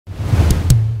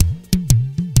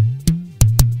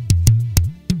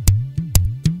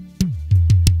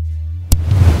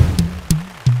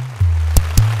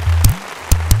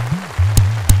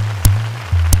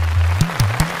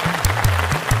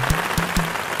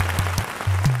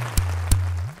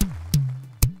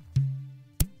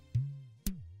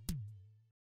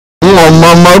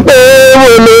mọ̀mọ́ pé mo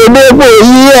lè dépò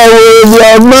yí ẹ̀wọ̀ ìdí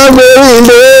ọgbọ́n bẹ́rẹ̀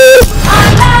lé.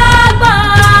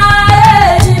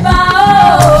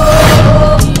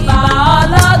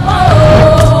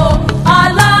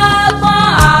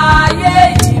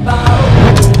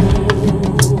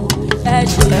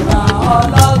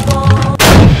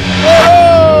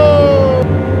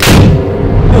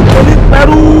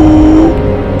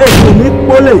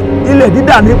 Ilẹ̀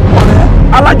dídà ní pọ̀rẹ́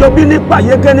alájọbí ní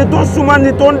pàyẹ́kẹ́ni tó súnmọ́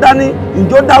ni tó ń dání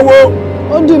ìjọ dáwó.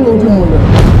 Ó dì mọ́ lọ.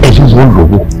 Ẹ̀yin wọ́n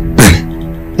lọ́wọ́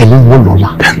ẹ̀yin wọ́n lọ́la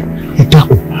ẹ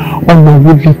dákun ọmọ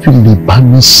owó lè fi lè bá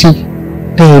mi sí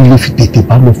tẹ́ ẹ lè fi tètè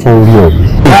bá mi fọ́ orí ọ̀rẹ́.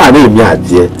 láàárín èmi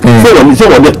àti ẹ ṣé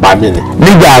wọ́n lè pa mí ni.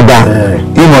 nígbà àgbà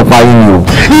ìmọ̀ parí ni o.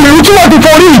 ìlú tí wọ́n ti fọ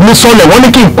orí mi sọlẹ̀ wọ́n ní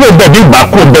kí n kó bẹ́ẹ̀ bí ìgbà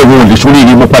kó bẹ́ẹ̀ wọn ò lè sórí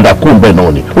ire mo padà kó bẹ́ẹ̀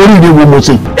náà ni oríire wo mo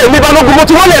ṣe. èmi Balógun mo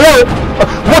ti wọlé rẹ o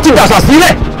mo ti dàsà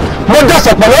sílẹ̀ mo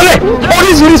dàsà pẹ̀lọ́lẹ̀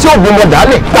oríṣiríṣi òògùn mo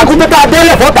dálẹ̀ takúté tá a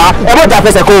délẹ̀ fọ́ta ẹ mọ̀jà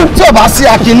fẹsẹ̀ kó. Tí ò bá sí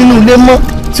akin nínú ilé mọ́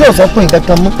tí ò sọ pé nǹkan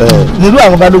kan mọ́ nílùú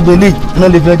àwọn Balógun eléyìí iná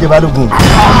lè fi ọjọ́ Balógun.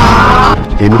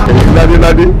 èmi tẹ̀lé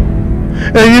ládéládé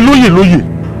ẹ̀yin lóyè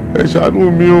ẹ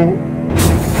ṣàánú mi o.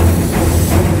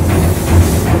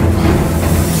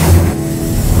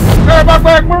 ẹ bá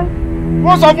pẹ́ pọ́n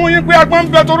wọ́n sọ fún yín pé agbọ́n ń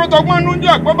bẹ torótọ́gbọ́n ń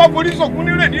jẹ́ àgbọ́n bá forí sọ̀kún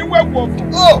nílẹ̀ ní wẹ̀wù ọ̀fun.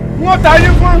 wọ́n ta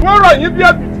yín fún wọ́n rọ̀ yín bí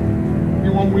ẹ̀bì. ni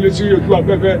wọ́n mú lé sí ojú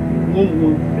afẹ́fẹ́ wọ́n mú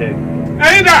un.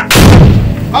 ẹ̀yin dà.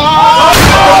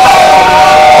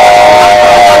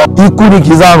 ikú ni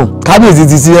kì í sàrùn kábíyèsí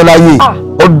ti sí ẹ láyé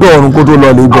ọdọ ọ̀run kó tó lọ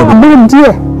lè bẹ̀rẹ̀. àbó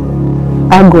díẹ̀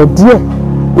àgọ̀ díẹ̀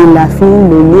ìlà fi ń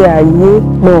lòlé ayé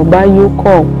lọ́ọ́ bá yóò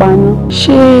kọ́ ọ paná.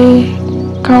 ṣé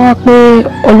ká wá pé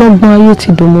ọlọ́gbọ́n ayé ti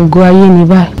dòmògo ayé ní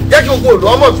báyìí. Jẹ́ kí gbogbo olú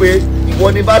ọmọ pé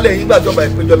ìwọ ni baálé yín gbàjọba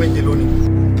ìpéjọ méje lónìí.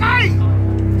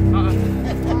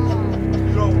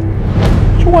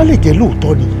 ṣé wàá lè jẹ́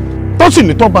lóòótọ́ ni tó sì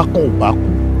ní tọ́ba kan ò bá kú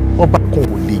ọba kan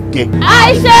ò lè jẹ.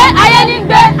 àìṣe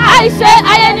ayénígbé àìṣe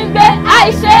ayénígbé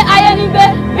àìṣe ayénígbé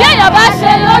bí èèyàn bá ṣe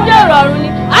lójú ìrọ̀rùn ni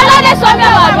aládé sọmi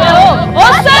àwọn àgbẹ̀ ó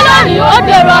ṣe lónìí ó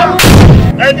dé rọrùn.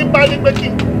 ẹni bá ní pé kí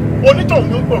onítọ̀hún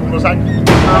yóò gbọ̀ lọ sáájú.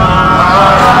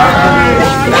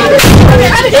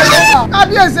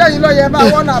 Kábíyèsí ẹ̀yin ló yẹ bá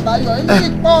wọ́n náà báyọ̀ ilé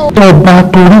ìpọ́. tọ́ba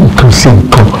torí nǹkan sí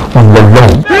nǹkan ọ̀lọ́lọ́.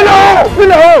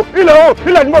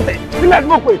 ilẹ̀ ni mo tẹ̀ ilẹ̀ ni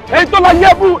mo pè èyí tó lọ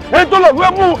yẹ bú èyí tó lọ rú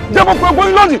ẹ bú jẹ́ mo pè é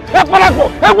gbóyún lọ́sì ẹ parapọ̀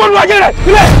ẹ wọnú ayé rẹ̀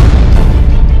ilẹ̀.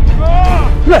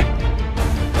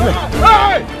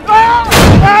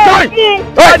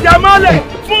 ẹ̀jẹ̀ mọ́lẹ̀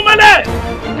fún mọ́lẹ̀.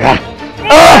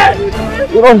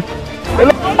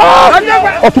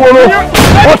 ọtún olóró.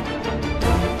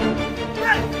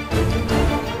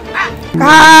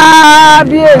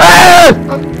 Kábíyèsí.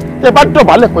 tẹ bá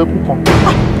dọ̀bálẹ̀ pé ikú kan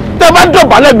tẹ bá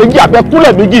dọ̀bálẹ̀ méjì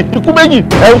àbẹ̀kúlẹ̀ méjì ikú méjì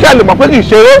ẹ̀yin kí a lè mọ̀ pé kì í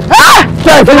ṣeré.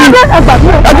 ṣe é fi ẹ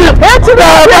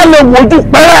bá lè wojú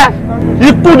pẹ́rẹ́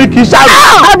ikú ni kì í ṣàrò.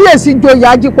 Kábíyèsí joyè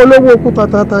ajípolówó okú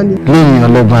tantan ni. lẹ́yìn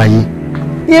ọlọ́ba ayé.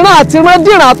 ìran àti ìran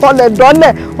dìran àtọlẹ̀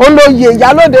dọ́lẹ̀ olóyè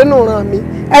ìyálóde nù ràn mí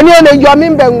ẹni ó lè yọ mí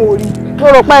bẹ̀ ń wò rí mo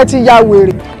rò pé ẹ ti ya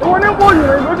wèrè. òun ní kò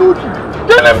yèrè lójú jù.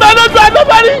 kí ni bẹ́ẹ̀ lójú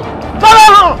adébárí tọ́lá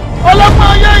hàn ọlọ́pàá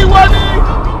ayé ìwọ ni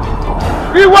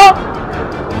ìwọ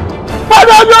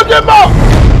padà bí ó ti bọ̀.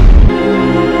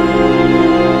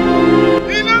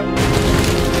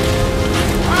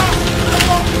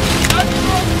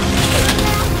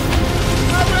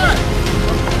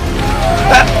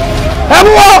 ẹ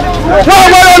mú wọn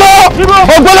gbọ́dọ̀ lọ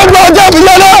ògbólógbò ọjọ́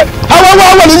ìbílẹ̀ lọ àwọn ọmọ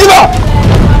ọmọ nìyí náà.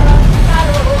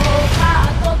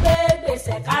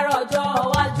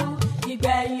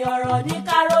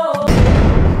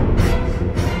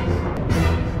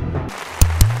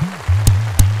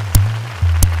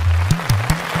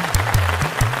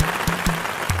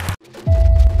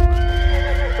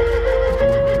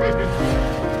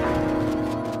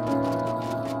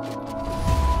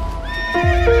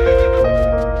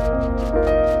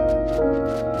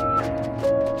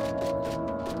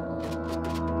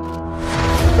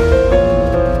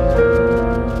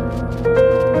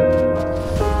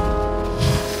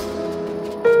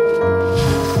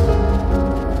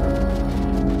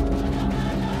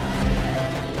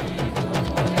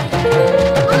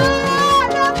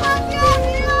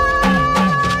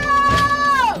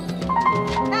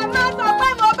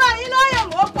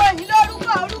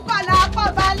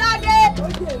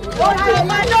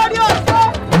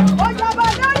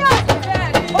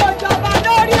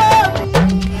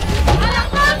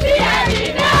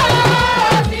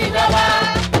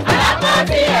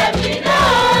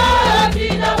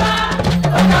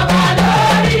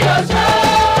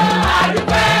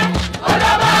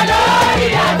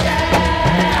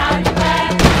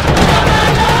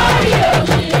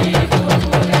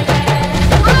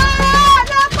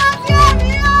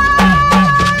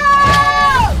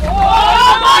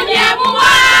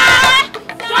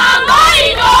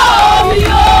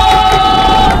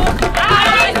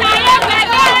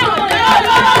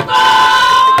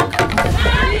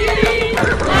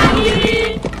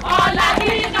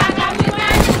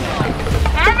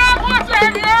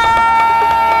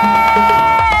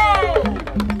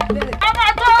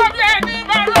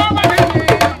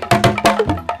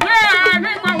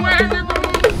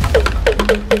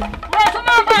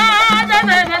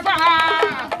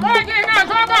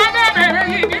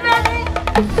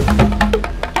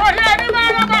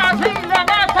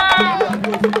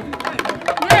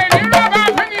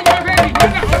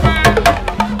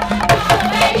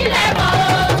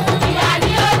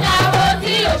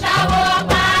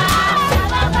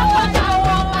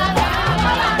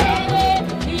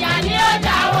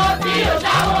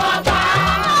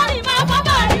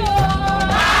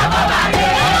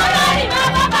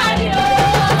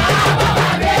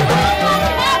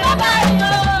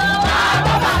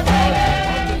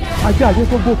 tí ayé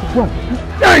tó gbó gbogbo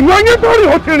àti èèyàn yín tó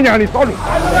rìn ó ti rìn àrìn sọnù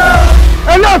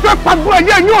ẹlẹ́ẹ̀fẹ́ pàgbọ́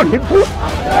ayé yín ò ní kú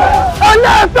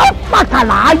ẹlẹ́ẹ̀fẹ́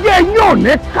pàkàlà ayé yín ò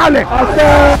ní kalẹ̀.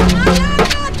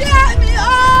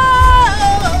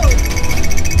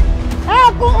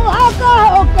 ẹkùn ọkọ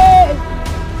òkè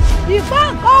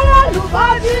ìfọ̀kọ́rọ̀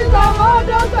lùbọ́dí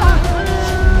lọ́mọdọ́gba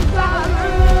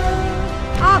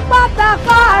àpáta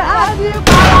kára ti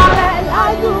para rẹ̀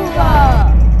lájúbà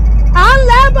à ń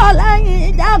lẹ́bọ̀ lẹ́yìn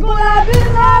Jagunlabi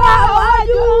lára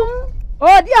wájú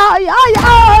òdi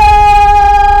ọ̀yọ́yọ́.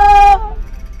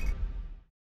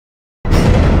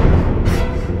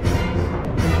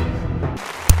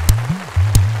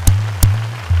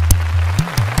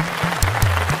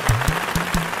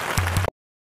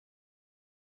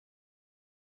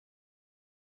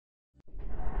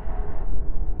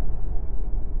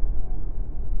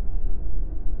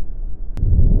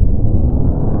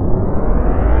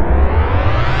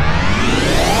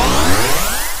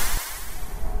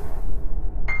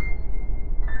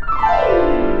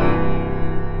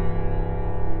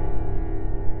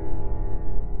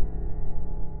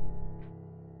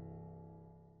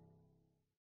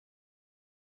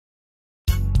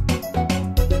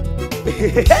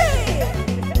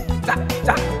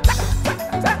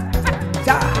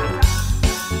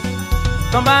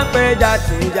 Tọ́ bá ń pè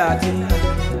jàtìjàtì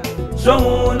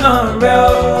ṣóhun náà rẹ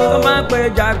o. Tọ́ bá ń pè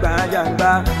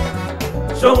jàgbàjàgbà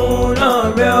ṣóhun náà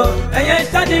rẹ o. Ẹ̀yẹ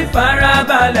ṣáàdì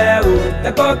farabalẹ̀ o.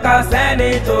 Ẹ̀kọ́ ká sẹ́ni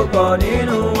tó kọ̀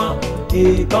nínú wọn.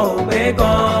 Ìkan ò pé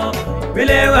kan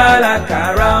Bilewu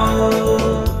Alakara o.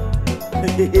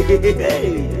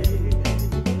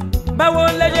 Báwo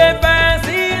lè ṣe fẹ́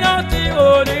sí iná tí ò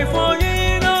ní fún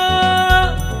yín náà?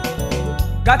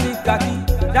 Kàtìkàtì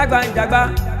jágbàjàgbà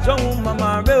ṣóhun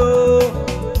màmá rẹ o.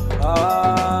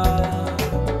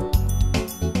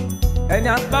 Ẹni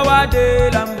àgbáwádé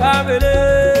là ń bá rere,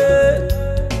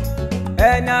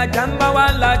 ẹni àjàmbáwá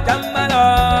là jàmbá lọ,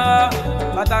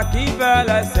 pàtàkì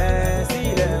bẹ̀rẹ̀ sẹ̀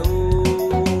sílẹ̀ o.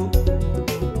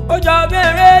 Ó jọ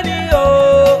bẹ̀rẹ̀ ni o,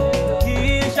 kì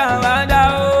í ṣàwádà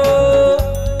o.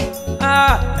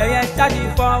 Ẹ̀yẹ ṣáàjì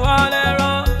fọwọ́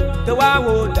lẹ́rán tó wá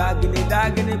wo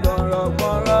dàgìnì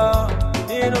gbọ̀rọ̀gbọ̀rọ̀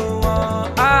nínú wọn.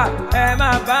 Ẹ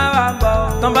máa bá wa bọ̀.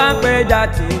 Tọ́ bá ń pè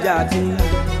jàtìjàtì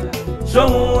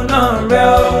ṣóhun náà rẹ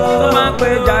o. Tọ́ bá ń pè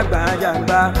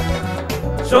jàgbàjàgbà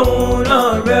ṣóhun náà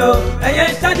rẹ o. Ẹ̀yẹ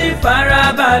ṣáàjì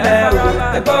farabalẹ̀ o.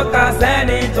 Ẹ̀kọ́ ká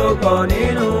sẹ́ni tó kọ̀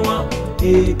nínú wọn.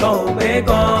 Ìkan ò pé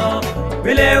kan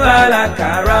Bilewu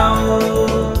Alakara o.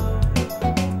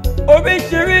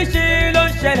 Oríṣiríṣi ló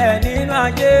ń ṣẹlẹ̀ nínú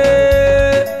ayé.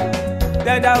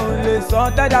 Tẹ́dá ò lè sọ,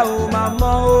 tẹ́dá ò máa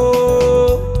mọ̀ o.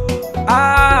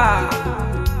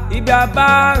 Ibi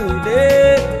abárùndé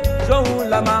ṣóhun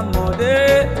la máa mọ̀ dé.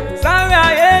 Sáré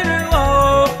ayé ni wọ́n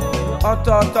o,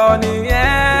 ọ̀tọ̀ọ̀tọ̀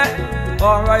nìyẹn.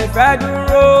 Ọ̀rọ̀ ìfẹ́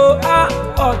dúró,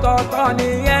 ọ̀tọ̀ọ̀tọ̀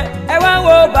nìyẹn. Ẹ wá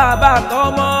wo bàbá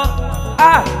tọmọ,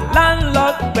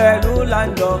 landlord pẹ̀lú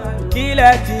landlord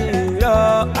kílẹ̀ ti yọ.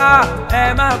 Ẹ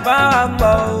má bá wa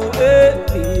mọ̀ o,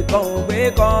 ìkan ò gbé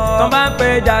kan. Tọ́ bá ń pè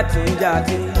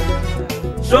jàtìjàtì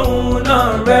ṣóhun náà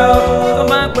rẹ o. Tọ́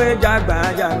bá ń pè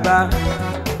jàgbàjàgbà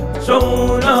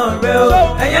ṣóhun náà rẹ o.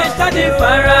 Ẹ̀yẹ ṣáàjì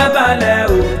farabalẹ̀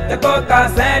o. Ẹ̀kọ́ ká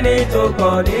sẹ́ni tó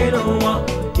kọ̀ nínú wọn.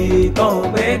 Ìkan ò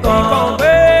gbé kan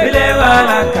Bilewu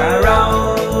Alakara o.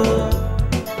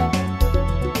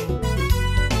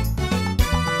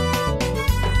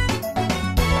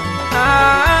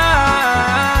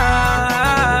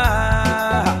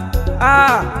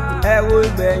 Ẹ wo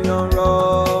ìgbẹ̀yàn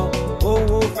rọ̀, òun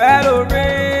ò fẹ́ lórí,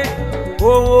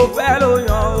 òun ò fẹ́ ló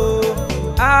yàn o.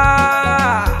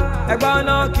 Ẹgbọ́n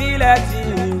náà kílẹ̀ ti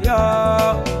yọ.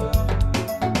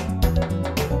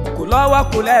 Kò lọ́wọ́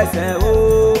kò lẹ́sẹ̀ o,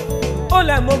 ó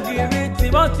lẹ̀ mú gírí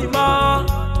tìmọ́tìmọ́.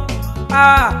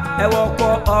 Ẹ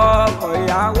wọkọ̀ ọkọ̀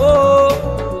ìyàwó,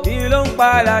 kí ló ń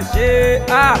padà ṣe?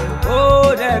 Ó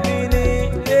dẹ̀bi ní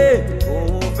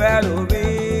òun fẹ́ lórí,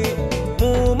 mú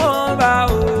mọ́ra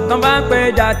o. Tọ́ bá ń pè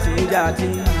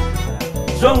jàtìjàtì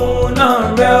ṣóhun náà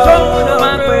rẹ o. Tọ́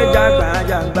bá ń pè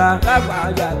jàgbàjàgbà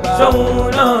ṣóhun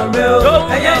náà rẹ o.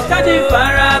 Ẹ̀yẹ ṣáàjì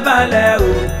farabalẹ̀ o.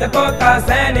 Ẹ̀kọ́ ká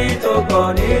sẹ́ni tó kọ̀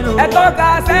nínú. Ẹ̀kọ́ ká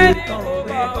sẹ́ni tó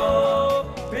kọ̀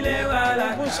Bilewu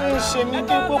Alakara. Bó ṣe ń ṣe mí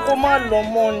bí pé kó má lọ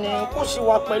mọ́ ni kó ṣe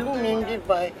wà pẹ̀lú mi ń bí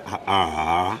báyìí.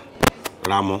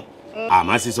 Ramọ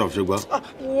àmọ́ sí sọ̀f ṣùgbọ́n.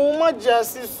 Wo má jẹ́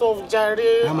sí sọ̀f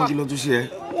jàre. Ramọ kí ló tún ṣe ẹ́?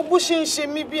 Wo bó ṣe ń ṣe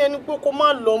mí bí ẹni pé kó má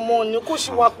lọ mọ́ ni kó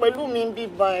ṣe wà pẹ̀lú mi ń bí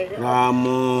báyìí.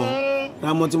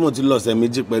 Ramọ tí mo ti lọ̀sẹ̀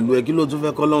méjì pẹ̀lú ẹ kí ló tún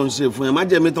fẹ́ kọ́ lọ́hún ṣe fún ẹ? Má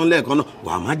jẹ́ mi tán lẹ́ẹ̀kan náà,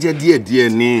 wà á má jẹ́ díẹ̀díẹ̀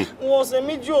ni. Wọ́n ọ̀sẹ̀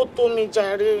méjì ò tó mi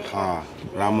jàre.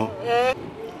 Ramọ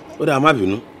ó dà má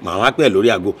bínú màá wá pẹ́ lórí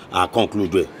àgọ́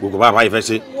conclude ẹ̀ gbogbo bàbá yìí fẹ́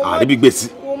ṣe àríbí gbèsè.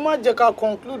 wọ́n má jẹ́ ká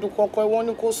conclude kankan ìwọ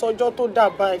ni kò sọjọ́ tó dà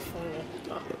báyìí fún mi.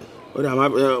 ó dà má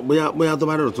bóyá tó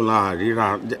bá dọ̀rọ̀ tún la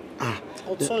ríra.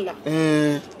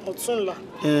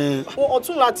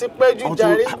 ọ̀túnla ti pẹ́ jù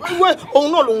jàre ìwé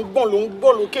òun náà ló ń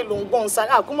gbọ̀n lókè ló ń gbọ̀n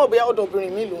sáré àkúmọ̀ bóyá ọ̀dọ̀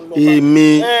obìnrin mi ló ń lọ.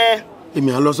 èmi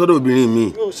à lọ sọ́dọ̀ obìnrin mi.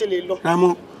 yóò ṣe lè lọ.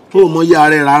 rámọ́ tó o mọ iye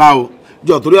ara ẹ̀ rárá o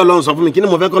jọ torí Ọlọ́run sọ fún mi kí ni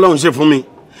mo fẹ́ kọ́ Ọlọ́run ṣe fún mi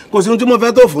kò sí ohun tí mo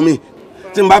fẹ́ tó fún mi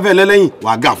tí n bá fẹ́ lẹ́lẹ́yìn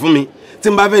wàá gà fún mi tí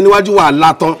n bá fẹ́ níwájú wàá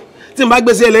látán tí n bá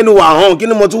gbèsè ẹlẹ́nu wàá hàn kí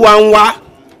ni mo tún wá ń wá.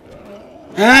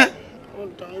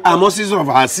 àmọ́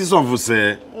sísọ̀fù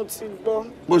sẹ́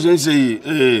bó ṣe ń ṣe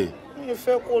yìí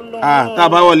tá a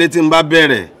bá wọlé tí n bá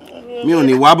bẹ̀rẹ̀ mi ò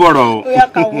ní wá bọ̀rọ̀ o.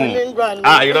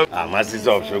 àmọ́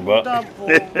sísọ̀fù ṣùgbọ́n.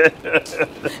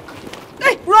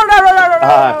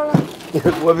 rọra.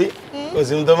 wọ́n bí kò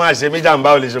sí ohun tó máa ṣe mí jàǹbá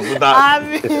ò lè ṣòkúta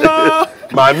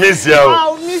màá miss ẹ o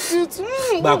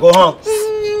gbà kó hàn.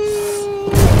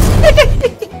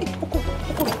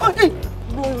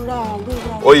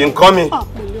 oyin ń kọ́ mi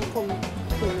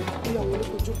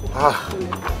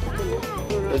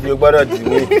ebi o gbọ́dọ̀ dì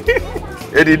mí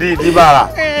edidi ìdíbàrà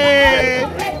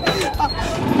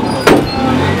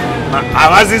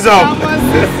àwa sísọ.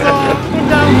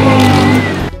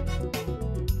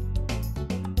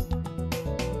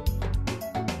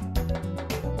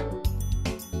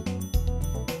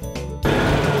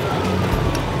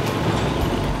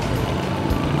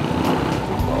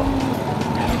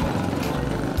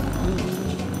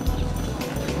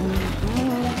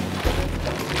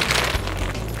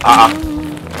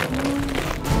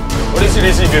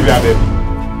 oríṣiríṣi bèbè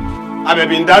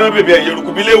àbẹ̀bí ń dáná bèbè ẹ̀yẹ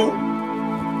orúkú Bilewu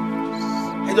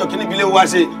ẹjọ́ kí ni Bilewu wá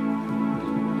ṣe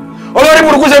olórí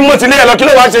burúkú ṣe mọ́ tilé ẹ̀ lọ kí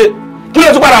ló wá ṣe kí ló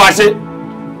tún padà wá ṣe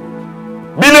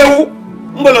Bilewu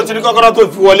ń bọ̀ lọ ti rí kọ́kọ́rọ́ tó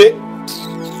fi wọlé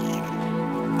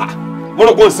mo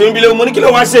rò pé òsín Bilewu mo ní kí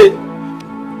ló wá ṣe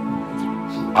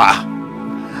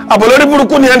àbọ̀ lórí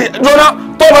burúkú ni ẹni jóná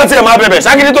tó bá tiẹ̀ máa bẹ̀bẹ̀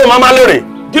ságídí tó máa lóore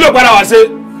kí ló padà wá ṣe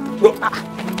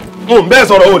mo ń bẹ́ẹ̀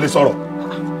sọ̀rọ̀ o lè sọ̀rọ̀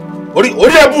orí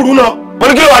ẹ̀ burú náà mo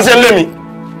ní kí ló wá ṣe lé mi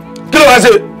kí ló wá ṣe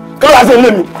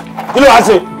lé mi kí ló wá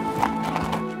ṣe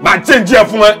máa ṣe ń jí ẹ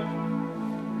fún ẹ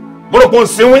mo rò pé ó ń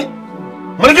sinwín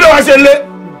mo ní kí ló wá ṣe lé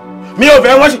mi ò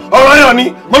fẹ́ wọ́n ọ̀rọ̀ yàn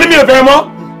ni mo ní mi ò fẹ́ mọ́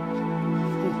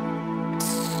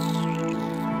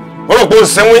mo rò pé ó ń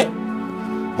sinwín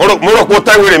mo rò pé ó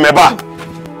tẹ́ wèrè mẹ́bà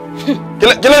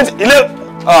kí ló ń ilé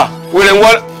wèrè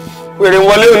ń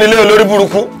wọlé onílé olórí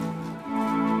burúkú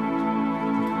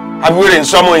àbí wèrè ń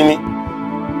sọmọ yìí ni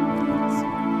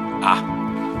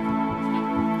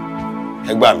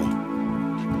ẹ gbà mí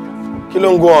kí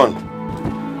ló ń go on.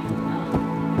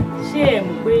 ṣé ẹ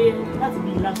mọ̀ pé láti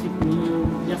bí lásìkò ní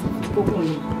yasàfi tí kò kúrò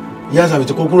ní. yasàfi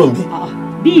tí kò kúrò ní.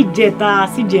 bí ìjẹta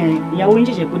síjẹrin ìyàwó yín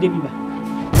ṣẹ̀ṣẹ̀ kó débi bá.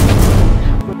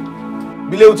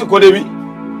 Bilewu ti kó débi.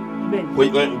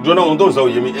 bẹ́ẹ̀ jọ́nà ohun tó ń sọ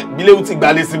òye mi Bilewu ti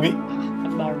gbalé síbí.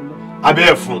 abẹ́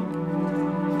ẹ̀fún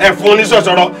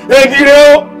oníṣọ̀ṣọ̀rọ̀ èdè rẹ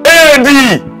o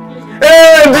èdè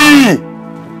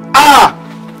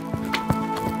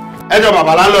ẹjọ́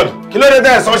bàbá landlord kí ló dé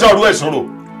tẹ́ ẹ̀ sọ́ṣọ́ ọ̀rú ẹ̀ ṣòro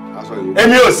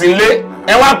èmi ò sí lé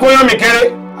ẹ wá kóyán mi kéré.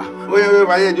 ó yẹ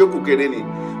báyé ìjókòó kéré ni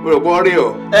mo rò pọ́n rí ọ.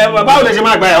 báwo lè ṣe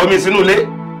máa gba ìyàwó mi sínú ilé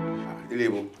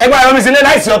ẹ gba ìyàwó mi sínú ilé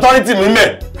láìsí authority mi mẹ́.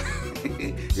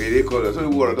 èrè kọ lọ sórí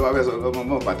wọ̀rọ̀ tó bá fẹ́ sọ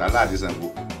ọmọ bàtà láti Ṣàngó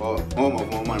ọmọ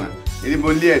fún ọmọ náà ìdìbò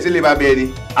ilé ẹ̀ sílé bá bẹ́ẹ̀ ni.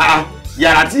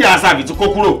 yàrá tí yàrá sàbí ti kó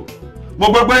kúrò mo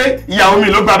gbọ́ pé ìyàwó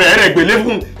mi ló gba bẹ̀rẹ̀ gbélé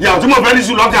fún ìyàwó tí mo fẹ́ ní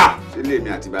sùlọ́kà. sílé mi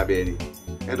àti bàbá ẹni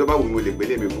ẹni tó bá wù mí mo lè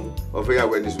gbélé mi fún ọfẹ́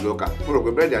ìyàwó ẹni sùlọ́kà mo rò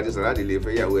pé bẹ́ẹ̀dì àti sàláàdì lè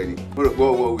fẹ́ ìyàwó ẹni mo rò pé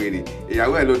ọwọ́ wèrè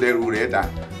ìyàwó ẹ ló dẹrù rẹ̀ ta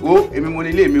wo èmi mo ní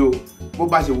ilé mi o bó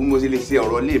bá ṣe wù mo sì lè ṣe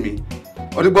ọ̀rọ̀ ilé mi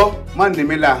ọdúgbọ́ má ń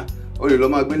dèmí la o lè lọ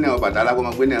máa gbé ní àwọn bàtà alákọ̀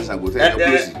máa gbé ní Ṣàngó tẹ́ ẹ̀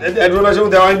kúròsì. ẹ dúró bá ṣe ń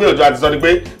tẹ wá ń gbé ọjọ́ àti sọ ni pé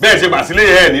bẹ́ẹ̀ ṣe bà sílé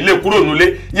ẹ̀ nílé kúrò nílé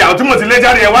ìyàwó tí mo ti lé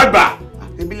jáde ẹ wá gbà.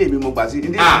 ebi lèmi mo gbà sí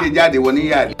ilé ilé jáde wọ ní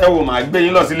yàrá. ẹ wo màá gbé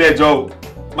yín lọ sílé ẹjọ́ o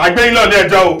màá gbé yín lọ ilé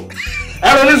ẹjọ́ o ẹ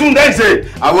ronú sùn dẹ́ ṣe.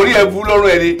 àwọn orí ẹ bú lọ́rùn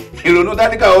ẹni ìrònú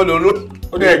dáníkà ó lò ló.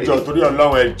 ó dé ẹjọ́ torí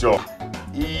Ọlọ́run ẹjọ́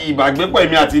ìbàgbépọ̀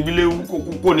èmi àti Bilewu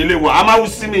kò nílé wọ a máa wú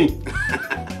sí mi.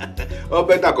 ọ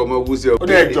bẹ́ẹ̀ tà kọ́ mọ wú sí ọ. ó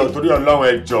dé ẹjọ́ torí Ọlọ́run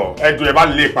ẹjọ́ ẹ bá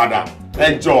lè padà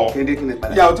ẹjọ́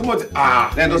ìyàwó tí mo ti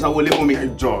lẹ́yìn tó sanwó lé fún mi.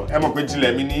 ẹjọ́ ẹ mọ̀ pé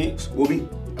jílẹ̀ mi ní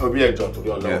òbí ẹjọ́ torí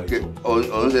Ọlọ́run ẹjọ́.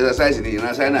 ọ̀hún ṣe ṣáìsì ni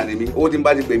ìran ṣáínà ni mí owó tí n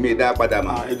bá ti pè mí ẹ̀dá padà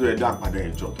mà. ẹjọ́ ẹ̀dá padà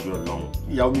ẹjọ́ torí Ọlọ́run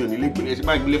ìyàwó mi ò ní lè gbélé ṣe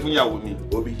máa gbélé fún ìyàwó mi.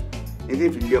 òbí ilé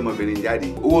ìfìlẹ̀ ọmọbìnrin jáde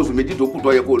owó oṣù méjì tó kù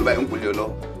tó yẹ kó olùbáyé ń kò lè lọ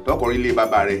tọkùnrin ilé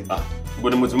bàbá rẹ. gbogbo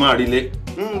ni mo ti máa rí ilé.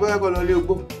 bóyá kọ́ lọ lé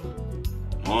ogbó.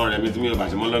 àwọn ọ̀rẹ́ mi tí mi ò bá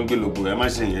ṣe mọ́ lọ ń gbé lógo ẹ má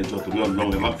ṣe ìyẹn jọ torí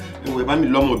Ọlọ́run ẹ bá mi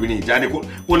lọ́mọ obìnrin ìjáde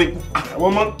kó ní àwọn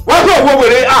ọmọ. wọ́n tó owó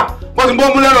wèrè bó ti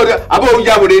bọ́ mú lẹ́rọ̀ rẹ̀ àbọ̀ òun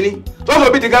ya wèrè ni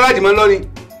sọ́sọ́ bíi ti gáràjì máa ń lọ ni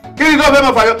kí ni tó fẹ́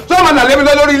máa fàyọ sọ́ọ́ máa làlẹ́ mi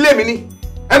lọ lórí ilé mi ni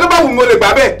ẹ tó bá wù mí mo lè gbà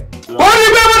bẹ́ẹ̀ ó ní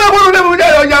bẹ́ẹ̀ mọ́tò kúrò lẹ́mu jẹ́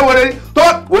ọjà wèrè ni tó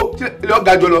wo ilé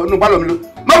ọ̀gá jọ lọ nínú pálọ̀ mi lọ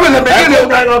má fẹsẹ̀ bẹ́ẹ̀ ni.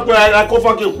 ẹ kó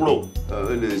fọ́ọ̀kì kúrò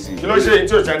kí ló ṣe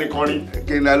tí ò sẹ́ni kan rí.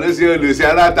 kí ni ló ṣe olùsí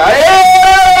aláta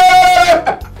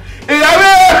ìyàwó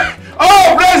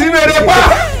pírẹ́sì mẹ́rẹ̀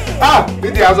pa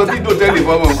níbi aṣọ tí dò tẹ́lẹ̀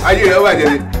fọmọ ayé rẹ̀ wà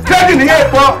jẹ́ni kẹ́kì nìyẹn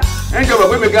pọ̀ ẹ̀ ń jọba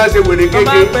pé mi kàn ṣe wèrè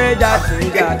kéèké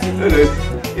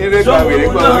eré gba wèrè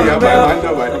gba ọmọ ìyá báyìí máa ń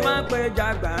dọ̀bà ní.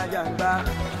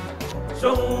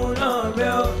 ṣòun náà rẹ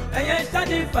o ẹyẹ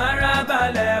ṣáàdì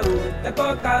farabalẹ̀ o ẹ̀kọ́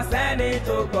ká sẹ́ni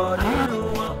tó kọ̀ nínú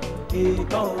wọn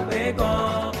ìtàn òwe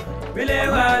kan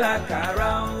Bilewu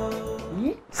Alakara o.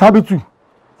 Sábìtù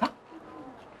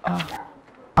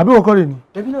àbí wọ́n kọ́ rè ni.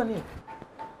 ẹbí náà ni.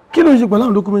 kí ló ń ṣe pẹ̀lú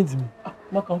àwọn dọ́kúmẹ́ǹtì mi.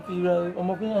 mo kàn fi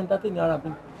ọmọbìnrin náà ń tàtẹ́ ní ara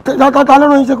mi. tata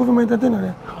lọ́rọ̀ yín ṣe kó fi mọ ẹ̀ńtẹ́tẹ́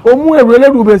rẹ̀ o mú ẹ̀rù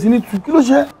ẹlẹ́rù bẹ̀rẹ̀ sí ní tù kí ló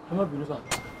ṣe. ẹ má bínú sá.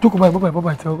 jókòó báyìí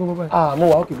bọ́báyìí tẹ̀ ọkọ bọ́báyìí. mo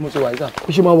wà ókè bí mo ṣe wà yìí sá.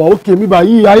 o ṣe máa wà ókè mi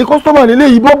báyìí ayé kọ́sítọ́mà nílé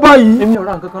yìí bọ́ báyìí. èmi ò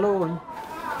ra nǹkan kan lọ́wọ́ yín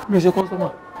mi ò ṣe kọ́sítọ́mà.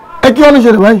 ẹ kí wọ́n ní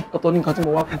ṣẹlẹ̀ báyìí. ọ̀tọ̀ ní nǹkan tí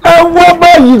mo wá kú. ẹ wá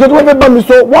báyìí tó wọ́n fẹ́ bá mi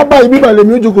sọ wá báyìí bíbà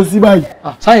lèmi ó jókòó sí báyìí.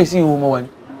 sáyẹn sí ìwọ ọmọ wa ni.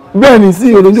 bẹ́ẹ̀ ni sí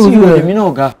ìwọ lójú rẹ̀. sí ìwọ èmi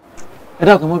náà ga ẹ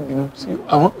dákun ẹ má bínú sí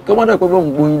àwọn kí wọ́n dà pé bọ́ọ̀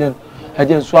ń gbóyin lẹ́nu ẹ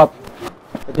jẹ́ swap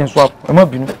ẹ má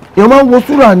bínú. èèyàn máa ń wo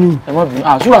súrà ni. ẹ má bínú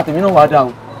súrà tèmi náà wà á dà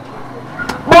o.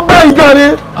 wọ́n báyìí jáde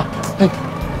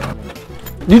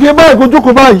dìde báyìí kó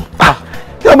jókòó báyìí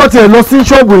tí a bá tiẹ̀ lọ sí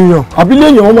ṣọ́ọ̀bù èèyàn àbí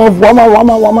léèyàn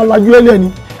wọ́n máa lajú ẹlẹ́ni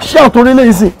ṣé àtòrí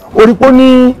eléyìí sì orípó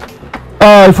ní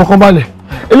ìfọ̀kànbalẹ̀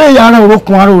eléyìí ara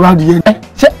òrókun ara òrò adìyẹ.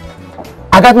 ṣé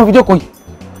àga tí mo fi jókòó yìí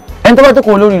ẹni tó bá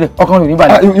jókòó lórí rẹ̀ ọkàn rẹ̀ ò ní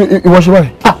balẹ̀. ìwọ ṣe báyìí.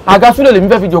 àga súlẹ̀ lèmi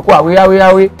fẹ́ fi jókòó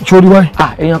àwé. sórí báyìí.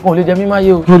 èèyàn kan ò lè jẹ mí máa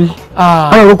yé o. sórí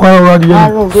ara òrókun ara òrò adìyẹ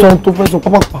ni sọ tó fẹ́ sọ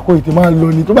pápá pàkó ètè máa lọ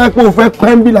ni tó bá yẹ pé o fẹ́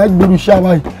pẹ́ńbì láì gbèrú iṣẹ́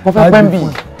báyìí. mo fẹ́ pẹ́ńbì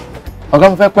ọ̀gá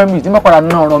mo fẹ́ pẹ́ńbì tí mo padà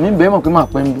ná ọ̀rọ̀ mi bẹ́ẹ̀ mọ̀ pé máa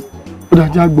pẹ́ńbì. ó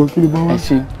dájú àgbọ̀ kí ló bá wá. ẹ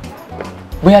ṣe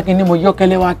bóyá kí ni mo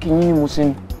yọ́kẹ́lẹ́ wá kí yín ni mo ṣe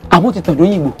ni àmọ́ ti tàn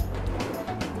lóyìnbó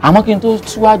àmọ́ kí n tó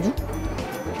síwájú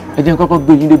ẹ jẹ́ n kọ́kọ́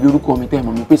gbé yín débi orúkọ mi tẹ́ ẹ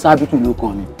mọ̀ mi pé Sábìtù ló kọ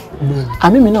mi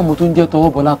àmì mi náà mo tún jẹ́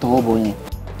tọwọ́bọlá tọwọ́bọ yẹn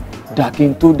dà kí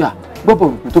n tó dà gbọ́bọ̀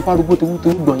rùkú tó fárúgbó tó wúto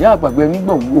gbọ̀n yá àgbàgbẹ́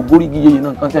nígbà ògbórí gíyeye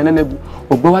náà kan sí ẹlẹ́lẹ́bu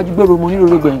ògbọ́wájú gbẹ́rọ mo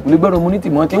nílò gbẹ̀yìn kùlé gbẹ́rọ mo ní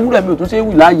tìmọ̀ tí wúrẹ̀ mi ò tún ṣe é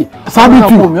wì láàyè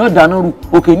Sábìtù mi ò dáná ru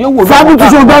òkè ní òwò Sábìtù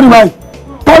ṣe gbọ́dọ̀ báyìí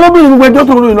tọ́lọ́bìnrin gbogbo ẹjọ́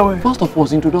tó lórí lọ́wọ́ ẹ̀. first of all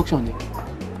introduction ni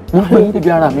mo ń pè yín débi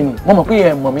ara mi ni mo mọ̀ pé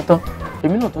ẹ mọ̀ mi tán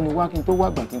èmi náà tó ni wá kí n tó wá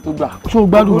gbà kí n tó gbà. ṣé o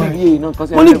gbádùn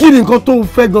rẹ mo ní kí ni nǹkan tó ń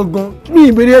fẹ́ gangan mi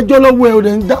ìbéèrè ẹjọ́ lọ́wọ́ ẹ o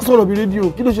dẹ̀ ń dá sọ̀rọ̀ bí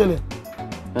rédíò kí ló ṣẹlẹ̀.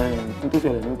 kí n tó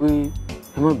ṣẹlẹ̀ ni pé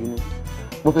ẹ má bínú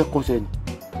mo fẹ́ kọ́ṣẹ́ ni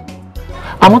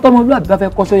àmọ́ tọ́mọlúwàbí bá fẹ́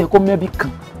kọ́ṣẹ́ yẹ kó mẹ́bí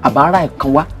kan àbára ẹ̀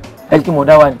kan wá ẹni tí mo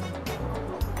dá wá ni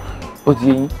ó ti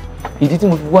yé yín ìdí tí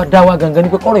mo fi wá dá wá gangan ni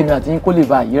pé kọ́rọ̀ èmi àti yín kó lè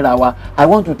bá àyíra wa I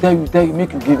want to tell you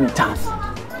make you give me chance.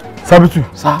 Sábìtù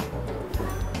sá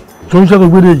tó ń ṣe tó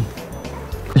gbédè yìí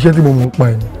iṣẹ́ tí mo mọ̀ ń pa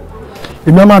ẹ̀ ni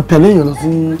èmi á máa tẹ̀lé èèyàn lọ sí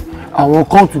àwọn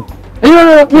kóòtù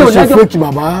mi ò ṣe fake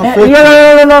bàbá fake.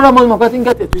 rárá mo mọ̀ pé tí ń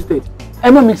get it twisted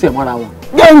ẹ mọ̀ mix ẹ̀ mọ́ra wọn.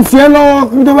 gẹ́ǹ tí ẹ lọ́wọ́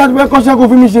kí tó bá ti fẹ́ kọ́ṣẹ́ kó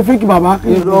fi mi ṣe fake bàbá.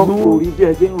 irọ́ kò rí bí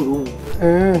ẹ ṣe ń rò ó.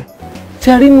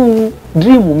 ṣe rí inú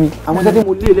dírímù mi àwọn ṣẹ́ tí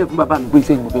mo lé ilé fún bàbá mi pé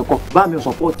iṣẹ́ ìmọ̀ fẹ́ kọ́ bá mi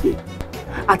support ẹ̀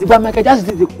àti gba Michael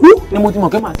Jackson ti kú ni mo ti mọ̀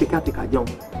kẹ́ máa ṣe kíátíkà jẹun.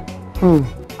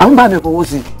 àwọn bá mi fọwọ́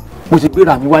sí mo sì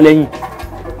gbéra mi wá lẹ́yìn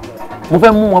mo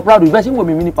fẹ́ mú wọn proud ìgbà tí wọ́n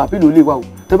mi ní papilo lè wá o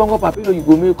tẹ́ bá ń kọ́ papilo you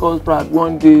go make us proud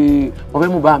one day mo fẹ́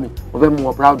mú bá mi mo fẹ́ mú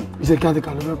wọn proud. iṣẹ́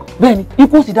kíátíkà ló fẹ́ kọ́. bẹ́ẹ̀ni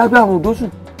ikú sì dájú àrùn òdòṣù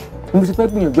mo ti fẹ́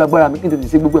gbìyànjú agbára mi kí n tètè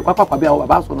ṣe gbogbo ẹ̀ pápákọ̀ bí àwọn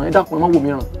bàbá sọ̀nà ẹ dákun ẹ má wò mí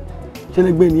ràn.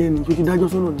 ṣẹlẹgbẹ́ ni ẹni tó ti dájọ́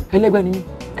sọ́nà ni. ẹlẹgbẹ́ ni mí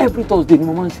every Thursday ni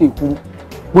mo máa ń ṣe ìkuru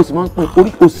mo sì máa ń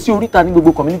pín kò sí oríta ní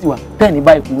gbogbo community wa bẹ́ẹ̀ ni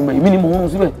bá ìkuru mẹ́ èmi ni mo ń rún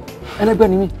síbẹ̀ ẹlẹgbẹ́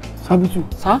ni mí. Sábìtù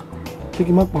sá ṣé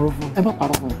kí n má parọ́ fún ẹ má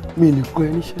parọ́ fún mi ì lè kọ́ ẹ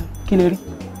níṣẹ́. kí lẹ rí.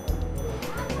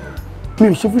 mi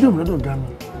ò ṣe freedom lọ́dọ̀ ọ̀gá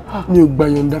mi ò gba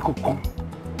yọ̀ǹda kankan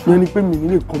ìyẹn ni pé mi ò ní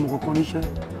lè kọ́ ọmọ kankan níṣẹ́.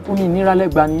 ó ní ìnira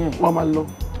lẹ́gba nìyẹn. wọ́n á máa lọ.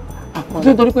 ṣé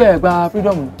nítorí pé ẹ gba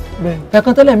freedom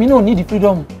ẹ̀kan tẹ́lẹ̀ mi náà nídìí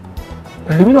freedom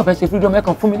èmi náà fẹ́ ṣe freedom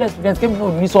ẹ̀kan fún mi lẹ́sìdẹ́ǹsì kémi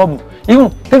náà ní ṣọ́ọ̀bù irun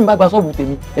tẹ́mi bá gba ṣọ́ọ̀bù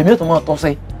tèmi èmi yóò tún máa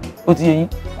tọ́sẹ̀ ó ti yé yín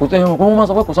kò tẹ́ ẹ̀yìn kó wọ́n máa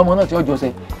sọ pé kò sọ́mọ náà tí ọjọ́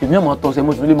sẹ́ èmi yóò máa tọ́sẹ̀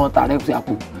mo tún lè máa ta rẹ́pùsì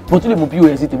àpò mo tún lè mú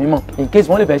POS tèmi mọ̀ in case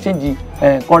wọ́n lè fẹ́ change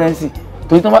currency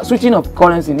torí tán bá switching of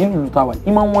currency nínú ìlú tàwa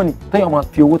yìí máa ń wọ́n ni tẹ́yìn máa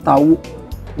fi owó ta owó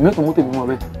èmi yóò tún mú tèmi mọ̀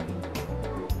bẹ́ẹ̀.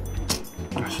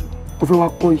 o fẹ́ wá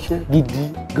kọ́ iṣẹ́ gidi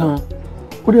gan-an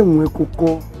ó dẹ̀ mú ẹ kó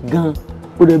kọ́ gan-an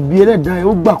o dẹ̀ bí ẹlẹ́dàá ẹ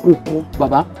ó gbà kó kọ́.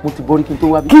 bàbá mo ti bọ́rí kí n tó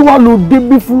wá bí. kí wàá lo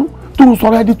débí fún tó ń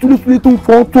sọ̀rọ̀ ẹni túlẹ̀túlẹ̀ tó ń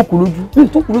fọ́ tókù lójú.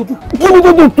 tókù lójú. kí ló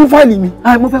tó tún fáìlì mi.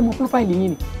 mo fẹ́ mọ prófáìlì yín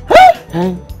ni.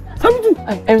 Sábìtù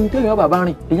ẹni tó yọ bàbá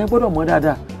rìn èèyàn gbọ́dọ̀ mọ̀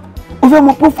dáadáa. o fẹ́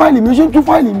mọ prófáìlì mi o ṣe ń tún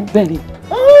fáìlì mi. bẹ́ẹ̀ni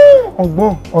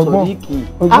ọgbọ́n sọ̀rí kì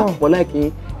í àpọ̀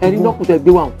láìkí ẹni lọ́kùn tẹ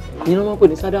gbé wà hàn ìyẹn wọn pè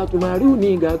ní sada to my real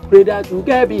nigga pray to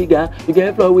get bigger you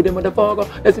get flow with the motherfucker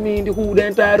let's me in the hood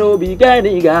and try to be get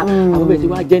nigga àwọn bẹ̀rẹ̀ tí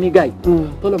wọ́n á jẹ́ nígà yìí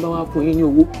tọ́lọ̀ máa wá fún yín ní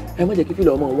owó ẹ má jẹ́ kí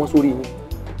fìlà ọmọ wọn sórí yín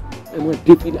ẹ má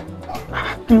dé fìlà.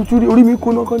 kí ló tún rí orí mi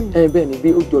kó náà kọ́ ni. ẹ bẹ́ẹ̀ ni bí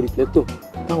ó jọ reflector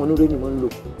táwọn oníròyìn ni wọ́n ń lò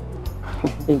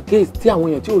in case tí àwọn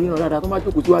èèyàn tí ò ríran dáadáa tó máa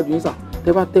jókòó síwájú yín sà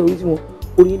tẹ́ bá tẹ orí sí wọn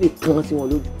orí yín lè kàn sí wọn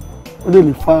lójú. ó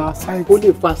lè fa side. ó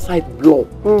lè fa side blow.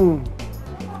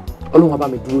 ọlọ́run bá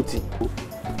mi dúró tì.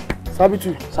 Sábìtù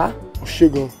sá ó ṣe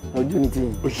gan. ọjọ́ ní tí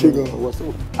ó ṣe gan.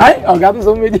 ayé ọ̀gá tó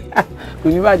sọ méjì kò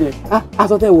ní bàjẹ́.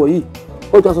 aṣọ tẹ̀ wọ̀ yìí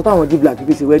ó jọ aṣọ táwọn d-black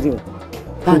fi ṣe wedding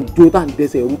tá à ń jó tá à ń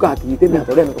dẹsẹ̀ òru káàkiri tẹ́mi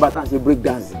àtọ̀rẹ́ mi kọ́ bá tá à ń ṣe break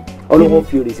dance ọlọ́run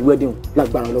fi èrè sí wedding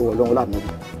lágbára lọ́wọ́ ọlọ́run láti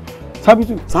mọ́jú.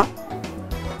 Sábìtù sá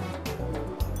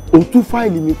o tú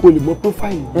fáìlì mi kó lè mọ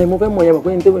prófáìlì. ẹ mo fẹ́ mọ yẹn mọ̀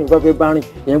pé ní tẹ́wọ̀n ìfẹ́ fẹ́ bá rìn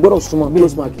èèyàn gbọ́dọ̀ súnmọ́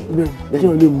close mark. bẹ́ẹ̀ kí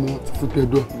wọ́n lè mọ fún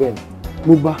tẹ̀dọ̀. bẹ́ẹ̀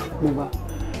mo bá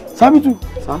Sábìtù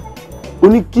sá o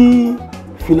ní kí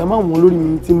fìlà máa wọ́n lórí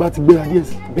mi tí n bá ti gbéra díẹ̀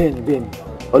sí. bẹ́ẹ̀ni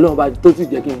ọlọ́run bá tó sì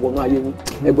jẹ́ kí n wọnú ayé yín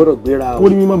ẹ gbọ́dọ̀ gbéra o. ó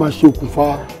ní mi má máa ṣe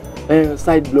okùnfà.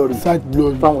 side glory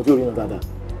fáwọn tí ò rí náà dáadáa.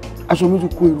 aṣọ mi tún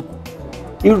kó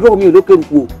eruku. irọ́ mi ò lókè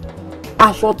eruku o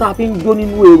aṣọ tá a fi ń jó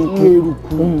nínú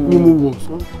eruku ni mo wọ̀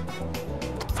sọ.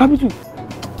 Sábìtù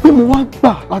pé mo wá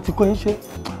gbà láti kọ́ iṣẹ́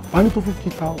wà ní tó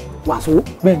 50,000. wàásù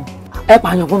bẹ́ẹ̀ni. ẹ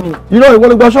pààyàn fún mi. irọ́ ìwọ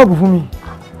ló gba ṣọ́ọ̀bù fún mi.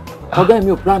 ọgá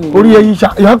mi ò plan mi. orí ẹyí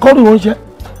ìyá kọ́rù wọn ṣe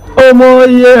ọmọ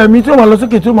iye ẹ̀mí tí ó máa lọ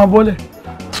sókè tí ó máa bọ́lẹ̀.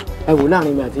 ẹ wò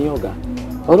láàrin mi àti yín ọ̀gá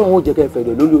ọlọ́run ó jẹ́ kẹ́ ẹ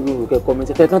fẹ̀rẹ̀ lórí olóòrùn kẹ́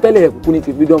kọ́mẹ́ntì kẹ́kan tẹ́lẹ̀ ẹ̀kú ní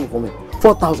ti freedom fún mi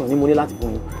 4,000 ni mo ní láti fún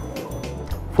yín.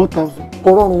 4,000.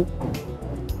 kọ́rọ́run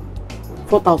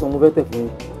 4,000 mo fẹ́ tẹ̀ fún yín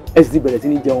ẹ sì ti bẹ̀rẹ̀ sí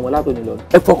ní jẹun wọn látòní lọ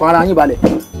ẹ fọkàn ara yín balẹ̀.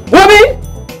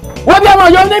 wọ́n bí ọmọ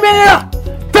yọ ní mìíràn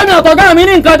fẹ́mi ọ̀tọ̀gá mi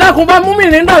ní nǹkan dákun bá mú mi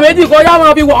ní nígbà méjì kọjá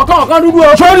máa fi wọ̀ ọ̀kan dúdú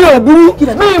o. sórí òbúrú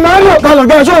mi máa ń lọ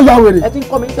kálọ̀gá ẹ̀ṣọ́ ìyá wèrè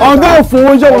ọ̀gá òfin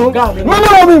oúnjẹ wọn mo ní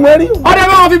omi ìmọ̀ rí. ọ̀dẹ̀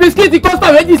máa fi bisikíìtì kọ́sítà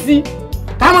méjì sí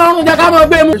ká máa rún jẹ ká máa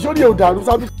gbé mu. sórí ò dàrú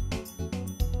sábì.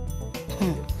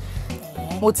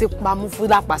 mo ti pa mú fún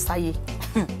lápàsáyé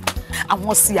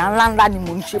àwọn síyà ńláńlá ni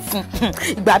mo ń ṣe fún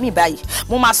ìgbà mi báyìí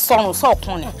mo máa sọrùn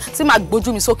sọ̀kan ni tí màá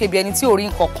gbójú mi sókè bí ẹni tí ò rí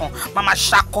nǹkan kan máa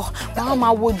ṣakọ báwọn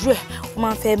máa wojú ẹ̀ ó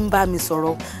máa fẹ́ ń bá mi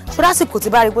sọ̀rọ̀ ṣó lásìkò tí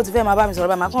bá rí pé ó ti fẹ́ máa bá mi sọ̀rọ̀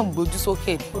báyìí máa kàn gbójú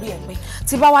sókè orí ẹ̀ pé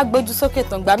tí bá wá gbójú sókè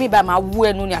tán ìgbà mi báyìí máa wú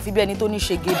ẹnu ni àfi bí ẹni tó ní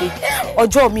ṣe gèdè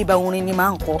ọjọ́ mi bá orin ni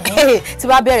máa ń kọ tí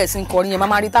bá bẹ̀rẹ̀ sí ń kọrin yẹn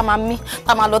máa rí tá máa mí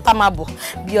tá máa lọ tá máa bọ̀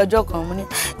bí ọjọ́ kan mo ní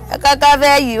kọ́kọ́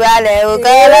fẹ́ yí wálẹ̀ o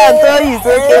kọ́lọ́ tó yí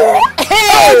sókè o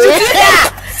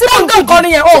tí wọ́n kàn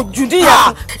kọrin yẹn ó jùdí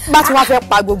yẹn bá tí wọ́n fẹ́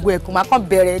pa gbogbo ẹ̀kún máa kàn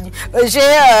bẹ̀rẹ̀ ni ṣé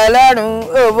ọlọ́run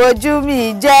òbójú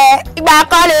mi jẹ́ ìgbà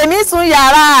kan lè mí sùn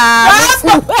yàrá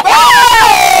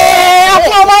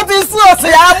ọkọ ọmọ ti sún òsì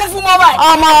yàrá mú fún mọ́ báyìí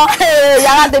ọmọ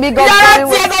yàrá tèmi gangan yàrá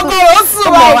tiẹ̀ gangan ló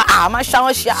sùn báyìí àmọ́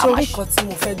ṣáwọn ṣe àmọ́. sórí kan tí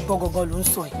mo fẹ́ gbọ́ gangan ló ń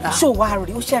sọ yìí ṣó wàá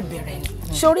rí ó ṣẹ̀ bẹ̀rẹ̀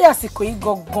ni sórí àsìkò yìí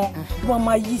gangan wọ́n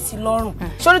máa yí sí lọ́rùn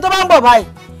sórí tó bá ń bọ̀ báyìí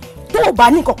tó o bá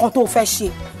ní kankan tó o fẹ́ ṣe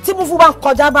tí mo fún bá ń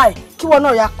kọjá báyìí kí wọn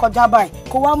náà ya kọjá báyìí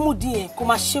kó wá mú ìdí yẹn kó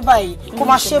máa ṣe báyìí kó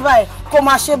máa ṣe báyìí kó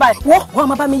máa ṣe báyìí wọ́n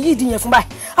máa bá mi yí ìdí yẹn fún báyìí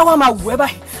àwa máa wù ẹ́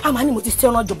báyìí a máa ní mo ti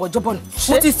ṣẹ́ran jọ̀bọ̀jọ̀bọ̀ nù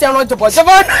mo ti ṣẹ́ran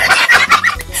jọ̀bọ̀jọ̀bọ̀ nù.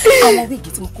 àwọn wíìgì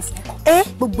tí mo kó fún ọkọ.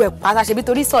 gbogbo ẹ̀ pátá ṣe bí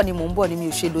torí sọ ni mò ń bọ̀ ni mi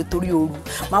ò ṣe lò torí ooru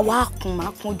máa wá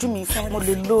máa kun ojú mi mo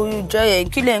lè lo ìjọ yẹn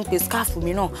kí lè ń pe scarf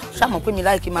mi náà ṣàmọ̀ pé mi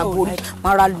láìkí máa borí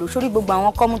máa ra lò sórí gbogbo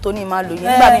àwọn kọ́mú tó ní máa lò yẹn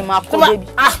nígbà mi máa kó débi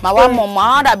máa wá mọ̀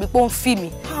máa dàbí pé ó ń fì mí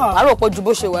máa rò pé ju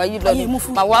bó ṣe wà yìí lọ ni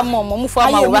máa wá mọ̀ mú fún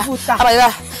ọmọ òwúrọ̀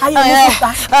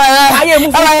ayé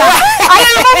mú fún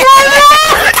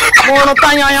mo rún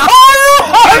tán yanyan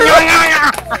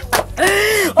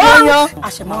yanyan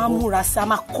àṣẹmọ́ wa múra sí a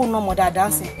máa kó náà mọ́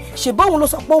dáadáa sí ṣe bóun ló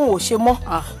sọ pé òun ò ṣe mọ́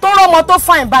tó rọ́mọ tó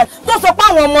fàìn báyìí tó sọ pé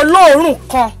àwọn ọmọ lóòrùn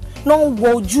kan náà ń wo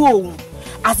ojú òun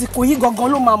àsìkò yìí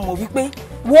gangan ló máa mọ̀ wípé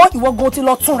ìwọ gan ti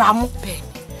lọ túnra mú.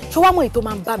 ṣé wàá mọ̀ èyí tó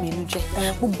máa ń bà mí inú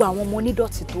jẹ́ gbogbo àwọn ọmọ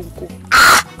onídọ̀tí tó ń kó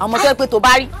àwọn ọmọ tó yẹ pé tó bá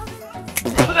rí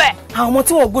àwọn ọmọ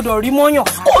tí wọn gbọ́dọ̀ rí mọyàn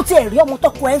kó tiẹ̀ rí ọmọ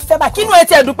tọkọ ẹ ń fẹ́ báyìí kínú ẹ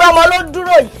tiẹ̀ dùpẹ́ ọmọ ló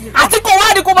dúró yìí àti kò wá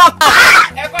ní kó máa pa.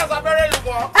 ẹ kọ́ sọ fẹ́rẹ́ lù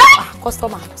bọ́.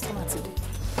 kọ́sítọ́mà ti dé.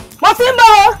 mo ti ń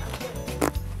bọ̀.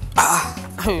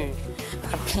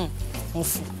 mo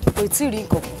fún kò tí ì rí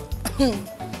nǹkan kan.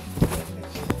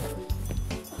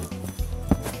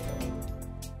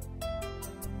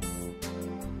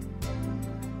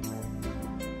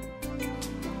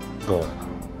 bọ̀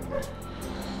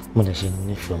mo lè ṣe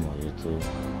nífẹ̀ẹ́ ọmọ yìí tó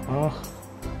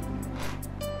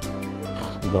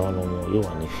ìgbà wọn lọmọ yóò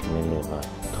wà nífẹ̀ẹ́ nínú ìwà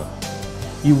ìta.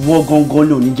 ìwọ gangan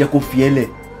ló ní jẹ́ kó fi ẹ́ lẹ̀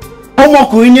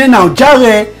ọmọkùnrin yẹn náà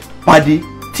járe pàdé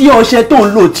tí ọṣẹ tó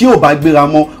ń lò tí ò bá gbéra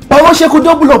mọ́ báwo ṣe kó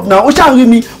double up náà ó ṣàrí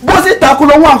mi bó sì takú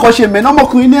lọ́wọ́ àkọ́ṣe mẹ́ná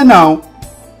ọmọkùnrin ní ẹ̀ náà.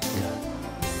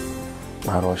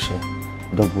 pààrọ̀ ṣe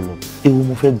double up ewu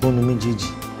mo fẹ́ gbọ́nu méjèèjì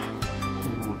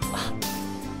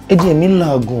ẹ̀jẹ̀ mi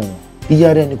làágùn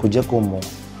ìyá rẹ̀ ni kò jẹ́ kó mọ̀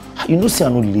you know say I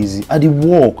no lazy I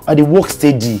dey work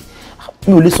steady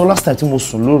mi ò lè sọ last time tí mo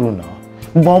sùn lóru náà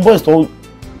gbogbo àwọn boys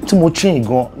tí mo train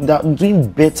gan they are doing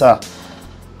better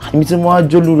èmi tí mo wá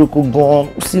jó lórúkọ gan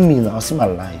see me now see my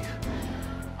life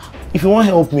if you wan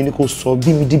help me ni kò sọ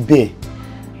bí mi díbẹ̀.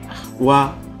 wá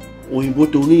òyìnbó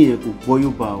torí yẹn kò gbọ́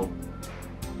yóò bá ọ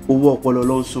owó ọpọlọ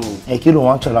ló ń sàn o. ẹ kí ló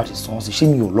wá ń tọ́ láti san sí ṣé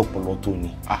mi ò lọ́pọlọ tó ni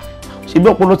ṣé bí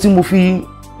ọpọlọ tí mo fi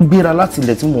gbéra láti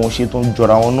ilẹ̀ tí mò ń ṣe tó ń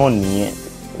jọra wọn náà nìyẹn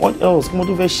what else kí mo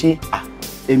tó fẹ́ ṣe.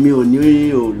 èmi ò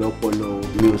ní ò lọ́pọlọ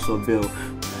mi ò sọ bẹ́ẹ̀ o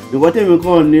ìwọ tèmi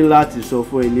kàn ní láti sọ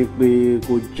fún ẹ ní pé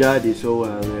kó jáde sọ́wọ́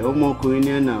rẹ ọmọkùnrin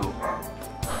ní ẹ̀nà o.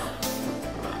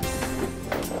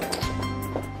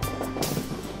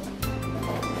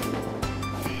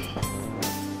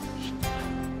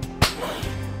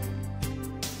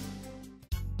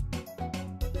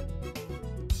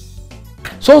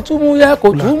 Sótúmúyẹ́ kò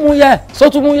túmúyẹ́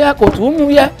sótúmúyẹ́ kò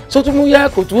túmúyẹ́ sótúmúyẹ́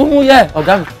kò túmúyẹ́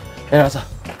ọ̀gá mi ẹ ra sa.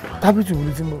 tábìlì wo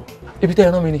ló ti mọ̀. ibi tẹ́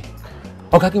ẹ rán mi ni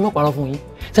ọ̀gá kí n mọ̀ parọ́ fún yín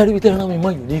sẹ́rí ibi tẹ́ ẹ rán mi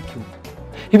mọ́ unique o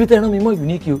ibi tẹ́ ẹ rán mi mọ́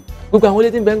unique o gbogbo àwọn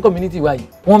ilé tí ń bẹ ní community wa yìí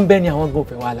wọ́n ń bẹ ní àwọn gan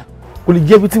òfẹ́ wa la. kò lè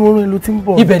jẹ́ ibi tí mo rán ẹ ló ti ń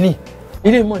bọ̀. ibẹ̀ ni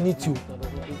ilé mọ̀ ní ti o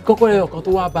kọ́kọ́ rẹ̀ ọ̀kan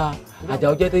tó wá ba àjà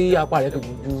ọjọ́ tí apá rẹ̀ fi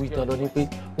ju ìtàn lọ ni pé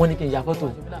wọ́n ní kí n ya fọ́tò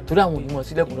torí àwọn onímọ̀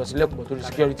sílẹ̀kùn lọ sílẹ̀kùn bọ̀ torí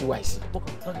security wise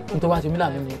nítorí wá ṣe mí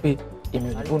láàánú ni pé èmi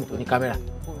ò ní fóònù tó ní kámẹ́rà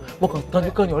mo kàn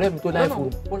tánjú kàn ní ọ̀rẹ́ mi tó láì fóònù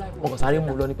mo kàn sáré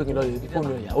mú lọ ní pé kí n lọ lè fi fóònù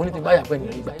rẹ̀ yà ó ní ti bá yàpẹ́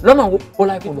nìyẹn gbà lọ́nà wo ó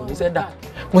láì fóònù ní sẹ́ńdà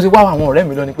mo ti wá àwọn ọ̀rẹ́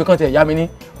mi lọ ní pé kàn tiẹ̀ yá mi ní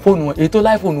fóònù wọn èyí tó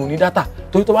láì fóònù ní dátà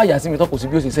torí tó bá yà sí mi tó kò sí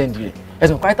bí ó ṣe sẹ́ǹdì rẹ̀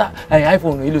ẹ̀sùn káítà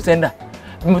iPhone ìlú sẹ́ńdà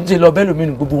mo ti lọ bẹ́ẹ̀ lómi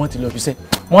nù gbogbo wọn ti lọ fi sẹ́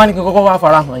mo wá ní kí n kọ́kọ́ wá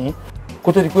fara hàn yín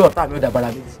kó tó di pé ọ̀tá mi ò dàgbára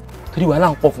mi torí wàhálà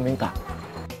ń pọ̀ fún mi ń ta.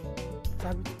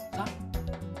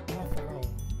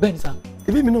 bẹ́ẹ̀ ni sá.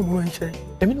 ebi mi náà mo rán iṣẹ́.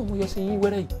 èmi náà mo yọ sí yín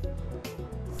wẹ́rẹ́ yìí.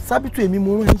 sábìtù èmi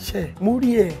mo rán iṣẹ́ mo rí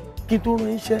ẹ kí n tó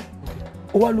rán iṣẹ́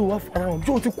ó wá ló wá farahàn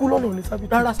ṣé o ti kú lọ́nà ní sábìtù.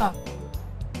 rárá sá.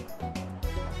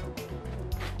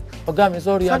 ọ̀gá mi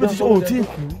sọ́ọ́rì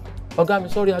ọ̀gá mi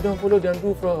sọ́ọ́rì I don't follow them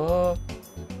do fraud.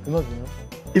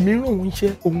 èmi rán òun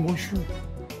iṣẹ́ òun oṣù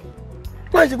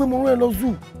láì ṣe pé mo rán ẹ lọ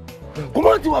zoo kò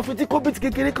má ti wà fetí kọ́bẹ̀tì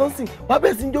kékeré kan sìn wà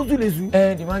bẹ́ẹ̀ sí ń jó zoo lè zoo.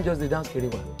 the man just dey dance kiri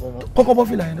wa. kọ́kọ́ bọ́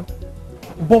fìlà yẹn náà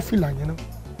bọ́ fìlà yẹn náà.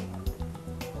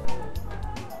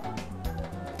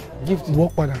 gift wọ́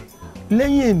padà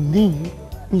lẹ́yìn èní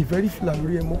mi ìfẹ́ rí fìlà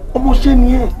lórí ẹ mọ́ ọmọ ṣé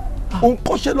ni ẹ òun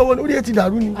kọ́ṣẹ́ lọ́wọ́ lórí ẹ ti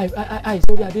dàrú ni.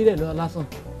 àìsí orí adé rẹ̀ lọ lásán.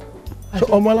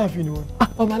 ọmọ aláàfin ni wọn.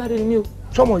 ọmọ aládé ni mí o.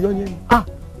 sọmọ Ọ̀yọ́ ni ẹ ni.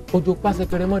 ojú pàṣẹ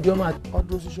kẹrẹ mọ́ di ọmọ àti.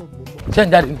 ọdún sí ṣọ́ọ̀bù mọ́. ṣé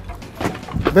ń jáde ni.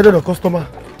 bẹ́ẹ̀ dọ̀dọ̀ kọ́sítọ́mà.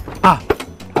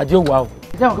 àjẹ́ wà o.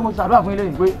 ṣé àwọn kí mo ti ṣàdúrà fún ilé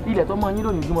yìí pé ilẹ̀ tó mọ yín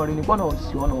lónìí ojúmọ́ rẹ ní pọ́nà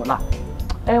òsì ọ̀nà ọ̀la.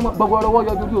 ẹ mọ gbọgbọrọ lọ́wọ́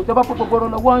yọ lórí o tẹ́ bá pọ̀ gbọgbọrọ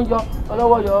lọ́wọ́ ń yọ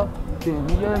ọlọ́wọ́ yọ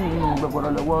tèmi yẹ́ mi gbọgbọrọ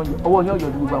lọ́wọ́ ń yọ ọwọ́ yín ọ̀yọ́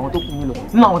ju gbogbo àwọn tó kù yín lọ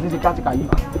nínú àwọn tí ń ṣe kátìkà yìí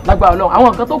lágbára Ọlọ́run àwọn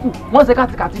nǹkan tó kù wọ́n ṣe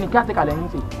kátìkàtì ni kátìkà lẹ́yìn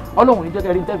ṣe Ọlọ́run ní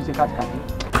jẹ́kẹ́ rí ní tẹ́fì ṣe kátìkàtì.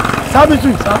 sábìtù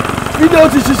fídíò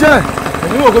ti ṣiṣẹ́.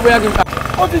 èmi wò pé bóyá kí n ta.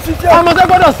 ó ti ṣiṣẹ́. ọmọ tẹ́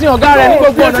gbọ́dọ̀ sin ọ̀gá rẹ̀ ní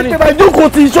gbogbo ọ̀nà ni. ìjókòó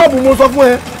ti ṣọ́ọ̀bù mo sọ fún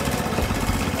ẹ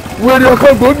wèrè ọkọ̀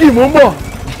gbòógì mò ń bọ̀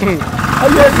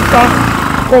ayé ti ta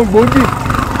ọkọ̀ gbòógì.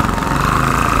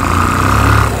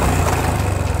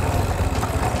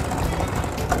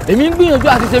 èmi ń gbìyànjú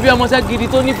àti ṣe bí ọmọọṣẹ́ gidi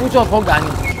tó ní fúnṣọ̀ fọ́gà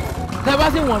ni tẹ́ bá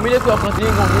sì wọ̀n mí lé pé ọkàn ti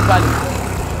ń wọ̀n mí balẹ̀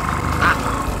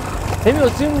èmi ò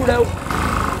sí irú rẹ o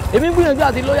èmi ń gbìyànjú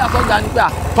àti lóyà fọ́gà ni pé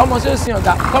kọ́mọṣẹ́ ó sin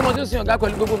ọ̀gá kọ́mọṣẹ́ ó sin ọ̀gá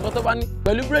pẹ̀lú gbogbo nǹkan tó bá ní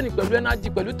pẹ̀lú brain pẹ̀lú energy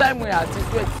pẹ̀lú time ẹ̀ àti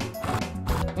sweat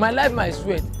my life my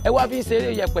sweat ẹ wá fi ń ṣeré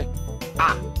yẹpẹ̀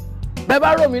bẹ́ẹ̀ bá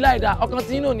rò mí láì dáa ọkàn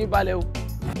tí yín náà ní balẹ̀ o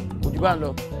kò jù bá ń lọ.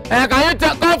 ẹ̀ka yín tẹ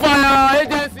kọ́ fọ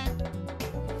agency.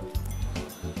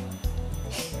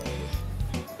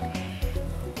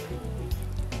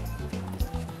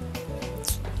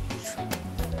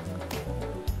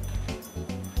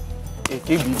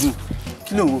 èké bìdùn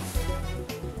kí ló ń wo.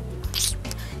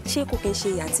 ṣé kò kí n ṣe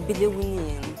àti Bilewu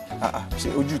nìyẹn ni. ṣé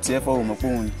ojú tiẹ̀ fọwọ́ mọ̀ pé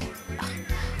òun ni.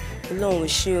 Ọlọ́run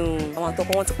ṣeun àwọn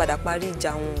àtọkọ wọn ti padà parí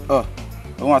ìjà wọn.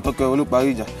 àwọn àtọkọ ló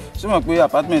parí ìjà ṣé mọ̀ pé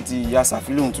àpátímẹ̀ntì ìyá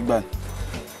Sàfí lòun tún gbà ní.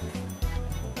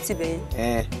 tibẹ̀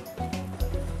yẹn.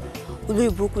 olórí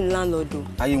burúkú ni láńlọ́ọ̀dù.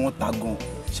 ayé wọn ta gan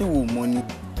ṣé wo mọ̀ ni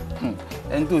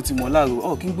ẹni tó ti mọ̀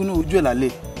láàárọ̀ kí n gbóná ojú ẹ̀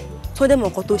lálẹ́. tó dẹ̀ mọ̀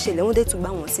nǹkan tó ṣẹlẹ̀ wọ́n dẹ̀ tún gbà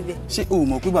wọ́n síbẹ̀. ṣé o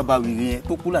mọ̀ pé bàbá wèrè yẹn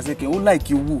tó kú lásìkò ó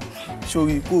láìkí owó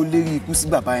sórí kó o lérí ikú sí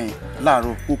bàbá yẹn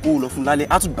láàárọ̀ kó o lọ fún lálẹ́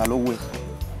á tún gbà lọ́wọ́ ẹ̀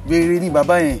wèrè ní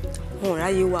bàbá yẹn. wọn ò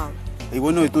ráyè wà o.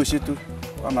 ìwọ náà tó ṣètò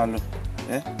wà máa lọ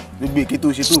gbogbo èké tó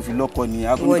ṣe tó fi lọ́kọ ni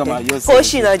akóníkà máa yọ sí. kó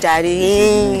sì lọ jàre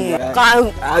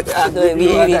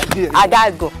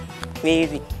adágàn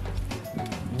mary.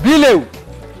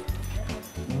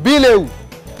 Bilewu.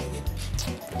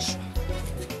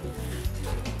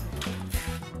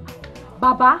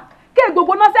 bàbá kí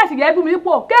gbogbo nọ́sẹ̀sì yẹn bú mi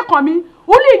pò kéèkàn mi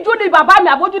ulí ìjú ni bàbá mi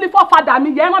àbójú ni fọ́fadà mi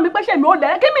yẹn rán mi pé ṣèmi ò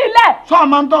lẹ̀ kí mi lẹ̀. sọ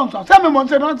ọmọ ń tọ̀ sọ sẹ́mi mò ń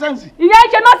ṣe nọ́sẹ̀nsì. ìyẹn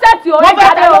ṣe nọ́sẹ̀sì o. wọ́n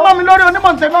fẹ́ tẹ́lẹ̀ mọ́ mi lórí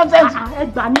onímọ̀ ń ṣe nọ́sẹ̀nsì. ẹ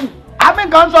gbà mí. àmì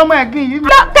kan sọ ọmọ ẹ̀gbìn yìí.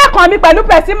 kéèkàn mi pẹ̀lú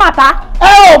pẹ̀sí màtá.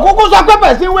 ẹ ò kúkú sọ pé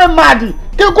pẹ̀sí wé máàdì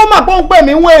kí kú mà pé ó ń pè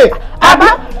mí wé. àbá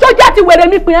tó jẹ́ ti wèrè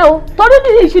mi pin ẹ́ o torí ní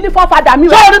ìṣí ní fọ́fadà mi.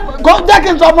 sọ́ọ́rí kò jẹ́ kí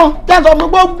n sọ fún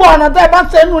gbogbo ọ̀nà tẹ́ ẹ bá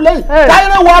ṣe nù lẹ́yìn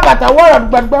táyé wọ àbàtà wọ́ọ̀rọ̀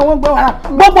dùgbẹ̀dùgbẹ̀ wọn gbé wọn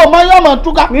gbogbo ọmọ yóò mọ̀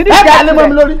túká ẹ ta lé mọ́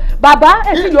mi lórí. bàbá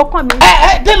ẹ sì yóò kàn mí.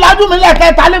 ẹ tí lajú mi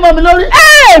lẹ́ẹ̀kẹ́ ta lé mọ́ mi lórí.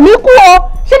 mi kú o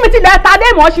ṣé mi ti lẹ ta lé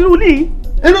mọ́ ṣirú lì.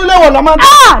 inú ilé wo lọ máa ń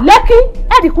tà. lẹ́kí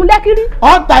ẹ̀dìkún lẹ́kí rí.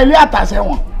 ọ̀ ta ilé àtàṣẹ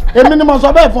wọn èmi ni mo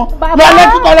sọ bẹ́ẹ̀ fún lọ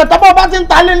lẹ́kí tọ́lẹ̀ tọ́bọ̀ bá ti ń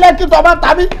ta lé lẹ́kí tọ́ bá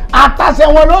tàbí àtàṣẹ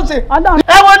wọn ló ṣe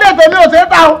ẹ wọlé tèmi ò ṣe é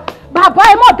ta o. bàbá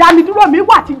ẹ mọ̀ dá mi dúró mi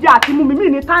wà tí jẹ àti mú mi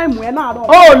ní táìmù ẹ náà rọ.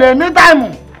 o lè ní táìmù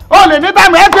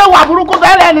ẹ ṣe wà burúkú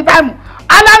tẹ́lẹ̀ ní táìmù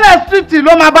alálẹ̀ street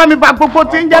ló máa bá mi ba gbogbo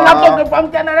tí ń jẹ́ látọ̀gbẹ́ fún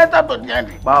jẹnẹrétọ̀ tó jẹ́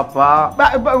ni.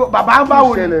 bàbá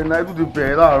báwo ni. ìṣẹ̀lẹ̀ náà ètò ti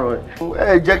bẹ̀rẹ̀ láàárọ̀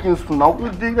ẹ̀ jẹ́ kí n sùn náà kí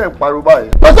ló dé ẹ̀ pariwo báyìí.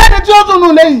 kò sẹ́ni tí ó sùn nù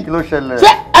lẹ́yìn. kí ló ṣẹlẹ̀.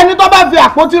 ṣé ẹni tó bá fi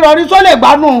àpótí rọrí só lè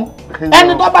gbádùn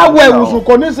ẹni tó bá wọ ìwòsàn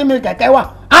kò ní sinmi kẹ̀kẹ́ wà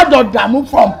á jọ dààmú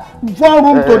from one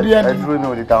room to the end. ẹ dúró ní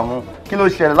òde dààmú kí ló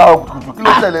ṣẹlẹ̀ láàárọ̀ kùtùkùtù kí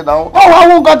ló ṣẹlẹ̀ náà. ó wá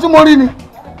wo nǹkan tí mo rí ni.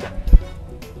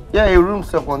 Yeah, a room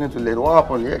self on it to let. What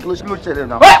happened? Yeah, kí ló ṣẹlẹ̀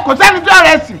náà. Kò sẹ́ni tí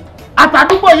ọ̀rẹ́ sì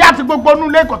àtàdúgbò yìí àti gbogbo inú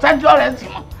ilé kò sẹ́ni tí ọ̀rẹ́ sì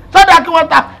mọ́ sọ́dà kí wọ́n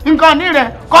ta nǹkan ní rẹ̀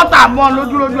kọ́tà mọ́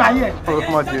lójúlójú ayé ẹ̀.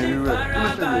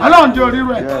 Ọlọ́run jẹ́ orí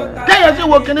rẹ̀ kéèyàn sì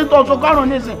wo kinní tó so kọ́rùn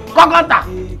nísìn kọ́kọ́tà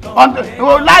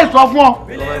láì sọ fún ọ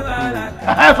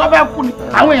ẹ sọ fẹ́ kú ni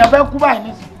àwọn èèyàn fẹ́ kú báyìí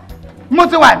nísìn mo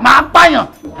ti wà máa pààyàn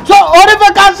so orí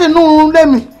fẹ́kánsì nù lé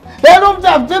mi èrò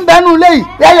tí ń bẹ́nu lé yìí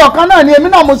ẹyọ kan náà ni èmi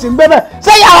náà mo sì ń gbé bẹ́ẹ̀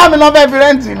ṣé yàrá mi lọ fẹ́ fi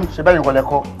rẹ́ǹtì ni. ṣe bẹ́ẹ̀ ìkọlẹ̀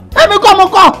kọ́. èmi kọ́ mo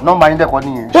kọ́. nọ́mbà yín dẹ́kọ̀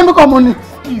nìyẹn. èmi kọ́ mo ní.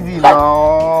 easy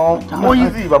now mo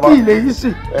easy baba. ilé yìí sì.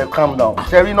 ẹ calm down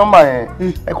ṣe rí nọ́mbà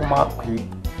yẹn ẹ kò máa pè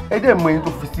é ẹ dẹ̀ mọ ẹni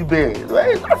tó fi síbẹ̀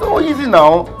ẹ that's so easy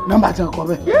now. nọ́mbà tí a kọ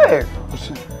bẹ́ẹ̀. yeah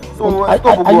so ẹ tó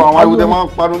gbogbo àwọn ariwo tẹ máa ń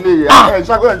panu lé yẹ ẹ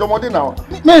ṣàgbéyàn jọmọdé náà.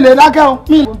 mi ì lè dákẹ́ o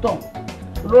mi ì lè tọ̀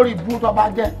lórí ibú tó bá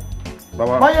jẹ́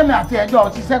báyọ̀ mi àti ẹjọ́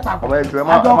ṣiṣẹ́ papọ̀. ọmọ ẹjọ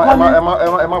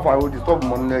ẹ má fa ariwo disturb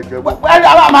mọ nínú ẹjọ. ẹ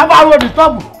àwọn máa fa ariwo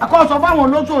disturb àkọsọ fáwọn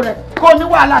olóṣò rẹ kó ní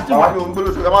wàhálà ti wà. àwọn ohun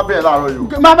gbólóṣò ẹ má bẹ̀rẹ̀ láàárọ̀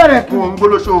yìí. má bẹ̀rẹ̀ kí. ohun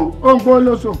gbólóṣò. ohun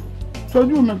gbólóṣò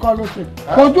sojú mi kọ́ ló ṣe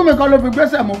ojú mi kọ́ ló fi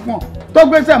gbéṣẹ̀ mọ́ fún ọ tó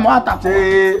gbéṣẹ̀ mọ́ àtàkùn. ṣé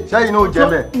sẹ́yìn náà jẹ́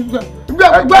bẹ́ẹ̀.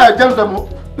 gbẹ́ jẹ́ sẹ́mu.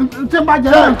 tí n bá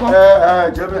jẹ́ bẹ́ẹ̀ nǹkan.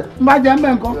 jẹ́ bẹ́ẹ̀. n bá jẹ́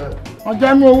bẹ́ẹ̀ nǹkan ọjọ́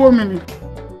inú owó mi ni.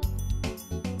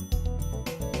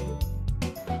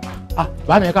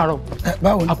 bá mi ẹ káàárọ̀.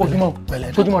 báwo ni àpòjúmọ́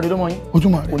tójúmọ́ rẹ ló mọ yín.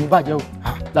 ojúmọ́ rẹ kò ní bàjẹ́ o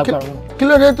lágbára wọn. kí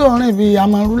ló dé tó ń rìn bíi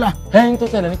amarula. ẹyin tó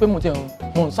ṣẹlẹ̀ ni pé mo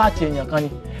ń sáàtì èèyàn kan ni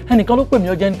ẹnìkan ló pè mí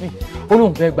urgently ó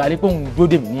lóun fẹ́ gbà lé pé òun dúró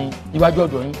dè mí ní iwájú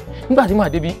ọ̀dọ̀ yín nígbà tí màá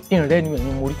débi ìrìn ni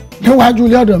ẹ̀yin mo rí. níwájú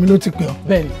ilé ọ̀dọ̀ mi ló ti pè ọ́.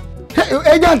 bẹ́ẹ̀ni.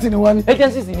 agent ni wọ́n ni.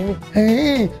 agency sì ni mí.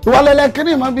 ìwọlẹ̀lẹ̀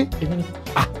kiri mọ́ bí. èmi ni.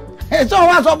 èso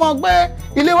wa sọ fún ọ pé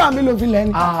ilé wa mi ló fi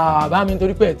lẹ́ni. bá mi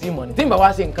nítorí pé ẹ ti mọ̀ ní tí n bá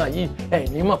wá ṣe nǹkan yìí ẹ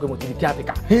ní mọ̀ pé mo ti di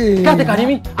kíátìkà kíátìkà ni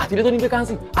mí àtìlẹ́ tó ní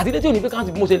vacancy àtìlẹ́ tí ò ní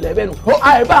vacancy bí mo ṣe lẹ̀ bẹ́ẹ̀ nù.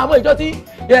 àìbá àmọ́ ìjọ tí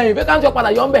vacancy ọ̀padà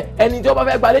yọ̀ ń bẹ̀ ẹni tí ó bá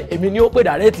fẹ́ gbalẹ̀ èmi ni ó pè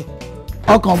dàrẹ́tì.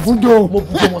 ọkàn bújò mo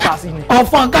bújò mo sá sí ni.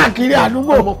 ọ̀fọ̀n káàkiri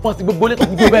àdúgbò. mo fọ́n sí gbogbo létò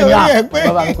bújò bẹ́ẹ̀ ni à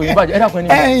bàbá mi kò ní bàjẹ́ ẹ dákun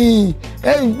ẹni.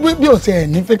 bí o ṣe ẹ̀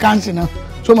ní vacancy náà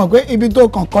so mọ̀ pé ibi tó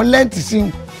kàn kọ́ lẹ́ǹtì sí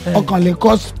ọkàn lè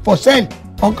kọ́ for sale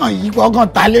ọkàn yìí ọkàn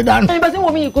ta lé dànù. ẹyin bá tí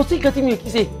wọn mi kò sí ìkẹtì mi kì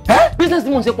í ṣe business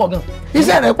tí mo ń ṣe pọ̀ gan.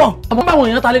 iṣẹ́ rẹ̀ pọ̀. àmọ́ báwọn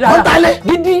èèyàn ta lé dáadáa. wọ́n ta lé.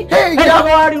 gidi ẹ bá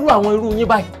wá rírú àwọn irú yín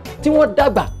báyìí tí wọ́n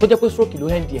dàgbà tó jẹ́ pé stroke ló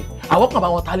hẹ́ndì ẹ̀ àwọn kan bá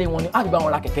wọn ta lé wọn ni á fi bá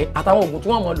wọn ra kẹ̀kẹ́ àtàwọn oògùn tí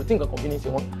wọ́n mọ̀ lò tí nǹkan kan fi ní í ṣe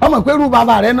wọn. ọmọ pé irú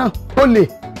bàbá rẹ náà ó lè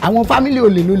àwọn fámìlì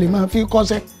olè ló lè máa fi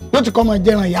kọ́ṣẹ́ yóò ti kọ́ máa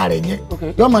jẹ́ran ìyá rẹ̀ jẹ́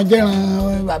yóò máa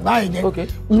jẹ́ran bàbá rẹ̀ jẹ́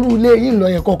irú ilé yìí lọ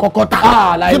yẹ kó kọ́kọ́ ta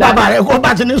tí bàbá rẹ̀ kó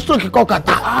bá ti ní stroke kọ́kọ́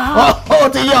ta ó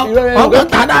ti yọ ọkọ̀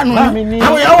ta dànù ni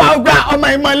àwọn èèyàn wà gba ọmọ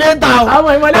ìmọ̀lẹ́ ta o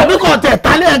àbí kò tẹ̀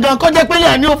tálẹ̀ ẹ̀ gan kó jẹ́ pé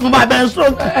yẹn ni ó fún bàbá ẹ̀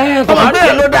stroke ọmọ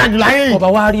bẹ́ẹ̀ ló dájú láyé yìí. ọba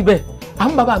wa rí bẹ́ẹ̀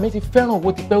àwọn bàbá mi ti fẹ́ràn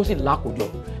owó ti pẹ́ ó sì lákòjọ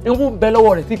ewu ń bẹ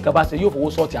lọ́wọ́ rẹ̀ tí nǹkan bá ṣe yóò fowó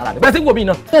sọ́ọ̀tì ara rẹ̀ bẹ́ẹ̀ sí wò mí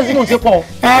náà bẹ́ẹ̀ sí mò ń ṣe pọ̀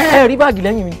ẹ rí báàgì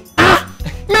lẹ́yìn mi.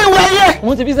 mi wẹ̀yẹ.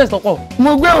 mo ti business tọ́pọ̀.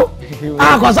 mo gbé o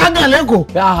àkọságàn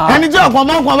lẹ́kọ̀ọ́ ẹni tí ọ̀pọ̀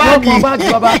máa ń pọn báàgì. mo pọn báàgì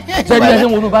bàbá sẹ́ni ẹ̀ ṣe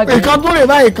ń wọnú báàgì. ìkan tó rè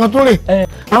báyìí ìkan tó rè.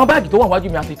 àwọn báàgì tó wà wájú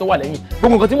mi àti tó wà lẹ́yìn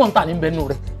gbogbo nǹkan tí mò ń tà ní bẹ́ẹ̀ nù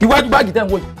rẹ̀ iwájú báàgì tẹ̀ ń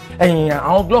wò yìí ẹ̀yìn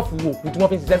àwọn glove òkú tí wọ́n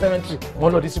fi ń ṣiṣẹ́ sẹ́mẹ́ntì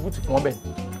wọ́n lọ distribute fún wọn bẹ́ẹ̀.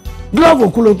 glove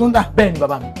òkú ló tún dà. bẹ́ẹ̀ ni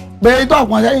bàbá mi. bẹ́ẹ̀ tó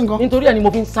àpọ̀n sẹ́yìn kan. nítorí ẹni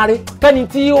mo fi ń sáré kẹ́ni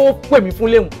tí ó pè mí fún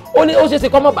léwu ó ní ó ṣeé ṣe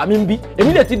kọ́ mọ̀ bá mi ń bí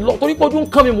èmi lè ti lọ torí pé ojú ń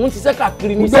kán mi mò ń ṣiṣẹ́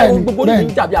káàkiri ní sẹ́wọ́n gbogbo ní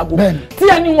ìjàbí aago tí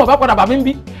ẹni wọn bá padà bá mi ń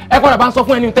bí ẹ padà bá ń sọ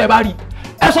fún ẹni tẹ́ ẹ bá rí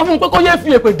ẹ sọ fún mi pé kó yé fi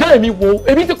èpè dé èmi wò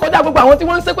èmi ti kọjá gbogbo àwọn tí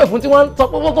wọ́n ń ṣépè fún tí wọ́n ń sọ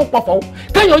pé wọ́n tó ń pọ̀fọ̀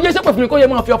kéèyàn yé ṣépè fún mi kó yé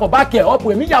máa fi ọ̀fọ̀ bá kẹ̀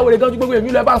ọ̀pọ̀ èmi yàwó rẹ̀ gan ju gbogbo èmi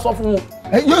lọ ẹ bá ń sọ fún wọn.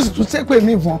 yóò sì tún ṣépè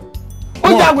mí fún ọ ó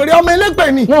yà wèrè ọmọ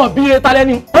elépè ni. wọn bí ire talẹ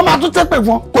ni. ó máa tún ṣépè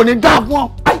fún ọ kò ní dáa fún ọ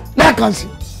lẹ́ẹ̀kan sí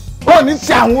ó ní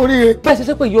sí àwọn oríire. bẹ́ẹ̀ ṣe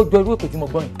ṣépè yóò jọ irú èpè tí mo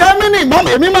gbọ́ yìí. èmi ni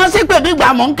ìmọ̀ èmi máa ń ṣépè bí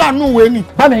ìgbà mọ̀ ń kànú ìwé ni.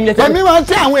 bámi ẹ̀yin lẹ́sẹ̀. èmi máa ń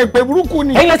ṣe àwọn èpè burúkú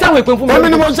ni. ẹ̀yin lẹ́sẹ̀ àwọn èpè fún mi. èmi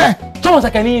ni mo ṣe. sọ́wọ́n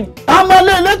sẹ̀kẹ̀ ní. ọmọ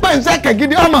ilé elépè ń ṣẹ̀kẹ̀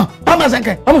gidi ọmọ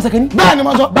ṣẹ̀kẹ̀. ọmọ ṣẹ̀kẹ̀ ní. bẹ́ẹ̀ ni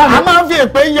mo sọ a máa ń fi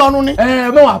èpè yọnu ni.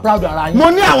 ẹ mọ wà proud ara yín. mo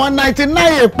ní àwọn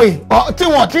 99 èpè tí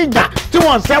wọ́n ti jà tí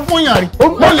wọ́n ṣẹ́ fún yàn rí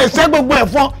mo lè ṣẹ́ gbogbo ẹ̀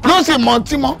fún yóò sì mọ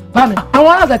tí mọ́. bámi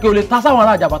àwọn ará ṣẹ̀kẹ̀ ò lè ta sáwọn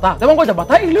ará jàbàtà tẹ́wọ́n kọ́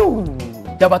jàbàtà ilé òru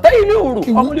jàbàtà ilé òru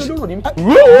ọmọdé olóró ni mí.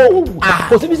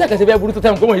 kò sí bí sẹ̀kẹ̀ ṣe fẹ́ burú tó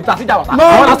tẹ̀ pé wọ́n yìí ta sí jàbàtà.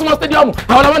 àwọn lásìmọ́ stadium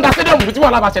àwọn làwọn da stadium tí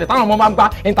wọ́n lábàṣẹ̀lẹ̀ táwọn ọmọ máa ń gba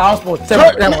inter sport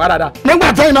sẹ́wọ̀n wá dáadáa. nígbà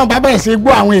tí iná bàbá ẹ̀ ṣe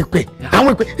gbọ́ àwọn èpè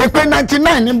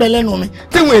 99 níbẹ̀ lẹ́nu mi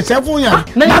tí wọ́n èsẹ́ fún yàn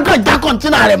lákàn já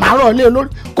kọ́ńtínà rẹ̀ máa rọ̀ lé lórí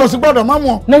kò sì gbọ́dọ̀ mọ́ mu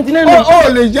ọ. 99 ó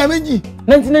lè jẹ méjì.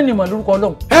 99 ni mà lórúkọ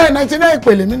Ọlọ́run. 99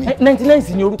 ìpele mi ni. 99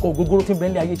 sì ni orúkọ ògógóró tí ń bẹ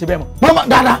ní ayé ṣe bẹ́ẹ̀ mọ̀. mo mọ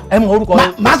dáadáa. ẹ mọ orúkọ rẹ.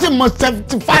 màá sì mọ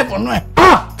 75 ọ̀nà ẹ̀.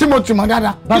 tí mo ti mọ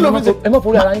dáadáa. kí ló fi ṣe. ẹ mọ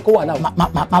forí ara yín kó wà láwùjọ.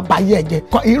 máa bá yẹ jẹ.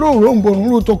 irú òróǹbó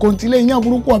irú tó kòntílé iyán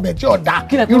burúkú ọbẹ̀ tí ò da.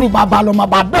 irú bàbá lọ máa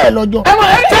bá bẹ́ẹ̀ lọ́jọ́.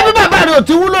 sẹ́ni bàbá rẹ̀ ò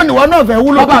ti wúlò níwọ náà fẹ́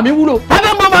wúlò. bàbá mi wúlò.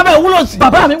 abẹ́ mọ́ bàbá ẹ̀ wúlò sí.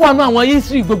 bàbá mi wà nú àwọn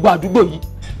history gbogbo àdúgbò yìí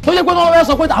tó yẹ pé wọ́n fẹ́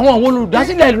sọ pé àwọn òun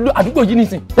olùdásílẹ̀ àdúgbò yìí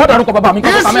nìsín wọ́n dárúkọ bàbá mi.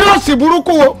 èsì yóò sì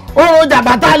burúkú o oorun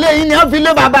jàbátà lé yín ni wọ́n fi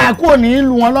lé bàbá ẹ̀ kúrò ní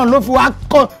ìlú wọn náà ló fi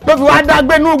wá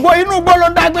dágbé inú igbó ló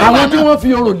dágbé. àwọn tí wọ́n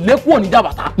fi orò lé kúrò ní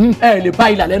jàbátà ẹ lè bá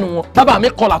ilà lẹ́nu wọn bàbá mi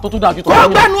kọlà tó tún dájú tó.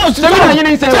 ọgbẹ́ nu òsì sẹ́yìn yín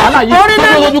ní sẹ́yìn wàhálà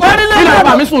yìí tó ilà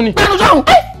bàbá mi sùn ni.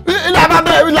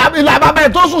 ilà bàbá ẹ̀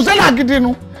tó sùn sẹ́là gidi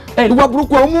nu ìwọ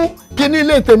burúkú o mú kíní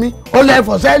ilé tèmi ó lẹ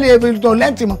ẹfọ sẹ́ẹ̀lì ebi tó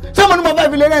lẹ́ǹtì mọ́ ṣé mo ní mo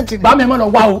fẹ́ fi lé lẹ́ǹtì ni. bá mi mọ̀ lọ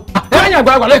wá o lẹ́yìn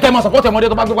àgbàlagbà lóye kẹ́ ẹ máa sọ̀pọ̀tì ọmọdé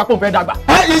tó bá gbé pápó fẹ́ dàgbà.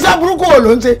 iṣẹ́ burúkú wo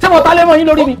ló ń ṣe. ṣé mo ta lé mọ́ yín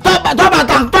lórí ni. tọ́ba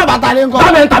ta lé ń kọ́.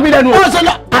 bá mi ń ta mí lẹ́nu o. ó ṣe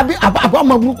lọ àbí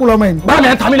ọmọ burúkú lọmọ yìí. bá mi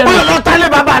ń ta mí lẹ́nu o. ó lọ ta lé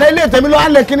bàbá rẹ ilé tèmi ló wá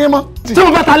lè kíní mọ́. ṣé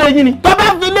mo fẹ́ ta lé yín ni. tọ́ba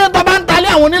ń ta lé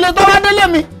àwọn onílé tọ́ba délé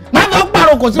mi máa fẹ́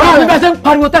pariwo kò sí. báwo ni bẹ́ẹ̀ ṣe ń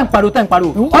pariwo tẹ́ ń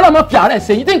pariwo ọlọ́mọ fi àárẹ̀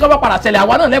ṣe yín tí nǹkan bá padà ṣẹlẹ̀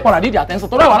àwa náà lẹ́kọ̀ọ́ àdídì àtẹ́sán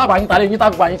tó rẹwà alábàáyín ta lé yín tá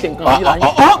a fi bá yín ṣe nǹkan yìí láyé.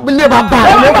 ilé bàbá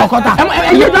rẹ ló kọ́kọ́ ta.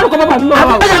 ẹ yé dárúkọ bàbá mi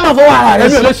lọ́wọ́. ẹ máa fọwọ́ ara rẹ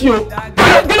sí. èmi ò lè ṣí o.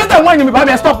 kí ló tẹ̀ wọ́n ẹ̀yìn mi bá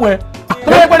mi ẹ stop ẹ.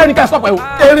 tó bá yẹ pé lẹ́ni ká stop ẹ o.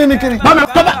 erin ni kiri. bá mi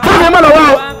ẹ má lọ wá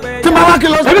o. tí ma wá kí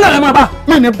ló. èmi náà lè máa bá.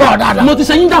 mi ní bọ́ọ̀ dáadáa. mo ti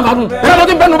ṣe yín jàmbá dùn. ẹ lọ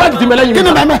tí ń bẹnu báàgì tí ń bẹ lẹ́yìn mi. kí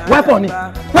ni bẹ́ẹ̀ mẹ́. wẹ́pọ̀ ni.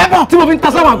 wẹ́pọ̀. tí mo fi ń ta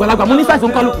sáwọn àgbàlagbà mo ní sáìsì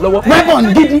ń kálukú lọ́wọ́. wẹ́pọ̀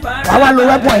ni gidi. wàá wá lo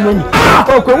wẹ́pọ̀ ẹ̀ lónìí.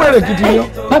 òkè wèrè gidi ni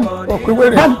òkè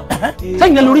wèrè.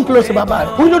 sẹ́yìn lẹ lórí. kí ló ṣe bàbá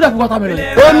rẹ̀. orí ló dẹ̀ fi contaminate.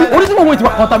 orí tí mo wọ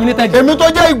ìtìwà contaminated. èmi tó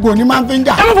jẹ́ ìgò ni máa ń fi ń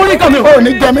jà. ẹ má borí kan mi o. ò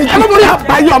ní jẹ méjì. ẹ má borí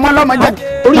àbáyé ọmọ ọlọ́mọ jẹ.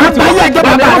 orí ìtìwà àbáyé ẹjẹ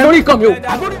bàbá rẹ̀. ẹ má borí kan mi o.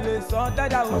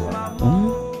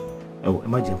 ẹ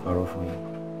má jẹ́ parọ́ fún mi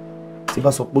tí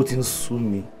bá sọ pé ó ti ń sú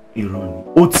mi irọ́ ni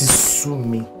ó ti sú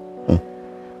mi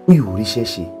mi ò ríṣẹ́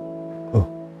ṣe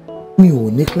mi ò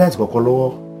ní client kankan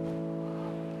lọ́wọ́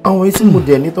àwọn etí mo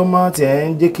dẹ̀ ní tó máa tẹ̀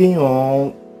ń jẹ́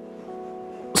kéèyàn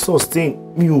sustain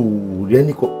mi ò rí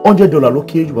ẹni kan $100 ló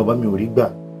kéré jù bàbá mi ò rí gbà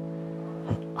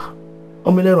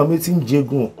ọmọ ẹlẹ́ran mi ti ń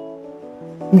jẹ́gùn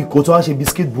mi kò tó wá ṣe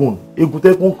biscuit bone egun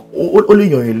tẹ́kùn ó lè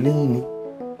yàn ẹ́ lẹ́yìn ni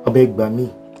ọbẹ̀ gbà mí.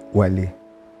 Wálé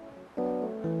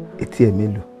etí ẹ̀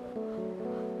mélòó.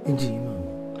 méjì yìí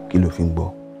náà. kí ló fi ń gbọ́.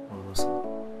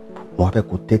 wọn fẹ́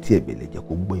kó tẹ́tí ẹ̀gbẹ̀lẹ̀ jẹ́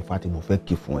kó gbọ́ ifá tí mo fẹ́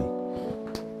kí fún ẹ.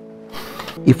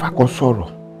 ifá kan sọ̀rọ̀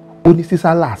ó ní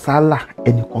sísálà sálà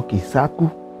ẹnìkan kì í sákú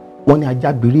wọ́n ní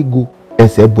ajá birigo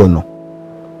ẹsẹ̀ bọ̀nà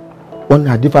wọ́n ní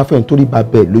adífáfẹ́ nítorí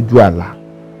bàbá ẹ̀ lójú àlá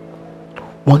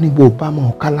wọ́n ní bó o bá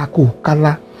máa kálá kó o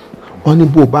kálá wọ́n ní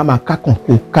bó o bá máa kákàn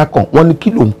kó o kákàn wọ́n ní kí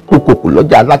ló ń kó kòkò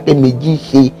lọ́jà alákẹ́ méjì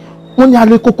ṣe wọ́n ní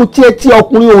alẹ́ kókó tí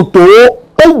ọkùnrin ò tó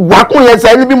ó wà kún yẹn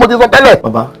sẹ́ni bí mo ti sọ tẹ́lẹ̀.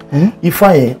 bàbá ifá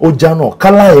yẹn ó jáná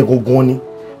kálá yẹn gangan ni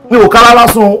mi ò kálá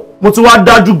lásán mo ti wá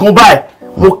dájú gan báyìí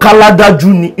mo kálá dájú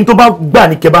ni nítorí bá gbà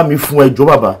ní kẹ́ bá mi fún ẹjọ́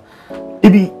bàbá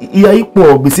ibi ìyá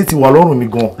ipò gbèsè ti wà lọ́rùn mi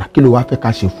gan. kí ló wá fẹ́ ká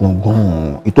ṣe fún ọ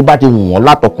gan-an ètò bá ti wù wọ́n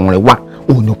látọkùnrin wá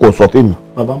òun ni kò sọ fún mi.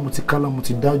 bàbá mo ti kálá mo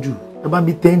ti dájú ẹ bá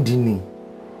mi tẹ́ǹdì ni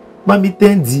bá mi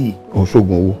tẹ́ǹdì. ò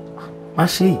ṣoògùn owó. má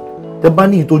ṣe é tẹ bá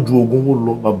ní ìtọ́jú oògùn owó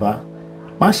lọ bàbá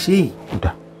má ṣe é.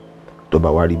 kódà tó bá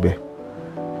wá rí bẹ́ẹ̀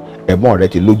ẹ̀gbọ́n rẹ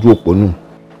ti lójú òpó nù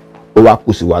ó wá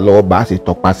kù sí wa lọ́wọ́ bá a sì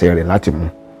tọpasẹ̀ rẹ̀ láti mú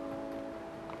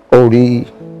ó rí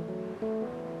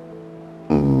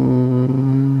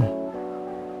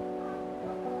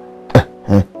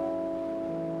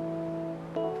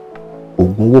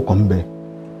oògùn owó kan ń bẹ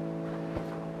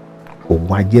oògùn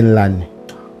oògùn ajé ńlá ni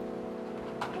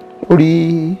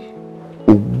orí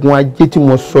oògùn ajé tí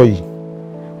mo sọ yìí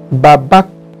bàbá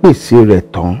pèsè rẹ̀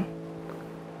tán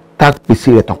ta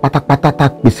pèsè rẹ̀ tán pátápátá ta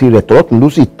pèsè rẹ̀ tán lọ́tún ló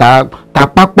sì ta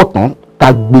pápọ̀ tán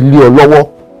ta gbélé ọ lọ́wọ́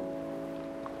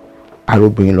ara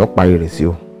obìnrin lọ́ọ́ parí rẹ̀ sí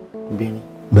o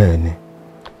bẹ́ẹ̀ ni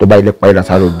tó bá ilé parí rẹ̀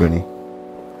sára obìnrin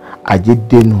ajé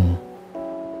dénú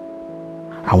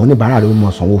àwọn oníbàárà rẹ̀ ó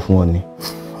mọ̀ sanwó fún ọ ni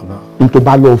n tó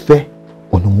bá lọ́ọ́ fẹ́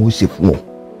òun ni wọ́n ó ṣe fún ọ.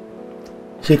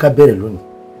 ṣé ká bẹ̀rẹ̀ lónìí.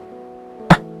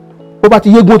 bó bá ti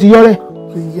yégun ó ti yọ́rẹ́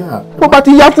bó bá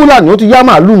ti yá fúlàní ó ti yá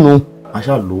màálù nù.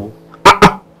 àṣà lówó.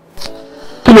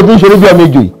 kí ló fi ń ṣe lójú ọmọ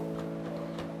ejò yìí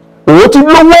òun ti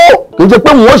lówó kì í ṣe pé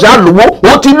òun ó ṣáà lówó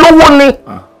òun ti lówó ni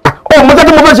ó mọ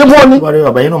tẹ́tí mo fẹ́ ṣe fún ọ ni.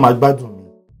 bàbá yín náà máa gbádùn mi.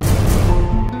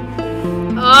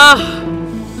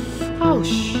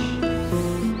 Ouch.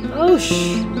 Ouch.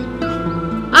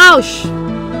 Ouch.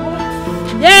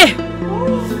 Yeah.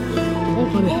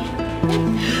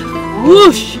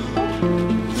 Whoosh.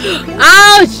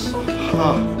 Ouch.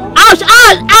 Ouch.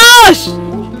 Ouch.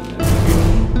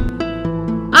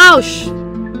 Ouch.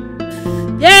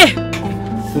 Yeah.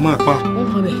 Ó máa pa.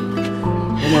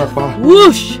 Ó máa pa.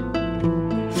 Whoosh.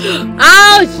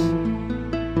 Ouch.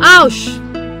 Ouch.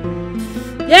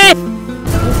 Yeah.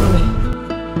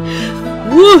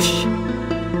 Whoosh.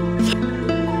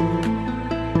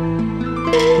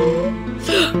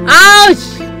 Ouch.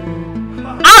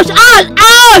 Ouch. Ouch.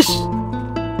 Ouch.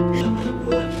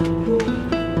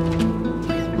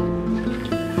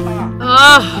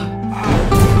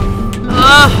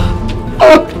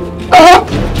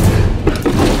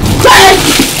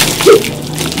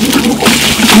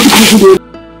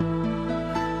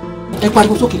 Ẹ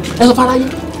pariwo sókè, ẹ sọ fara yín.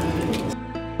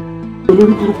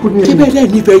 Olórí burúkú ni ẹ. Ṣé bẹ́ẹ̀ lẹ́ẹ̀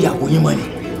nífẹ̀ẹ́ ìyàwó yín mọ́ ni?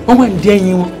 Wọ́n máa ń dẹ́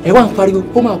ẹyin wọn, ẹ wá ń pariwo,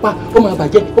 ó máa pa, ó máa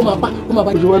bàjẹ́, ó máa pa, ó máa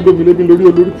bàjẹ́. Ìjọba gbẹ̀mí lébi lórí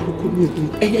olórí burúkú ni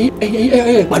ẹ.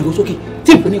 Ẹ pariwo sókè,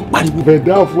 tí ìpín ní pariwo.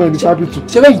 Bẹ̀dá fún ẹni sábìtù.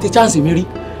 Ṣé bẹ́ẹ̀ yìí ti chance mi rí?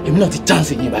 Èmi náà ti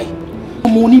chance yín báyìí.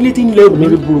 Ọmọ onílé tí ń lẹ òní.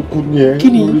 Olórí burúkú ni ẹ. Kí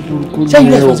ni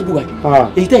sẹ́yìn responsible báyìí?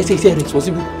 Èyí tẹ́ ẹ ṣe iṣẹ́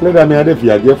responsible. Lẹ́dàá mi adé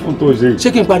fìyà jẹ fún tó ṣe.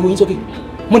 Ṣé kí n pariwo yín sókè?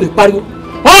 Mo lè pariwo.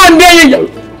 Wọ́n wá ń dé ẹyin ìyàwó.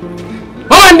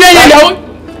 Wọ́n wá ń dé ẹyin ìyàwó.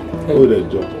 Ó lè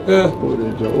jọ.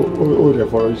 Ó lè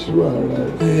fọ̀rọ̀ ìṣirò ara rẹ̀.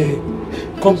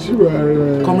 Ìṣirò ara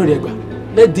rẹ̀. Comrade Egba,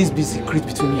 let this be secret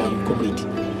between me and you, comrade.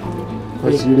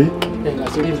 Àṣírí.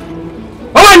 Àṣírí.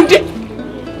 Wọ́n wá ń dé.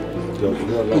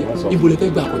 Ibo lè fẹ́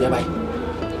gbà kọjá báyìí.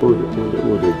 Ó lè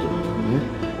jọ.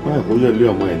 Báyìí kò yẹ lé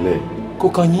ọmọ ẹ̀ lẹ̀. Kò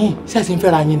kàn yín, ṣẹ́ẹ̀sì ń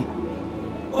fẹ́ra yín ni.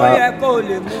 Ó yẹ kó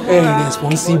lè mú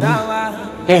responsible.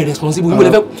 Ibo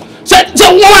lè fẹ́. Ṣé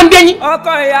wọ́n wá ń dé yín?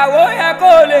 Ọkọ ìyàwó yẹ kó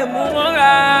lè mú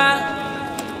mọ́ra.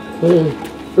 Ó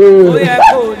yẹ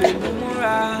kó lè mú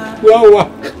mọ́ra. Wọ́n wà.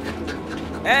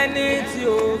 Ẹni tí ò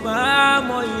máa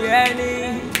mọ ìyẹnì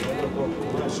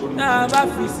náà bá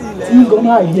fi sílẹ̀. Tí nǹkan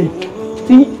máa yẹ,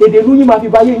 tí èdè ìlú yín máa fi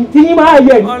báyé yín, tí yín máa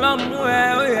yẹ ni. Ọlọ́mú ẹ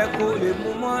ó yẹ kó lè mú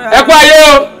mọ́ra. Ẹ kú ayé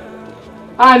o,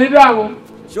 a nílò àwọn.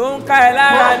 Ṣó ń ká ẹ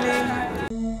lára ni.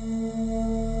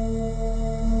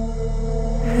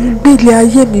 Ìgbélé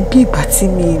ayé mi bí ìgbà tí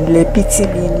mi lẹ́bi tí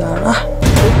mi lára.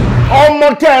 Ọmọ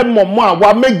tẹ́ ẹ mọ̀ mọ́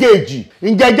àwa méjèèjì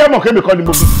ǹjẹ́ ẹ jẹ́ mọ̀ kébì kan ni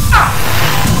mo bí.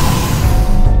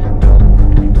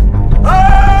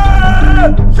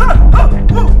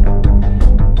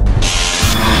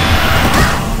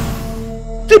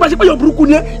 tí ìbá ṣe pé yọ burúkú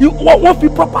ni wọ́n fi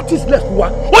properties lẹ̀ fún wa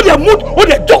ó dẹ̀ mú ó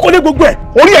dẹ̀ jókòó lé gbogbo ẹ̀.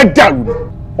 Orí ẹ̀ dàrú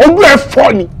ojú ẹ̀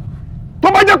fọ́ ni tó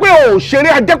bá jẹ́ pé o ò ṣeré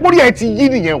ajẹ́pórí ẹ̀ ti yí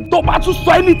nìyẹn o. tó bá tún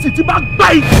sọ anything tí bá gbá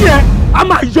ìdí ẹ a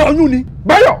máa yọ ọyún ni.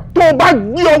 Báyọ̀ tó o bá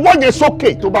gbé ọwọ́ yẹn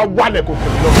sókè tó bá wálẹ̀ kò kò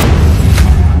lọ.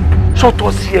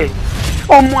 Sọ́tọ̀ sí ẹ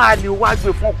ọmọ àlè wa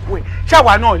gbé fún ọkọ ẹ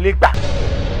ṣáwa náà lè gbà.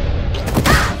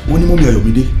 wọ́n ní mọ́mí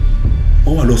Ayọ̀mídé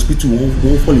wọ́n wà lọ hospital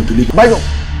wọ́n fọ́ọ̀lì tó lé. Báyọ̀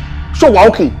ṣó wà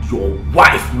okay. Your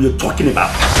wife we are talking about.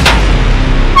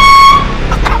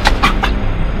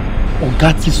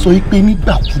 ọ̀gá ti sọ pé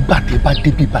nígbàkúgbà tẹ́ bá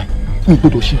débi báyìí mi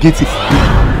gbọ́dọ̀ ṣí géètì fún mi.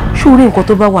 ṣórí nǹkan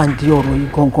tó bá wà ní ọ̀rọ̀ yìí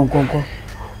gangan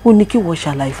ó ní kí wọ́n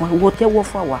ṣàlàyé fún ìwọ tẹ́wọ́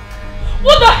fún àwa.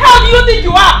 Who the hell do you think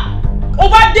you are? O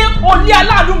bá dé olé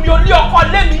aláàánú mi olé ọkọ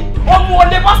lé mi ọmọ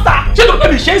olé bọ́sà. ṣé tó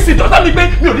tẹ̀lé ṣe é sì dọ́tà mi pé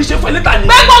mi ò ní ṣe fún ẹ lẹ́tà ni.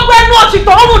 pé gbogbo ẹnu ọ̀sì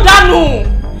tọ̀rọ̀ dànù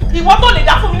ìwọ tó lè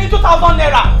dá fún mi ní 2000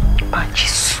 naira. Bàjí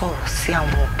sọ̀rọ̀ sí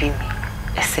àwọn òbí mi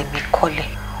ẹsẹ̀ mi kọ́lẹ̀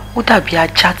ó dàbí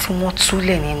ajá tí wọ́n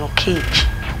túlẹ̀ nínú kéèjì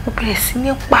ó bẹ̀rẹ̀ sí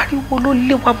ní pariwo ló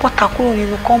lé wa bọ́ta kúrò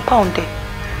nínú compound ẹ̀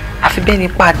àfi bẹ́ẹ̀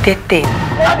nípa adẹ́tẹ̀.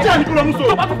 ajá ní kó lọ mú so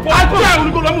ajá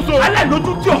ní kó lọ mú so alẹ́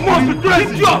lójú tí ọmọ fi dúró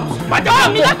sí ọ bàjẹ́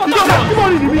mi lẹ́kọ̀ọ́ tó lọ sí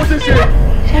mọ́rin níbi mo ṣe ṣe.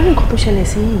 ṣé rí nǹkan tó ṣẹlẹ̀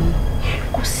sí yìí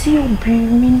kò sí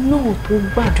obìnrin náà tó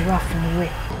gbàdúrà fún rẹ̀.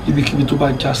 ibikíbi tó bá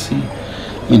já sí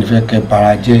mi ní fẹ́ kẹ́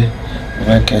bara jẹ́ mo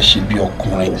fẹ́ kẹ́ ṣe bí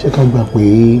ọkùnrin. ṣé ká gbà pé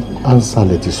ansa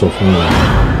lẹ ti sọ fún mi.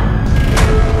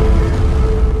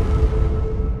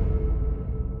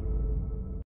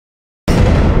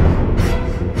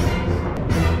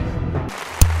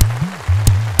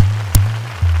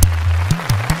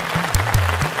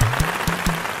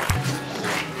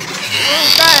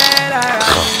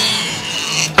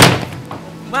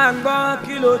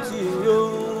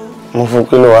 mo fún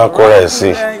kí ló wá kóra ẹ̀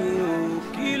sí.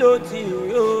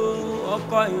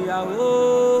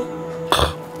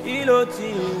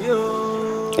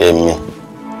 èmi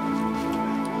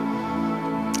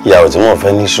ìyàwó tí mo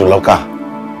fẹ́ ní iṣu lọ́kà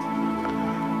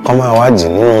kọ́ máa wá jì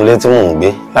nínú ilé tí mò ń gbé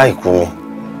láìkú mi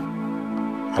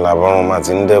alábọ́run máa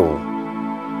ti ń dẹ̀wò.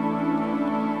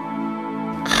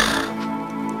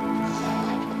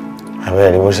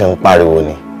 abẹ́rẹ́ bó ṣe ń pariwo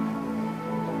ni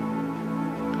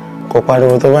kó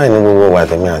pariwo tó báyìí ní gbogbo ìgbà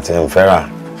tèmi àti ẹ̀ ń fẹ́ra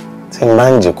tí n bá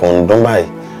ń jì kó ń dún báyìí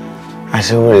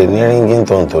aṣèwèrè ní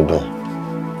ríngìntàn tó dùn.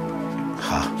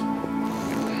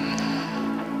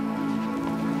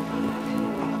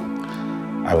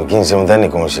 àbí kí n ṣe ohun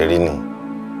tẹ́nìkan ṣe rí ni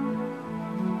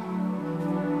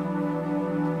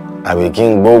àbí kí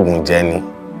n gbóògùn jẹ ni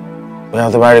bóyá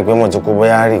tó bá rí i pé mo ti kú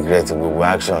bóyá regret gbogbo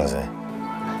actions ẹ̀.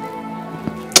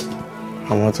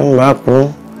 àmọ́ tí n bá kú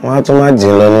wọ́n á tún máa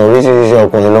jìn lọ ní oríṣiríṣi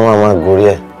ọkùnrin ló máa gorí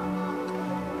ẹ̀.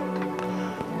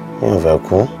 mi ò fẹ́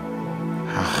kú.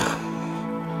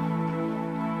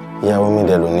 ìyàwó mi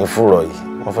dẹ̀ ló ní fùrọ̀ yìí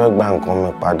mo fẹ́ gba nǹkan mi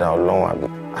padà ọlọ́run àbí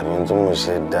ohun tí mo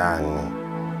ṣe dáa ni.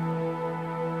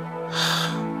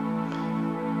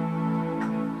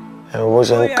 ẹ wo bó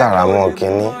ṣe ń kàràmọ́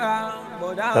kínní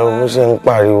ẹ wo bó ṣe ń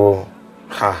pariwo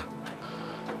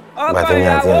ìgbà tí mi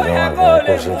àti ẹ̀jọ̀ wà gan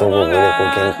kò ṣe tó gbogbo rẹ̀ kò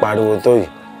kí n pariwo tó yìí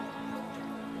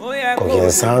kò kí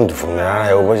n sound fún mi rárá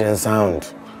ẹ wo bó ṣe ń sound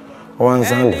ó wá ń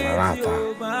sound fara ta.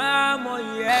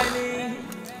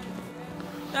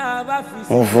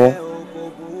 mo fún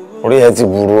orí ẹ ti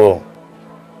burú o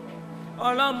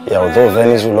ìyàwó tó fẹ́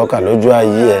ní ṣùlọ́kà lójú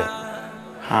ayé ẹ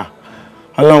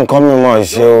ọlọ́run kọ́ mi mọ̀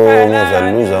ṣe o mo fẹ́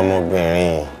lùzọ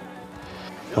ọmọbìnrin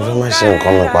mo fẹ́ má ṣe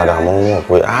nǹkan mi padà mo mọ̀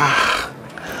pé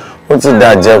ó ti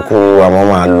dàjẹ́ kú àmọ́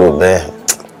máa lò bẹ́ẹ̀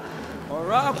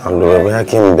bóyá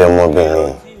kí n bẹ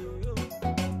ọmọbìnrin.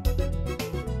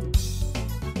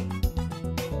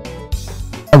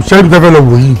 àbùsẹ́rì tẹ́fẹ́ lọ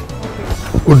wò yìí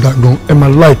ó dà gan ẹ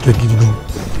máa láìkẹ́ gidi gan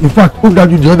in fact ó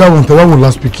dájú the other one tẹ́wọ́ wò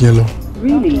last week yẹn lọ.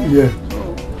 Really? Yeah.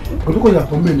 ọdún kò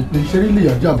yàtọ̀ mẹ́rin pé iṣẹ́ lílé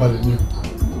ìyàjẹ́ àbálẹ̀ ni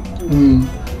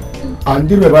à ń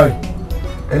débẹ̀ báyìí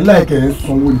ẹ̀ láìkẹ́ ẹ̀ ń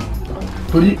sanwó ni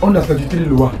torí under 33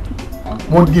 ló wà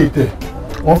wọ́n gé tẹ̀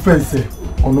wọ́n fẹ̀sẹ̀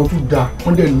ọ̀nà tún da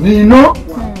wọ́n dẹ̀ ní iná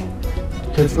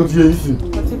kẹ̀tí ó ti yẹ yìí sí.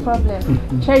 kò sí problem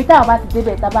ṣẹ́rí tá a bá ti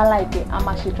débẹ̀ tá a bá láìpẹ́ a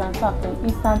máa ṣe transfer fún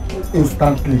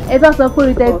instantly. ẹ bá sọ pé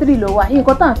 33 ló wà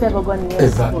nǹkan tá à ń fẹ́ gangan nìyẹn.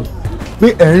 exactly pé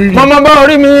ẹ̀ ń rí. mọ̀mọ́ bá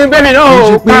orí mi bẹ́ẹ̀ mi náà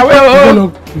ò kàwé o. ṣe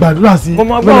pé gbàdúrà sí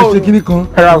bẹ́ẹ̀ ṣe kíní kan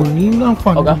kò ní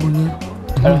láǹfààní gbogbo ní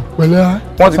pẹ̀lẹ́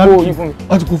wọ́n ti kó yín fún mi.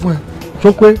 wọ́n ti kó fún ẹ ṣó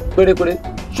pé. pérépéré.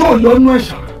 ṣó o yọ ọ́nú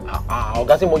ẹ̀ṣà.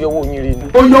 ọ̀gá tí mo yọ owó yín rí ni.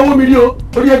 o yọ owó mi rí o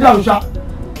orí ẹ̀ dàrú ṣá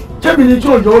ṣébi ni tí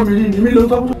o yọ owó mi rí ni mi ló ń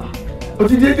sọ fún o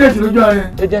ti di agent lójú ara yẹn.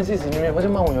 agencies ni mi wọ́n ti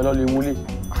máa wọ̀nyàn lọ lè wọlé.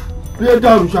 orí ẹ̀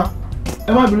dàrú ṣá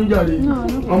ẹ má bínú jàre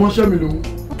ọmọọṣẹ́ mi lòun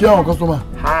kí àwọn customer.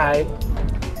 hi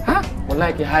mo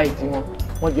láìkí hi tí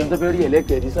wọ́n jẹun tó fẹ́ rí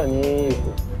ẹ̀lẹ́kẹ̀ẹ́ dísàn ní èkó.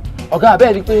 ọ̀gá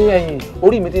abẹ́ẹ̀ rí pé ẹ̀yìn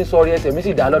orí mi ti ń sọ orí ẹsẹ̀ mi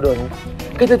sì dá lọ́dọ̀ ni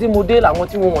kété tí mo dé làwọn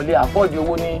tí wọn lè afford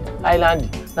owó ní island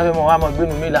lábẹ́ mọ̀ wá mọ̀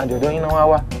gbénu mainland ọ̀dọ̀ yín náà wá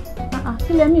wá.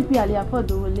 kí lẹ́mí ìpín àlè afford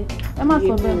owó lé ẹ má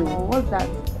sọ bẹ́ẹ̀ mọ̀ what's that.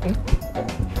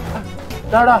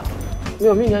 rárá mi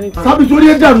ò mí ìyẹn ní. sábì torí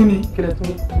ẹ dàrú ni kílẹ̀ tún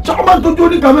dé. sọ́kọ́mọ́ tó jó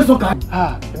ní kàwé sọ̀kà.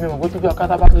 èmi mọ̀ pé tó bí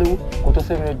akátá bá léwu kò tó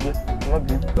sẹ́mi ẹ jẹ ọmọ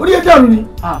bí. orí ẹ dàrú ni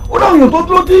ó dáhùn yòó tó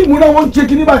dúró tí ìmúra wọn ń ṣe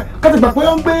kíní báyìí káti gbà pé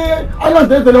ó ń gbé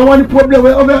island tẹ́lẹ̀ wọn ní problem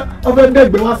ọfẹ́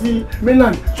dẹ́gbẹ̀ wá sí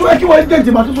mainland ṣó ẹ kí wọ́n dé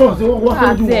ìjìnbá tó sọ̀rọ̀ sí wọ́n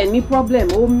fẹ́ jù. àti ẹ̀ ní problem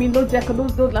omi ló jẹ́ kó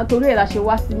torí ẹ̀ la ṣe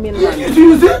wá sí mainland.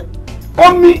 ìṣirò sí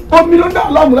omi ló dá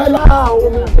láàmú láìláà.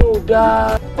 omi tó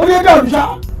dáa. orí ẹ dàrú ṣá.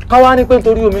 káwá ní pé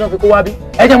nítorí omi náà fi kó wá bí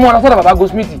ẹ jẹ́ mú ọ lọ sọ́dọ̀ bàbá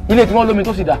Goldsmith ilé tí wọ́n lómi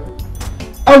tó sì dá.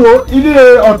 ẹ wo ilé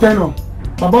ọ̀tẹ̀ náà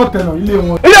bàbá ọ̀tẹ̀ náà ilé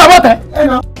wọn. ilé ọ̀bọ̀tẹ̀.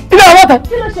 ilé ọ̀bọ̀tẹ̀.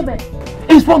 kí ló ṣe bẹ́ẹ̀.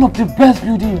 It's one of the best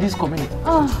buildings in this community.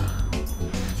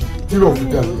 Zero of the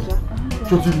day.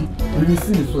 Ṣotiri, èmi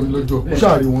sì ní sọ ní lọ́jọ́, mo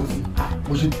ṣáàrí wọn sí.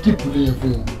 Mo ṣe kíìpù léyìn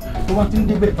fún wọn. Tó bá ti ń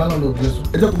débẹ̀ bá láńlọ́ọ̀dù yẹn sùn,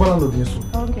 ẹ jẹ́ kó bá láńlọ́ọ̀dù yẹn sùn.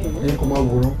 Ẹ̀yin kan máa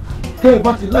wòran. Tẹ́ ẹ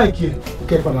bá ti láìkí ẹ̀,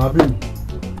 kẹ́ ẹ padà wá bẹ̀ mí.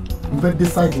 Mo fẹ́ dé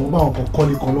sáìtì wọn bá àwọn kan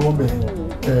kọ́lé kan lọ́wọ́ mẹ́rin.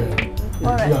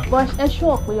 But ẹ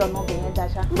ṣọ́ pé ọ̀nà obìnrin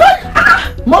dáṣá.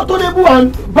 Motorable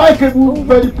and bikeable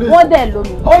very place. Wọ́n dẹ̀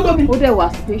lómi. Ó lómi. Ó dẹ̀ wà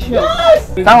spacious.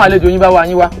 Táwọn àlejò yín bá wá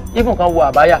yín wá, even kan wọ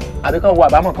àbáyà àbí kan wọ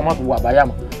àbámọ̀ kan má fi wọ àbáyà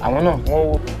mọ́. àwọn náà wọ́n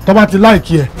wo. tó bá ti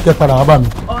láìkí ẹ kẹ́ padà wá bá mi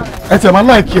ẹ tiẹ̀ máa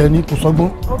láìkí ẹ ní kò sọ́gbọ́n.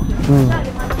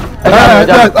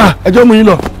 ẹjọ́ mú yín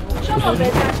lọ.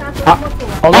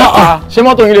 ọ̀gá ṣé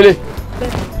mọ́tò yín lélẹ̀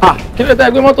kí ló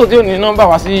tẹ́ gbé mọ́tò tí ò ní nọ́mbà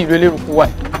wá sí ìlú eléruku wa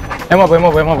ẹ mọ̀ bọ̀ ẹ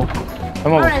mọ̀ bọ̀ ẹ mọ̀ bọ̀ ẹ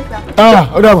mọ̀ bọ̀.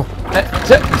 ó dàbọ̀.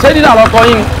 ṣé dídà lọkọ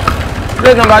yín ni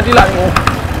plate number dílà ni mo.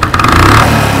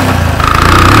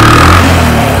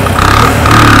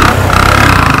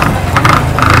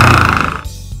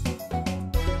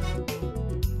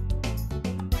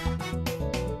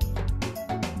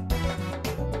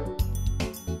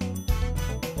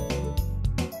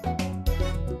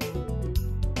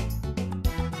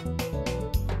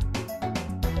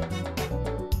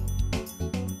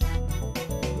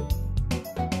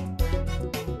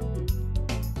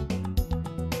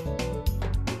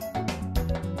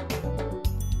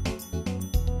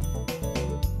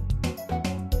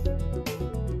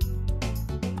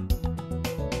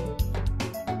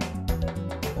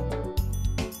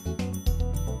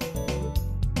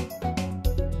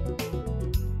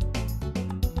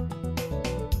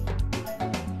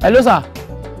 Hello sir.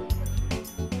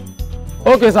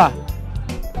 Okay sir.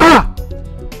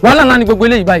 Wàhálà ńlá ni gbogbo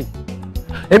eléyìí báyìí.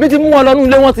 Èmi ti mú wọn lọ nínú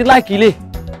ilé wọn ti láìkì ilé.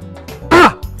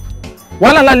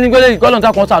 Wàhálà ńlá ni gbogbo eléyìí kọ́ lọ́n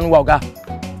ta kan sànú wa ọ̀gá.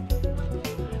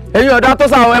 Èyí ọ̀dà tó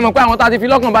sàwọn ẹ mọ̀ pé àwọn tá ti fi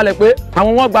lọ́kàn balẹ̀ pé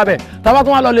àwọn wọn gbàbẹ̀. Tábà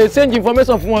tún wá lọ lè change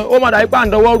information fún wọn. Ó má dàbí pé à ń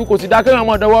dọwọ́ rú kò sì dá kéèyàn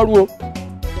mọ̀ dọwọ́ rú o.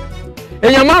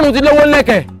 Èèyàn márùn-ún ti lówó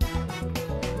lẹ́kẹ̀.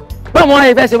 Bẹ́ẹ̀ mo wá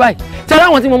yẹ fẹ́ ṣe báyìí. Ṣé ara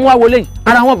wọn tí mo mú wá wọlé yìí?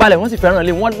 Ara wọn balẹ̀ wọ́n sì fẹ́ràn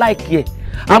lé wọ́n láìkì ẹ̀.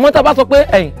 Àmọ́ tá a bá sọ pé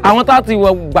ẹ̀yìn àwọn tá a ti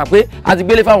gbà pé a ti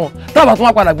gbélé fáwọn tá a bá tún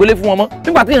wá padà gbélé fún wọn mọ́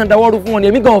nígbà tí èèyàn dáwọ́ rú fún wọn ni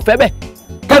èmi gan ò fẹ́ bẹ̀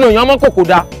kẹ́nu èèyàn mọ́ kòkò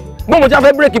dáa gbọ́n mo já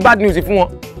fẹ́ bírèkì bad news fún wọn.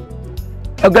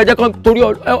 ọ̀gá ẹ jẹ́ kan torí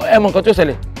ẹ mọ̀ nǹkan tó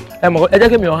ṣẹlẹ̀ ẹ mọ̀ ẹ jẹ́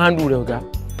kí mi ò handle rẹ̀ ọ̀gá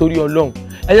torí Ọlọ́run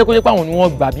ẹ jẹ́ kó jẹ́ pé àwọn ni wọ́n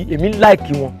gbà bí èmi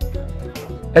láìkì wọn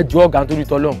ẹ jọ̀ọ́ ọ̀gá nítorí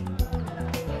tọ́lọ́run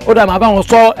ó dà máa bá wọn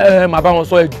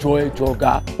sọ ẹ jọ̀ọ́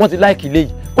ọ̀gá wọ́n ti láìkì léyìí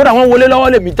kódà wọ́n wọlé lọ́wọ́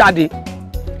lèmi jáde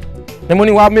ni mo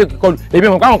ní wá make call èmi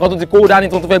mọ̀ pé àwọn kan tó ti kówó dání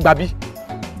tó fẹ́ gbà bí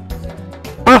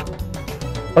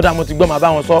ọ̀dà mo ti gbọ́ màá bá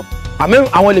wọn sọ àmì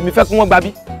àwọn lèmi fẹ́ kí wọ́n gbà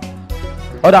bí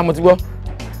ọ̀dà mo ti gbọ́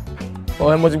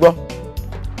ọ̀rẹ́ mo ti gbọ́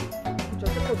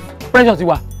pressure ti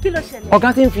wà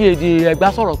ọ̀gá tí ń fi èdè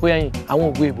Ẹ̀gbá sọ̀rọ̀ pé ẹ̀yìn àwọn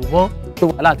ògbó èbò mọ́ pé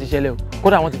wàhálà ti ṣẹlẹ̀ o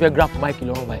kódà wọ́n ti fẹ́ grab mic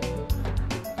lọ́rùn báyìí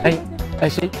ẹ̀yìn ẹ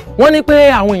ṣe wọ́n ní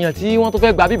pé àwọn èèyàn tí wọ́n tó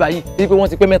fẹ́ gbà bí báyìí ní pé wọ́n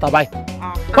ti pé mẹ́ta báyìí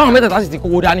báwọn mẹ́tẹ̀ẹ̀ta sì ti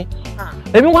kówó dání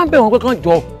èmi wá ń bẹ̀ wọ́n pé kán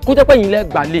jọ kó jẹ́ pé yín lẹ́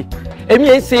gbà lé èmi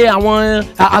yẹn ṣe àwọn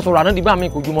asọ̀rọ̀ àná dìgbà mi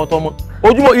kò jùmọ̀ tọmọ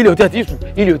ojúmọ́ ilé ò tẹ̀ tí sùn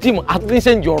ilé ò tí mọ̀ àti ní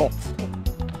ṣe ń jọrọ̀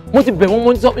mo ti bẹ̀ wọ́n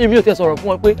mo ní sọ èmi ò tẹ̀ sọ̀rọ̀ fún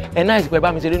wọn pé ẹ̀ náà ìsìnkú ẹ̀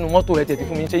bá mi ṣe nínú mọ́tò ẹ̀ tẹ̀ tí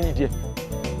fún mi ṣe nídìí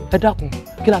ẹ dákun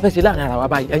kí la fẹ́ ṣe láàrin ara wa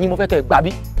báyìí ẹ̀yin mo fẹ́ kẹ́ ẹ gbà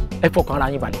bí ẹ fọkàn ara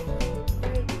yín balẹ̀.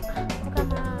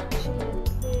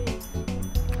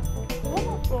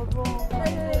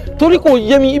 torí kò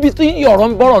yé mi ibi tí ọ̀rọ̀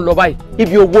ń bọ̀rọ̀ lọ báyìí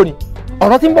ibi owó ni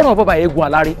ọ̀rọ̀ tí ń bọ̀rọ̀ bọ̀ báyìí egun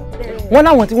àlárí wọ́n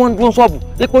láwọn tí wọ́n ń dún ṣọ́ọ̀bù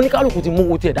epo oníkálukú ti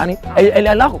mówó tiẹ̀ dání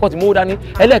alákọ̀ọ́kọ́ ti mówó dání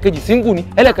ẹlẹ́ẹ̀kejì síngù ni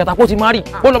ẹlẹ́ẹ̀kẹta kó ti má rí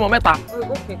kó lọ́mọ mẹ́ta.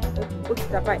 ó ti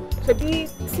dà báyìí ṣebí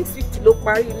 650 ló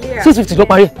parí ilé à 650 ló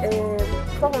parí.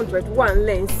 400 wà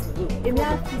ńlẹ̀ ń sìn. èmi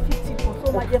á fi 50 kan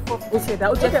tó máa jẹ́ 450. ó ṣẹ̀dá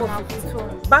ó jẹ́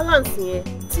 450. balance yẹn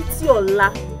títí ọ̀la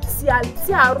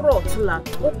sí àárọ̀ ọ̀túnla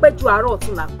ó pẹ́ ju àárọ̀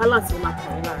ọ̀túnla balance yẹn máa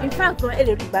kàn ní lára. in fact ẹ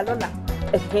lè rí gbà lọ́la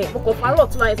mo kàn fún àárọ̀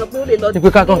ọ̀túnla yẹn sọ pé ó lè lọ dípé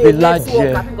ká kàn fi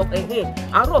lájẹ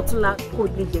àárọ̀ ọ̀túnla kò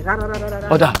lè yẹ rárá.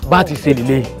 ọ̀dà bá ti ṣe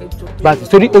lélẹ̀ bá ti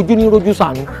torí ojú ní rojú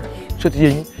sànú ṣó ti yé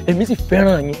yín èmi sì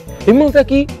fẹ́ràn yín èmi ń fẹ́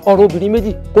kí ọ̀rọ̀ obìnrin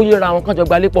méjì kó yẹra àwọn kan jọ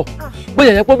gbalé pọ̀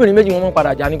bóyá yẹ pé obìnrin méjì wọn mọ̀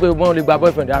padà jà ní pé wọ́n lè gba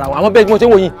boyfriend ara wọn àmọ́ bẹ́ẹ̀ bí wọ́n ṣe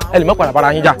ń wò yín ẹ lè mọ̀ padà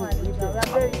bára yín jà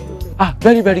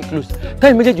very very close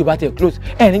tẹ́yìn méjèèjì bá tiẹ̀ close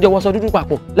ẹ̀ níjọ wọ́sọ dúdú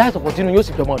papọ̀ láìsọ̀ pọ̀ tínú yóò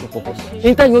sì fẹ́ mọ́ ọdún pọ̀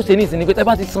ní tẹ́yìn yóò ṣe ní ìsinmi pé tẹ́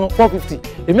bá ti san 450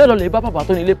 èmi náà lọ lè bá bàbá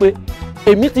tó nílé pé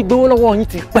èmi ti gbowó lọ́wọ́ yín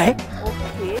ti pẹ́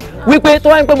wípé tó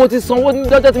wáyé pé mo ti sanwó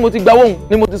lọ́jọ́ tí mo ti gbawó òun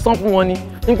ni mo ti san fún wọn ni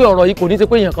wípé ọ̀rọ̀ yìí kò ní ṣe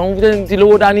pé èèyàn kan ti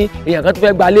lówó dání èèyàn kan ti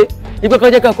fẹ́ gbalé wípé kan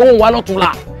jẹ́ kẹ́ kó wọn wá lọ́tún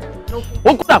la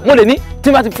ó kódà mo lè ní tí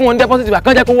n bá ti fún wọn ní deposit wa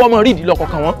kan jẹ́ kó wọ́n mọ̀ rí ìdílọ́kọ̀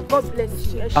kan wọ́n.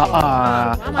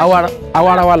 àwa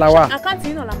ara wa la wa àkáǹtì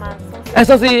yìí náà la máa sọ. ẹ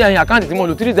sọ sí ẹ̀yìn àkáǹtì tí mo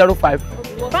lò 305.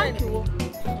 báńkì wo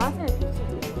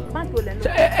báńkì wo lẹ́nu.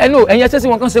 ẹnu ẹ̀yin ẹsẹ̀ sí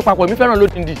wọn kan ṣe papọ̀ èmi fẹ́ràn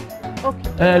lódìndí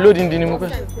lódìndí ni mo fẹ́.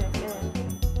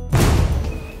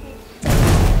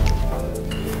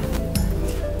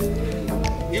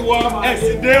 ìwọ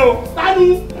ẹ̀sìn dé o tánú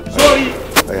sórí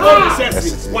lórí sẹ́ẹ̀sì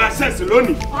wà sẹ́ẹ̀sì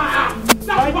lónìí.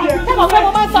 Ṣébọ̀ pé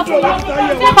mo máa ń sọ fún yín.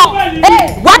 Ṣébọ̀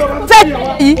wá fẹ́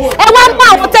yìí ẹ wá ń bá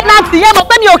àwọn tẹ́nàtì yẹn mọ̀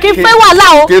pé mi ò kí ń fẹ́ wàhálà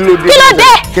o. Kí ló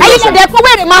dé? Ẹ̀yin lè dẹ̀ kó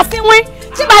wèrè máa sí wín.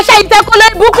 Tí bá ṣe ìtẹ́kọ́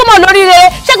lórí burúkú mọ̀ lórí rẹ̀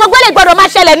ṣé gbogbo lè gbọ́dọ̀ máa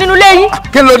ṣẹlẹ̀ nínú ilé yín.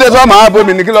 Kí ló dé tó máa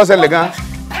bomi ní kí ló ṣẹlẹ̀ gan?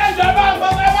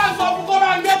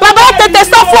 Bàbá tètè tètè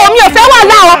sọ fún omi ò fẹ́ wà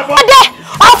láwọn ọdẹ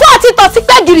ọ̀fọ̀ àti tọ̀ sí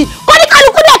pẹ́ gírì kó ní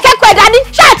kálukú náà kẹ́kọ̀ọ́ ẹ̀dá ní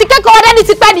ṣáà ti kẹ́kọ̀ọ́ ọdẹ ní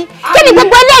ti pẹ́ ni kí ni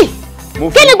gbogbo eléyìí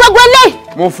kí ni gbogbo eléyìí.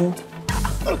 mo fún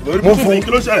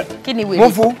kí ni wèrè mo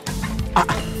fún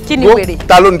kí ni wèrè.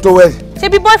 ta ló ní tó wẹ̀. ṣe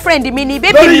bí boyfriend mi ni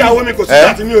bébì lórí ìyàwó mi kò sí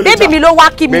àti mi ò lè jà. bébì mi ló wá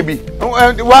kí mi. bébì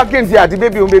wá kí n ti àti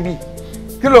bébì òun bébì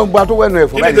kí ló ń gba tó wẹ̀nu ẹ̀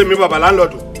fún báyìí. kí ni tèmi bàbá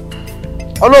láńlọ́ọ̀dù.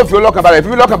 olóòfin olókànbalẹ̀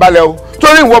fífi lọ́kànbalẹ̀ o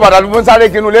torí ìwọ bàtà ló ń sáré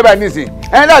kinu lébà nísìn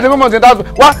ẹni láti fún mọ̀tí dáàtú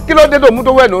wá kí ló dé tó mú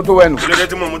tó wẹ̀nu tó wẹ̀nu. kí ló dé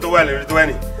tí mo mú tó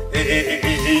wẹ̀nu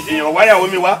èèyàn wáyàwó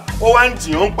mi wá ó wá ń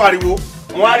tì ó ń pariwo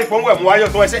mo wá rí pọ́ńwẹ̀ mo wá yọ̀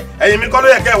tó ẹsẹ̀ ẹ̀yìn mi kọ́ ló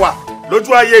yẹ kẹ́ ẹ wà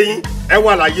lójú ayé yín ẹ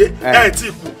wà láyé ẹ tí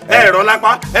kú ẹ rọ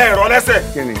lápá ẹ rọ lẹ́sẹ̀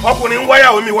ọkùnrin ń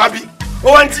wáyàwó mi wá bí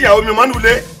ó wá ń tìyàwó mi mọ́nú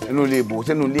ilé. inú ilé ìbò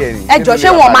sínú ilé ẹ̀ ni. ẹ jọ ṣé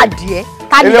wọn máa dì ẹ́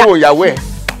ká ní. eléwo ìyàwó ẹ̀.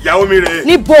 ìyàwó mi rèé.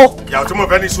 níbo. ìyàwó tí mo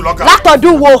fẹ́ ní iṣu lọ́kàn.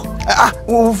 látọdún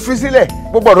wo. fi sílẹ̀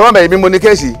gbogbo ọ̀dọ́ mẹ́rin mi mo ní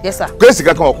kéèsì. Yes sir. kéèsì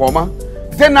kankan ọ̀kan ọmọ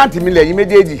tẹ́nàntì mi lẹ́yìn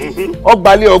méjèèjì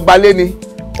ọgbàlé ni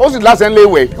ó sì lásẹ̀ ń lé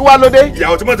wẹ̀ kí wá lóde.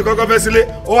 ìyàwó tí mo ti kọ́kọ́ fẹ́ sílé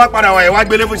ó wá padà wà ẹ̀ wá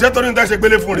gbélé fún iṣẹ́ torí níta ṣe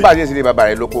gbélé fún rẹ̀. nígbà tí èsì bàbá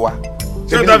rẹ̀ ló kó wa.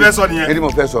 ṣé o tẹ́ fẹ́ sọ nìyẹn. èdè mo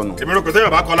fẹ́ sọ nù. èmi rò kò tẹ́yọ̀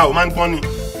bá kọ́lá o máa ń gbọ́n ni.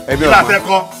 ẹbí ọmọ kílà tẹ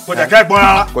kọ kò jẹ́ kẹ́ gbọ́n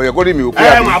rárá. kò yẹ kó rí mi ò pé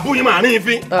àbí. ẹ máa bú yín máa rí yín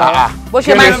fín. bó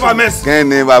ṣe máa ń sọ.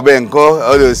 kẹ́ni bàbá ẹ̀ ń kọ́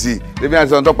ọ̀rẹ́ òsì lèmi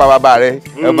àti ọ̀n tó pa bàbá rẹ̀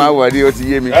ẹ máa wọ̀ rí ó ti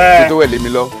yé mi kí tó wẹ̀ lé mi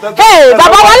lọ.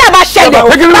 bàbá wọn lè máa ṣẹlẹ̀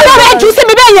bàbá rẹ̀ jù sí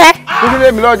mi bẹ́ẹ̀ yẹn. kí ló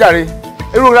lé mi lọ́jà rí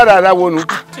irú rádàrá wo nu.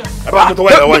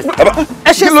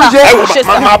 ẹ ṣe sá ẹ ṣe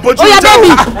sá ó yẹ bẹ́ẹ̀ mi.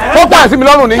 ó gbà sí mi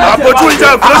lọ́rùn ni. àpótí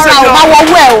ìjà kí ló ṣe yín náà. máa wọ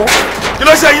wẹ̀ o. kí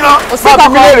ló ṣe yín náà. kò sí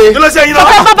kankan kí ló ṣe yín náà.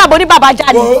 tó fẹ́ bá bàbá ní bàbá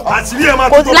jáde. àṣírí ẹ̀ máa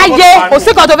tó tó láyé kò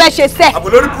sí kan tó fẹ́ ṣe sẹ́.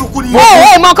 àbòlórí burúkú ni.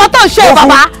 ó mọ nǹkan tó ń ṣe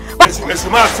bàbá. èsì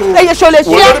máa so. eye ṣo lè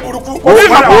ṣe. àbòlórí burúkú.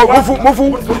 mo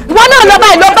fún. ìwọ náà lọ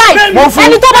báyìí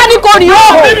ẹni tó bá ní kò rìn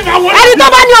ó ẹni tó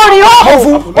bá ní òrìn ó. mo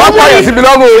fún wọn pààyàn síbi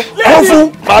lọ́rùn o mo fún.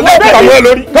 màá lọ kàwé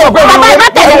lórí. bàbá ẹ má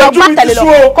tẹ̀lé lọ má tẹ̀lé lọ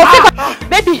kò sí kan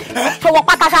bébì ṣòwò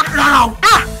pátákà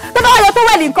tó bá yọ tó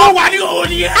wẹ̀lì nǹkan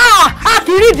a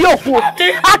kì í rí ìdí òkú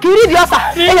a kì í rí ìdí ọ̀sà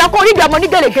èèyàn kò rí ìdí ọmọ ní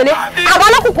gèlègèlè àwọn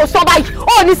ọlọ́kùn kò sọ báyìí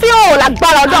ó ní sí òòlà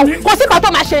lágbára ọdún kò sí kan tó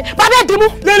máa ṣe bàbá ẹ dìmú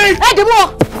ọ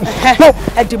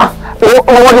ẹ dìmú.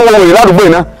 owó ni wọn wòye ládùúgbò yìí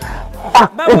náà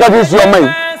ó tọ́jú sí ọmọ yìí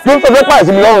yóò tó fẹ́ pààyàn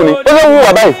sí mi lọ́rùn ni ó lè wú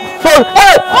wà báyìí.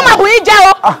 ó máa bù yín jẹ́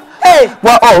o. ẹ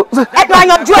máa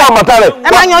yanjú ẹ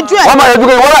ẹ máa yanjú ẹ. wọ́n máa yanjú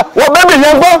ẹ wọ́n bẹ́bí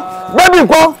yẹn gbọ́ bẹ́bí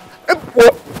gbọ́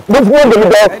bí fún wọn tèmi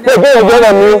jẹ ẹ bí wọn jẹ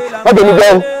náà ni wọn tèmi jẹ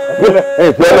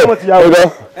ẹ tiẹlẹ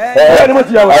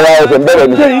ọjọ ara ẹsẹ ń bẹ̀rẹ̀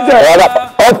ni ara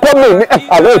ọkọ mi ní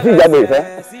àlọ́ ìtì ìjáde ìfẹ́.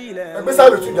 ẹgbẹ́ sáà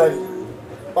ló tún jáde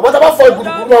bàbá tá a bá fọ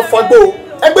ìgbùdùgbùdù náà fọ gbó o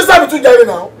ẹgbẹ́ sáà ló tún jáde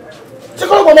náà ṣé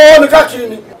kọ́ ló pọ̀ mọ́ wọn ní káàkiri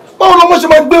ni báwo ló mọ̀ ṣe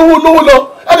máa gbé owó lówó lọ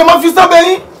ẹ̀ lè máa fi sábẹ́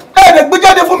yín ẹ̀ lè gbé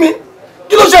jáde fún mi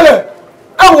kí ló ṣẹlẹ̀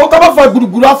ẹ̀ wò tá a bá fọ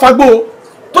ìgbùdùgbùdù àfagbó o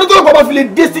torí tó lè pọ̀ bá fi lè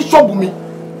dé sí ṣọ́ọ̀bù mi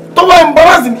tọwọ́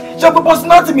embarrass mi ṣe pé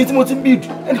personality mi tí mo ti ń build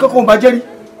ẹnì kankan ò bá jẹ́rí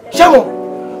ṣé wọn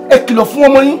ẹ kìlọ̀ fún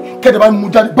ọmọ yín kẹ́ẹ̀dẹ̀ bá mi mú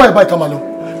jáde báyìí báyìí ká máa lọ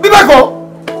bí bẹ́ẹ̀ kọ́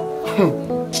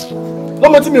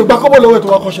lọ́mọ tí mi ò gba kọ́bọ̀ lọ́wọ́ ètò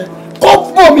wa kọ́ṣẹ́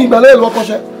kọ́bọ̀ mi ìgbà lẹ́yìn lọ́wọ́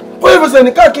kọ́ṣẹ́ kó yẹ fẹsẹ̀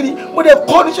ní káàkiri mo dẹ̀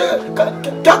kọ́ níṣẹ́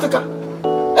kíátìkà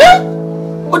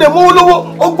ó dẹ̀ mú olówó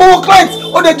ó gbowó client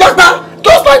ó dẹ̀ jápa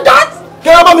just like that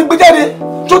kẹ́ẹ̀ bá mi gbé jáde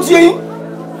tó ti yẹn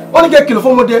wọ́n ní kẹ́ kìlọ̀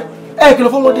fún ọmọdé kìlọ̀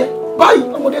fún ọmọdé báyìí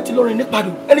ọmọdé ti lọ rìn ní padò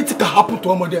ẹni tí kà happen to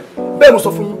ọmọdé bẹ́ẹ̀ mo sọ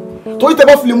fún yín torí tẹ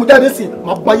bá fi lè mú jáde sí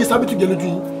máa gba ayé sábẹ́ tùjẹ lójú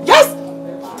yín yes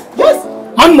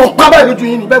máa ń nà pa báyìí lójú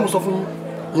yín ni bẹ́ẹ̀ mo sọ fún yín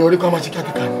ìyẹn orí kan máa ṣe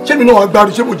kíákíá ni ṣé mi náà wàá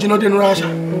gbárù ṣé mo jiná dénú ránṣà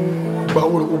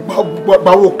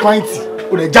gbàwó client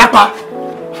o lè jápa.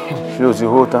 ṣé o ti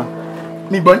hó tán.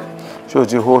 mi gbọ́ yín. ṣé o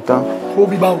ti hó tán. hó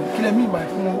bí báwo kí lẹ mí ìgbà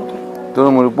fún wọn hó tán.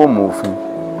 torí mo rí pé mo òfin.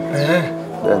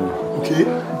 bẹ́ẹ̀ni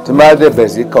tí n bá dẹ̀ bẹ̀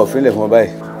sí ka òfin lẹ̀ fún ọ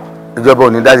báyìí ìjọba ò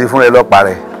ní dájú fún ẹ lọ́pàá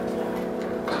rẹ̀.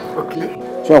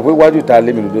 ṣé wọn pé iwájú ta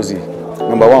lé mi lòdó sí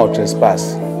number 1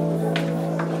 trespass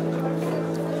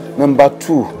number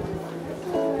 2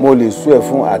 mo lè sú ẹ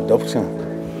fún adoption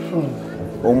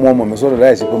ó mú ọmọ mi sọ́dọ̀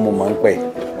láì sí pé mo máa ń pẹ́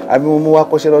àbí mo mú wá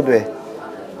kọ́ṣẹ́ lọ́dọ̀ ẹ.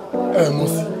 mo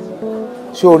sì.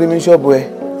 ṣé orí mi ṣọ́ọ̀bù ẹ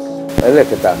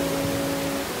ẹlẹ́kẹta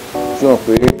ṣé wọn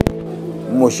pé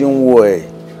mo ṣe ń wo ẹ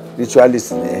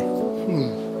ritualist ni ẹ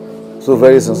so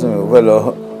very soon mi ò fẹ́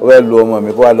lọ ó fẹ́ lu ọmọ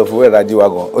mi kó wá lọ fún wẹ́ẹ̀rẹ́ ajé wa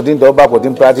gan ó ti ń tọ́ bá kò tí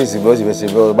ń practice bí ó sì fẹ́ ṣe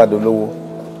bí ó bá dolówó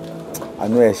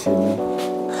àánú ẹ̀ ṣe mí.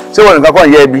 ṣé wọn nìkan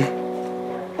kàn yẹ ẹbí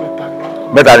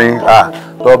mẹ́ta ni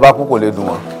tọ́ bá kú kò lè dùn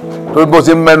wọ́n torí bó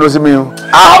ṣe ń mẹ́nu sí mi.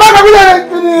 ọba kan bí lẹ́yìn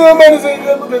kí ni ó mẹ́nu sí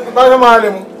táyọ̀ máa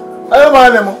lẹ̀ mọ́ táyọ̀ máa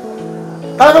lẹ̀ mọ́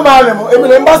táyọ̀ máa lẹ̀ mọ́ èmi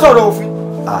lè ń bá sọ̀rọ̀ òfin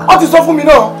ó ti sọ fún mi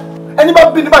náà ẹni bá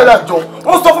bí ní báyìí láàjọ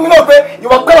wọ́n sọ fún mi náà pé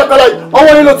ìwà pẹ́lẹ́pẹ́lẹ́ yìí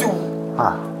ọwọ́ yín ló ti wù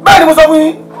bẹ́ẹ̀ ni mo sọ fún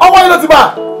yín ọwọ́ yín ló ti bà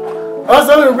àwọn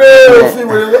sọ mi pé òfin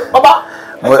ìwé bàbá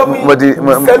ẹ sọ fún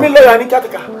yín sẹ́mi lọ́ọ̀yà ní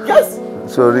kíákíá yes.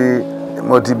 sórí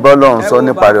mo ti bọ́ lọ́run sọ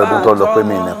níparí ọdún tó lọ pé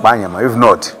mi ní pààyàn mọ́ if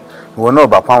not ìwọ náà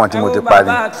bá pa àwọn tí mo ti parí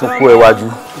tún kó ẹ wájú.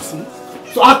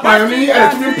 so apààyàn ní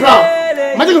ẹ̀ẹ́dínlẹ́ proud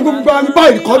májèlé gbogbo àwọn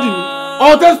báyìí rìkọ́dì ni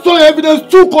ọ̀tẹ̀ sọ evidence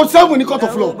 2.7 ní court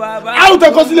of law àwọn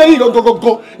tẹ̀ kọ́ sílẹ̀ yìí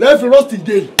gọ́gọ́gọ́ lẹ́yìn fi rọ́ọ̀sì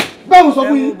dé bẹ́ẹ̀ mo sọ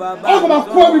fún yín ọlọ́pàá máa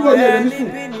kó everybody ẹ̀rọ ní sùn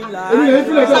èmi lè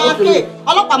fi lẹ́sẹ̀ ọ̀kẹ́ lọ.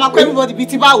 ọlọ́pàá máa kó everybody bíi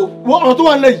ti báwo. wọ́n ọ̀rọ̀ tó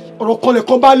wà nílẹ̀ yìí ọ̀rọ̀ kọlẹ̀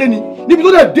kan bá lé ni níbi tó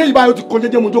dẹ̀ dé ìbáyọ̀ ó ti kọ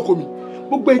jẹ́jẹ́ mo jókòó mi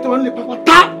gbogbo èyí tó wà nílẹ̀ pápá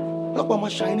tá ọlọ́pàá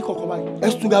máa ṣàyẹn ní kọ̀ọ̀kan báyìí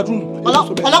ẹ̀sùn gàdúrùmù.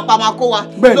 ọlọ́pàá máa kó wa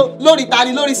lórí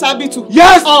tani lórí sábìtù.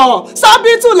 yes.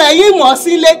 sábìtù lẹ́yìn mọ̀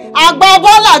sílé àgbà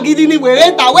bọ́ọ̀lù gidi ni wèrè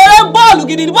ta wèrè bọ́ọ̀lù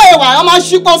gidi ni bóyá wà á máa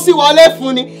ṣípọ́ sí wọlé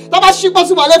fún ni tó bá ṣípọ́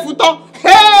sí wọlé fún tán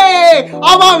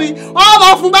ọmọ mi wọ́n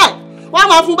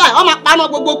máa fún báyìí wọ́n máa paná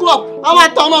gbogbo club wọ́n máa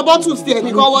tọ́ ọmọ bọ́tù sí ẹ̀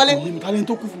nìkan wọlé.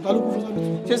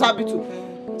 ṣé sábìtù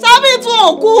sábìtù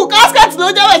òkú kásikẹ́tì ló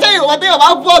jẹ́ wẹ̀ṣẹ́ ìwọ̀n tí yorùbá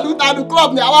bọ́ọ̀lù tanu club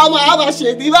ni àwọn ọmọ àwọn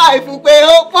ṣèdí báyìí fún pé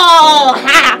ó pọ̀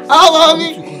ọmọ mi.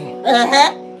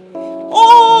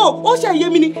 ó ṣe yé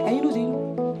mi ni ẹ̀yin ló ṣe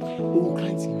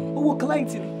owó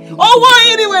client ni owó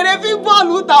yìí ni wèrè fi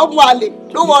bọ́ọ̀lù ta ọmọ àlè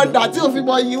ló wọ ọ̀dà tí òfin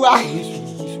mọ yí wa.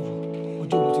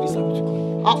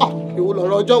 èwo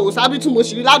lọ̀rọ̀ ọjọ́ wo sábìtù mo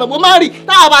ṣì rí lánàá mo máa rí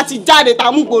táwa bá ti jáde tá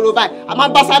a mú gbòòrò báyìí a máa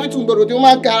bá sábìtù gbòòrò tí wọ́n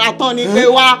máa ń gara tán ni pé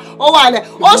wá ó wà lẹ̀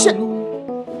ó ṣe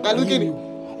pẹ̀lú kí ni.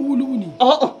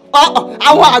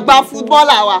 àwọn àgbà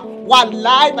fútbọ́ọ̀lù wà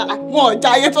láì wọn ò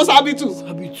jayé tó sábìtù.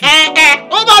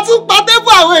 ó bá tún pa tébù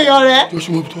àwọn èèyàn rẹ̀. yóò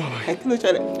ṣe mo bí tó wà báyìí. kí ló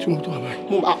ṣẹlẹ̀. ṣe mo bí tó wà báyìí.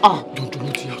 mo máa dundun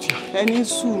ló ti yà ó ti yà. ẹni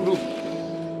sùúrù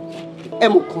ẹ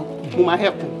mọ̀ kan mo máa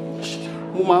hẹ̀pù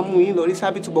mo máa mú yín lọ rí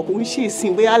sábìtù bọ̀ kò ń ṣe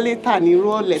ìsìn bóyá létà ní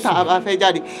rọ́ọ̀lẹ̀ tá a bá fẹ́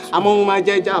jáde àmọ́ mo máa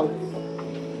jẹ́ já o.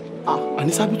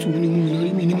 àní sábìtù mi ni mú mi lọ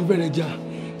rí mi ní mo bẹ̀rẹ̀ já.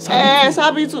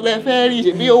 sábìtù lẹ fẹ́ rí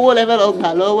ṣe bí owó lẹ fẹ́ lọ gbà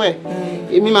lọ́wọ́ ẹ̀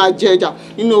èmi máa jẹjà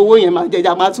nínú owó yẹn máa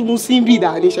jẹjà máa tún mú síbì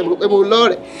dání ṣe pé mo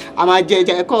lọ́ọ̀rẹ̀ a máa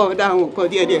jẹjà ẹ̀kọ́ dáhùn nǹkan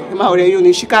díẹ̀díẹ̀ ẹ máa rẹ̀ yóò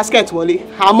ní ṣí kásikẹ́ẹ̀tì wọlé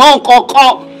àmọ́ nǹkan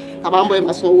kan àbá ń bọ̀ ẹ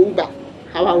máa san owó gbà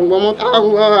àwọn ọmọ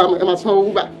ẹ máa san owó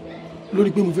gbà. lórí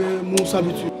pé mo fẹ́ mú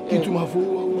sábìtù kí n tún máa fowó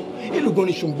wá wọ́ èlò gan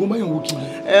ni ṣòǹgbọ́n báyọ̀ wò kiri.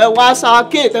 ẹ wá sa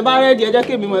kéètì ẹ bá rẹ́ẹ̀dì ẹ jẹ́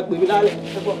kéèmí mọ̀ ẹ pè mí lálẹ́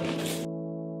ẹ bọ̀.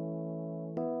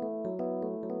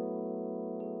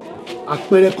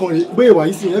 àpẹẹrẹ kan rèé bóyá ìwà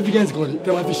yìí sí evidence kan rèé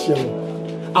tẹ́ máa fi ṣe ẹ̀wọ̀n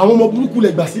àwọn ọmọ burúkú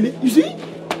lẹ gbà sílé you see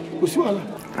kò sí wàhálà.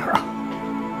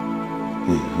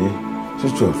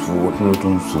 ṣíṣe òfurufú kí ló tó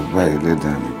ń sọ báyìí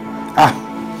lẹ́dàá mi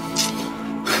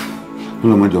kí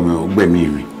ló mọ̀jọ mi ò gbẹ̀mí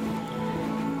mi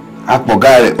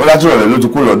apọ̀gá rẹ̀ ọlátúrọ̀ rẹ̀ ló ti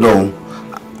kú lọ́dọ̀ òun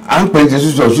à ń pè é ti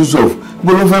ṣíṣọ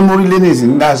bó ló fẹ́ mórí lé ní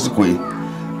ìsìn ní àsìkò yìí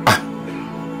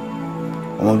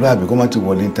ọmọlúwàbí kó má ti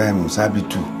wọlé táìmù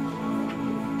sábìtù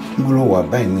bó ló wà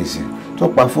báyìí ní ìsìn tó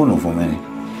pa fóònù fún mi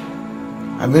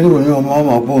abẹ́rẹ́ wo ni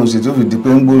ọmọ pọ́ùn sí tó fi di pé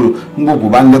ń gbòkú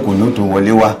bá ń lẹ́kọ̀ọ́ ní ó tó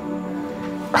wọlé wá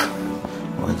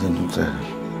wọ́n jẹ́ tó tẹ̀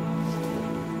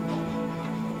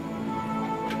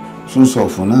tún sọ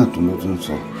fún náà tó ló tún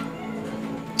sọ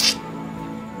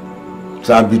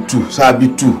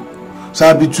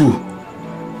sábìtù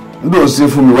nígbà ó ṣe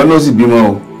fún mi wọ́n ló sì bímọ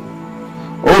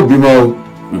ó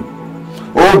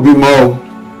bímọ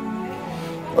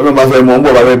ọlọ́run bá fẹ́ mọ ń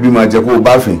bọ̀ bá fẹ́ bímọ jẹ́ kó o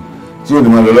bá fìn tí ò ní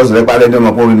máa lọ lọ́sọ̀ lẹ́pàá lẹ́jọ́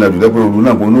máa pọ́n rìnrìn àjò lẹ́pẹ́ òru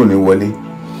náà kó náà ní wọlé.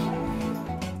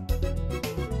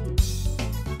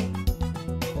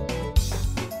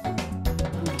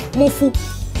 mo fún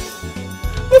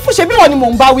ṣe bí wọn ni mò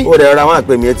ń bá wí. ó rẹ̀ ra wọn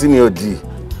àpè mí etí mi ò di.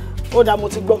 ó dà mo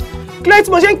ti gbọ́ kílẹ̀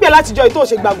tí mo ṣe ń pè látijọ́ ìtò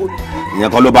ṣe gbàgbọ́ mi.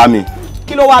 ìyẹn kan ló bá mi.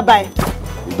 kí ló wá bá ẹ.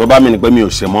 ìtọ́ bá mi ni pé mi ò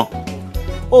ṣe mọ́.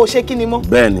 o ò ṣe kí ni mọ́.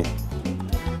 bẹ́ẹ̀ ni.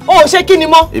 o ò ṣe kí ni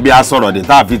mọ́. ibi asọ̀rọ̀ dé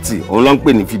tá a fi tì òun ló ń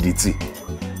pè ní fìdítì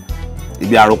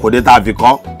ibi àròkòdé tá a fi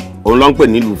kọ́ òun ló ń pè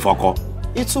nílùú fọkọ.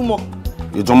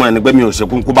 ìtumọ̀ ẹni pé mi ò ṣe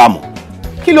kúnkún bá mọ̀.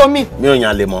 kí ló mì. mi ò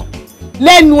yàn lè mọ̀.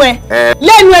 lẹ́nu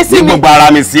ẹ sí mi. ní gbogbo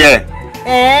ara mi sí ẹ.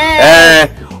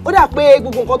 ó dà pé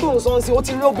gbogbo nǹkan tó ń sọ sí ó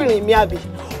ti rí obìnrin mi àbí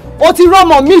ó ti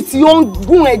rọ́mọ mi tí ó ń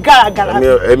gún ẹ gàràgàrà.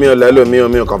 èmi ò lẹ́lò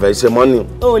mi ò kàn fẹ́ ṣe mọ́nì.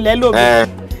 o ò lẹ́lò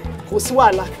mi kò sí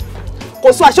wàhálà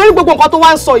kò sí àṣírí gbogbo nǹkan tó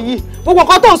wá ń sọ yìí gbogbo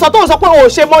nǹkan tó ń sọ pé o ò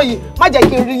ṣe mọ́ yìí má jẹ́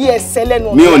kí n rí ẹsẹ̀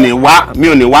lẹ́nu. mi ò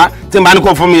ní wá tí n bá ní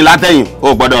kó fún mi látẹ̀yìn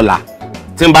o gbọ́dọ̀ là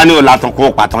tí n bá ní o là tán kó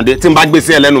o pàtàn dé tí n bá gbé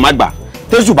sí ẹ lẹ́nu má gbà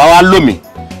tẹ́sù bá wá lómi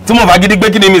tí mo fà gidi gbé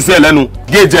kíni mi sí ẹ lẹ́nu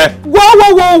gé jẹ. wo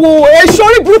èso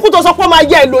orí burúkú tó sọ pé ó máa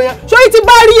yẹ èlò yẹn sórí tí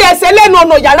bá rí ẹsẹ̀ lẹ́nu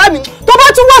ọ̀nà yàrá mi tó bá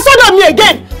tún wá sọ́dọ̀ mi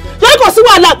again lórí kò sí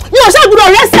wàhálà mi ò ṣàgbọ́dọ̀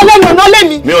rẹ́ ẹsẹ̀ lẹ́nu ọ̀nà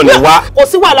lẹ́mi. mi ò ní wá. kò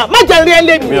sí wàhálà má jẹ́ rí ẹ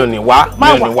lẹ́mi. mi ò ní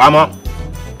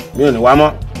wá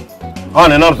mọ́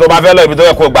ọ̀nà náà tó bá fẹ́ lọ ibi tó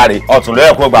yẹ kó gbà rè ọ̀tún ló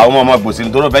yẹ kó gbà ọmọ gbòsì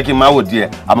nítorí fẹ́ kí n máa wò díẹ̀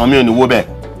àmọ́ mi ò ní wó bẹ́ẹ̀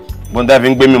bóńdá fi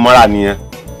ń gbé mi mọ́ra nìyẹn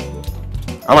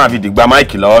wọ́n máa fi dìgbà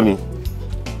máìkì lọ́wọ́ mi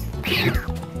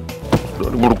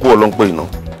lórí burúkú ò ló ń pè iná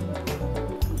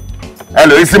ẹ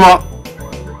lórí símọ́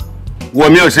wo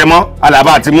mi ò ṣe mọ́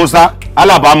Alaba àti Musa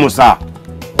Alaba Musa.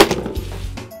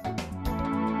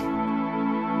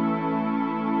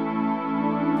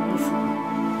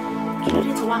 kí ló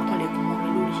dé tó wá kanlẹ̀kùn mọ́ mi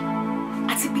lórí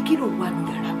àti pé kí ló wà ní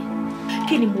yàrá mi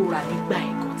kí ni mo rà nígbà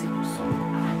ẹ̀kan tí mo sọ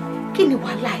kí ni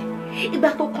wàhálà ẹ̀ ìgbà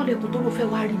tó kanlẹ̀kùn tó ló fẹ́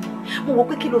wá rí mi mo wọ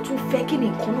pé kí ló tún fẹ́ kí ni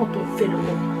nǹkan náà tó ń fẹ́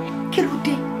lọ́wọ́ mi kí ló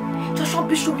dé jọṣọ́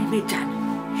bíṣọ́ọ̀rì méjà ni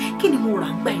kí ni mo rà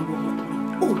nígbà ìwọ ọmọkùnrin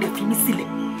ò lè fi mí sílẹ̀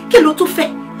kí ló tún fẹ́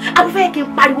abúfẹ́ kí n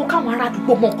pariwo káwọn ará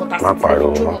àdúgbò mọ nǹkan tá a sì ti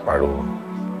lè jọ. má pariwo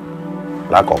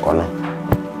lákọ̀ọ́kọ́ náà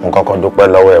mo kọ́kọ́ dúpẹ́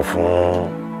lọ́wọ́ ẹ̀ fún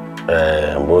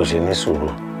bó ṣe ní sùúrù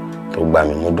tó gbà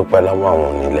mí mo dúpẹ́ lọ́wọ́ àwọn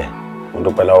onílẹ̀ mo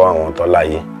dúpẹ́ lọ́wọ́ àwọn tó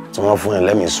láyé tí wọ́n fún ẹ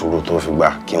lẹ́mìí sùúrù tó fi gbà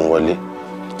kí n wọlé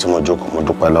tí mo jókòó mo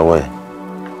dúpẹ́ lọ́wọ́ ẹ̀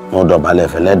mo dọ̀bálẹ̀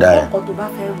fẹ́lẹ́dà ẹ̀. ọkọ tó bá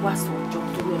fẹ́ wá sọ ọjọ́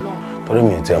torí Ọlọ́run. torí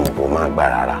mi ò tí ẹ mọ̀ pé ó máa gbà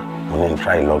rárá mo ní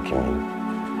try lucky mi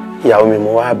ìyàwó mi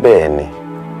mo wá bẹ́ẹ̀ ni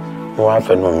mo wá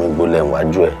fẹnu mi gbolẹ̀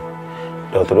níwájú ẹ̀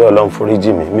dọ̀tọ̀rọ̀ Ọlọ́run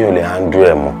foríjì mi ò lè handle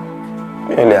ẹ̀ mọ́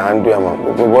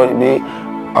gbogbo bí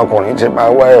ọkùnrin ti máa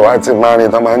wá ẹ̀wá tí máa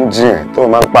rìn tó máa ń jìn tó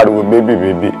máa ń pariwo bébì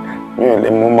mi ò lè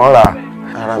mú mọ́ra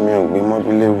ara mi ò gbé mọ́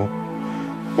Bilewu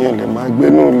mi ò lè máa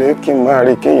gbénú ilé kí n máa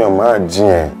rí kéèyàn máa jìn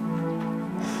ẹ̀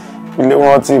ilé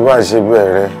wọn tí bá ṣe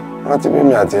bẹ̀rẹ̀ rántí bí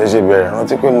mi àti ẹ ṣe bẹ̀rẹ̀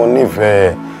rántí pé mo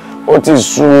nífẹ̀ẹ́ ó ti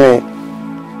sú mi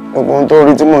gbogbo ohun tó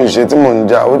rí tí mò ń ṣe tí mò ń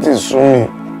jà ó ti sú mi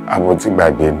àbò ti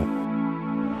gbàgbé ni.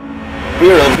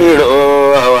 pírò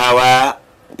ọ̀wàwà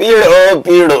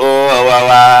pírò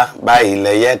ọ̀wàwà báyìí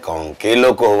lẹ́yẹ kọ̀ǹké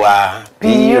lóko wa.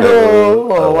 pírò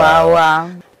ọ̀wàwà.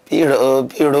 pírò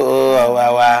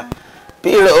ọ̀wàwà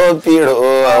pírò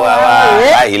ọ̀wàwà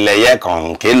báyìí lẹ́yẹ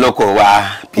kọ̀ǹké lóko wa.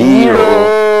 pírò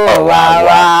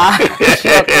ọ̀wàwà.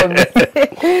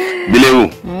 Bilewu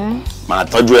máa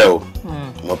tọ́jú ẹ o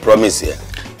mo promise ẹ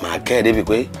máa kẹ́ ẹ débi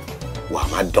pé wàá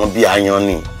máa dán bí ayan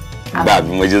ni gbà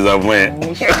bí mo ṣe sọ fún ẹ.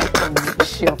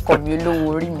 ṣe ọkọ mi olówó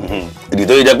orí mi. ìdí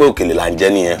tó yẹ jẹ́ pé òkèlè là ń jẹ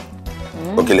nìyẹn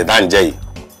òkèlè tá à ń jẹ yìí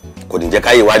kò ní jẹ́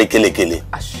káyé wá rí kélekèle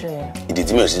ìdí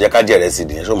tí mi ò ṣe jẹ́ ká jẹ ìrẹsì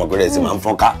nìyẹn ṣé o mọ̀ pé ìrẹsì máa ń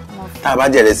fọ́nká tá a bá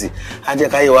jẹ ìrẹsì á jẹ́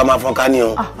káyé wa máa fọ́nká ní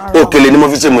o òkèlè ni mo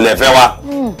fi ṣe múlẹ̀ fẹ́ wa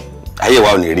ayé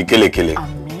wa ò ní rí kélekèle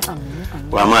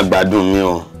wàá máa gbádùn mi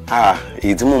o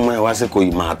èyí tí mo mọ ẹ wá sí kò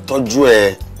yìí máa tọ́jú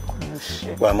ẹ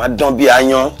wàá máa dán bí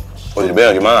ayan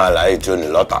olùbẹ̀rẹ̀ kì máa àlàyé tí ò ní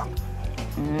lọ́tà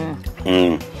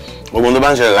gbogbo tó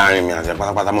bá ń ṣẹlẹ̀ láàrin mi àti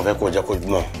pátápátá mo fẹ́ kó jẹ́ kó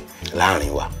mọ̀ láàrin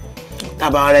wa tá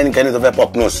a bá rẹ́ ẹnikẹ́ni tó fẹ́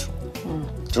pop nose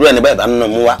tìrú ẹni báyìí bá ń nà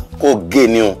mú wa kó gé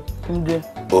ni o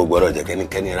ó gbọ́dọ̀ jẹ́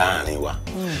kẹ́nikẹ́ni láàrin wa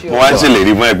mo wá ń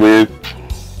ṣèlérí fún ẹ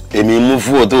pé èmi mú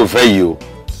fún ọ tó fẹ́ yìí o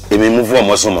èmi mú fún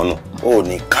ọmọ sùnmọ́nù ó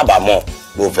ní kábàámọ̀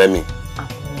bó fẹ́ mi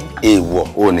èèwọ̀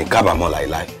ó ní kábàámọ̀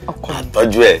láìláì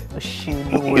àtọ́jú ẹ̀. ó ṣe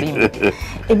olówó rí mi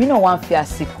èmi náà wá ń fi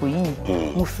àsìkò yìí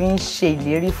mo fi ń ṣe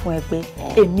ìlérí fún ẹ pé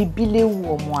èmi Bilewu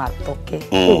ọmọ Àtọ́kẹ́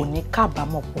ò ní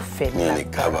kábàámọ̀ kò fẹ́ mi. mi ò ní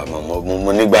kábàámọ̀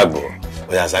mo nígbàgbọ́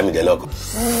ó yà sámi jẹ́ lọ́kàn.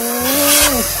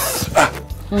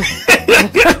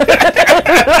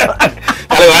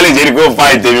 kálí wàá lè jẹ́ ní kó fa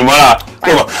ìtẹ̀mí mọ́ra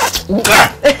kó bọ̀.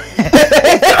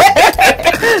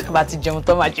 bá ti jẹun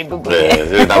tán máa ṣe gbogbo ẹ.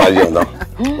 ṣé tá a bá jẹun tán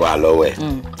wà á lọ́wọ́ ẹ̀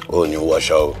ó ní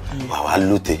wọṣọ o wà wá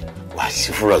lùtẹ̀ wà á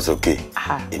sí fúrọ̀ sókè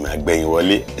èmi àgbẹ̀yìn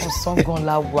wọlé. ọ̀sán gan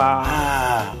la wà.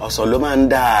 ọ̀sán ló máa ń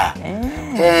dà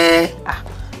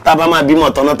tá a bá máa bímọ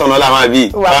tọ̀nàtọ̀nà la máa bí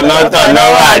tọ̀nàtọ̀nà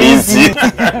wà rí sí.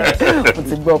 mo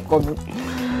ti gbọ́ ọkọ mi.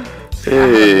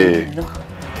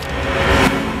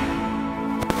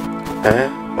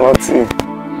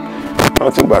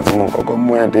 rántí ìgbà tí mo kọ́kọ́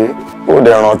mú ẹ dé ó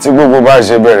dẹ̀ rántí gbogbo bá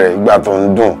ṣe bẹ̀rẹ̀ ìgbà tó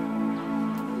ń dùn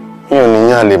mi ò ní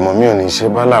yàn lè mọ́ mi ò ní ṣe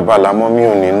bálàbàlà mọ́ mi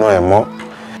ò ní ná ẹ̀ mọ́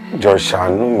jọ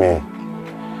ṣàánú mi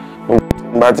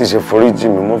bá ti ṣe foríjì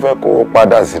mi mo fẹ́ kó o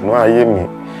padà sínú ayé mi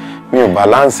mi ò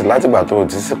bàláǹsì látìgbà tó o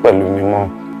ti sí pẹ̀lú mi mọ́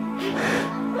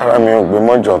ara mi ò gbé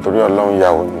mọ́jọ torí Ọlọ́run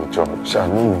yàwó mi jọ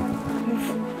ṣàánú mi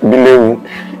Bilewu.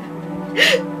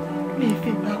 mi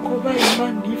ìfìgbà kan báyìí má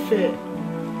nífẹ̀ẹ́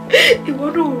ìwọ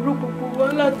náà ò rò gbogbo wa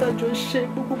látàjọ ṣe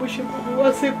gbogbo bó ṣe gbogbo wá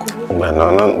sẹ́kọ̀ọ́. ìgbà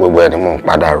náà gbogbo ẹni mò ń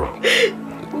padà rò.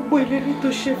 gbogbo ìlérí tó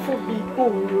ṣe fún mi ò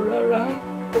rò rárá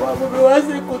wà gbogbo wá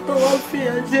sẹ́kọ̀ọ́ tó wá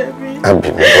fìyà jẹ mí.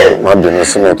 má bínú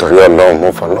sí mi torí Ọlọ́run mo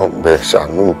fọlọ́run bẹ́ẹ̀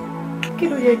ṣàánú mi. kí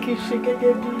ló yẹ kí n ṣe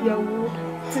gẹ́gẹ́ bí ìyàwó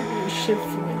tí mi ò ṣe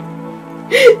fún ẹ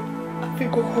àfi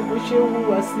gbogbo bó ṣe ń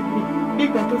hùwà sí mi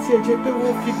nígbà tó tiẹ̀ jẹ́ pé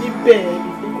wọ́n fi mí bẹ́ẹ̀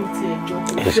ni pé kò tiẹ̀ jọ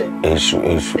kó fẹ́.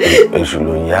 èṣù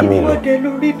ló ń yá mi lọ. ìwọ́de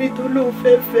lórí mi tó lóun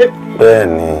fẹ́ fẹ́ mi. bẹ́ẹ̀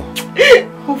ni.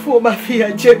 ó fún ọ máa fìyà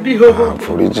jẹ mí o.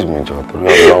 foríjì mi jọ torí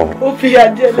Ọlọ́run. ó fìyà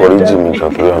jẹ lẹ́dàá mi. foríjì mi jọ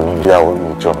torí Ọlọ́run ìyàwó mi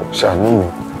jọ ṣàánú mi.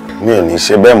 mi ò ní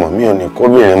ṣe bẹ́ẹ̀ mọ́ mi ò ní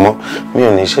kóbìnrin mọ́ mi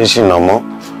ò ní ṣe ṣìnà mọ́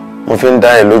mo fi ń dá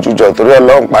ẹ lójú jọ torí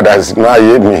Ọlọ́run padà sínú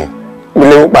ayé mi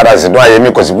Bilewu padà sínú ayé mi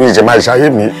kò sí bí ìṣe máa ṣayé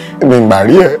mi gbà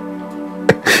rí ẹ.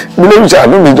 Bilewu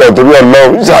ṣàánú mi jọ torí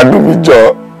Ọlọ́run, ṣàánú mi jọ.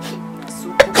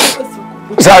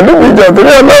 Ṣàánú mi jọ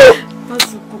torí Ọlọ́run.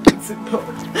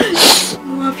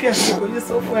 Mo wá fi àsìkò yìí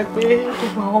sọ fún ẹ pé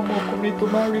gbogbo àwọn ọmọkùnrin tó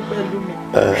máa ń rí pẹ̀lú mi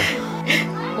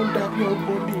ó dàbí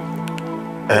ọgbọ́n mi.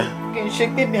 Kì í ṣe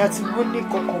pé mi àti wọn ní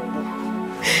kankan pọ̀.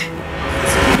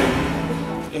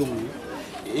 Ẹ wò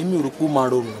èmi ò rò pé ó máa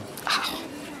rọrùn.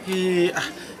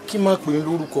 Kí n máa pè yín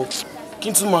lórúkọ, kí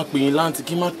n tún máa pè yín láǹtì,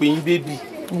 kí n máa pè yín bébì.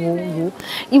 Wo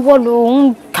ìwọ ló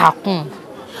ń kàkùn,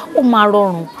 ó máa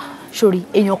rọrùn. Sórí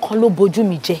èèyàn kan ló bojú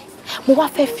mi jẹ, mo wá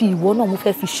fẹ́ fi ìwọ náà mo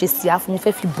fẹ́ fi ṣe síá fún, mo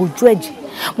fẹ́ fi bojú ẹ̀jẹ̀,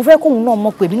 mo fẹ́ kóun náà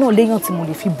mọ̀ pé èmi náà léèyàn tí mo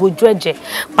lè fi bojú ẹ̀jẹ̀.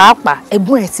 Pàápàá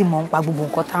ẹ̀gbọ́n ẹ̀ ti mọ̀ nípa gbogbo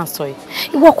nǹkan tá à ń sọ yìí.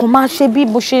 Ìwọ kò máa ṣe bí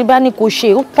mo ṣe bá ní kó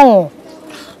ṣe ó tàn.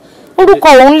 Orúkọ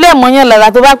òun lẹ̀ mọ́ yẹn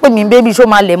lára, tó bá pè mí bébì ṣó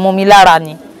máa lẹ̀ mọ́ mi lára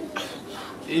ni.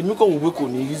 Èmi kò wò pé kò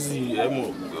ní easy ẹ mọ̀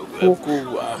ẹ kó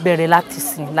wà. Bẹ̀rẹ̀ láti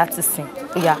sìn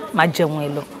ó yá máa jẹun ẹ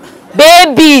lọ.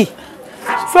 Bébì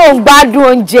ṣó ń gbádùn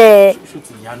oúnjẹ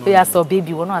ó yá sọ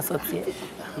bébì wọn náà sọ tiẹ̀.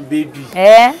 Bébì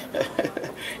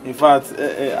in fact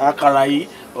àkàrà yìí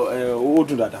ó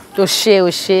dùn dáadáa. o ṣe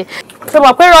ṣe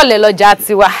mọ̀ pé rọ̀lẹ́ lọ́jà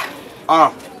tiwa.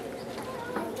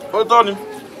 Ó tọ́ ni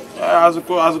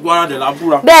àsìkò ara dẹ̀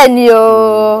lábúra. Bẹ́ẹ̀ ni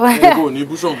o. Kò ní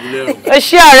búṣọ̀gù lẹ́rù. O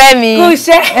ṣé ọ̀rẹ́ mi. Kò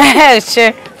ṣe.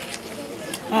 Ṣe.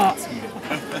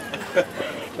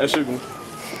 Ẹ ṣègùn.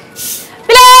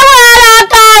 Bilewu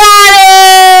Alakara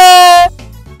rẹ̀.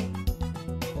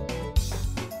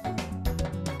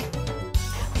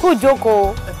 Kú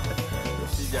jókòó.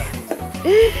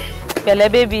 Pẹ̀lẹ́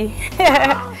bébí.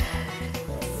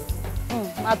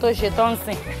 Má tó ṣe tán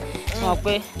sìn. Mọ̀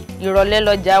pé ìrọ̀lẹ́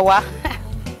lọ́jà wa.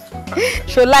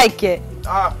 Ṣo láìkẹ́?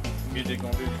 Gidi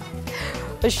gan bébí.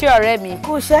 O ṣé ọ̀rẹ́ mi.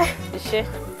 Kò ṣe. O ṣé.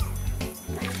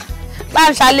 Bá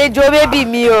ń ṣàlejò bébì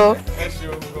mi o. Ẹ ṣe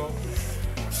orúkọ.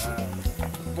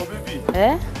 Bọ́ bébì.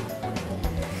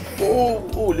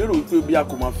 Ó lérò wípé bí a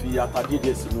kò máa fi ata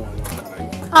díẹ̀ sínú àwọn àkàrà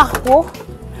yìí. Wo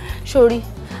sórí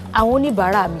àwọn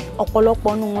oníbàárà mi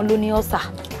ọ̀pọ̀lọpọ̀ nínú wọn ló ní ọ̀sà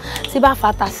tí bá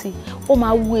fata sí ó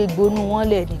máa wú egbò nínú wọn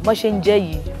lẹ̀ ní bó ṣe ń jẹ́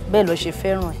yìí bẹ́ẹ̀ lọ ṣe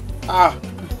fẹ́ràn ẹ̀.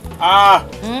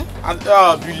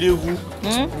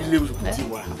 Bilewu ti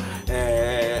wà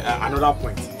another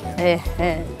point.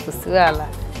 Kò sí wàhálà.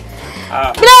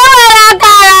 Bilewu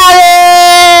Alakara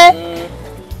rẹ̀.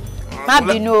 Má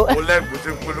bínú o.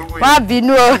 Má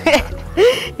bínú o.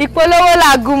 Ìpolówó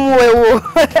làgùn mu èwo.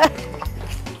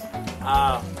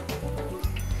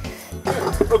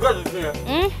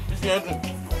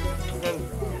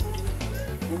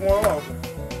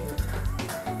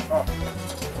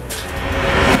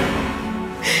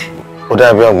 Ó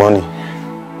dàbí ọgbọ́n ni.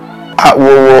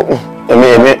 Wo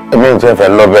èmi tí ẹ fẹ́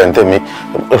lọ bẹ́ẹ̀ tèmi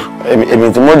èmi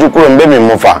tí mójú kúrò ń bẹ́ mi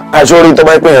mú fà. Aṣọ́rí tó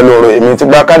bá pè yẹn lóore èmi ti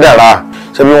gbá kádàrá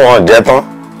ṣé bí wọn jẹ́ tán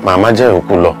màmá jẹ́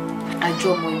òkú lọ. Àjọ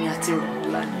ọmọ mi àti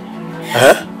Odunlana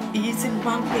ni. Iye tí mo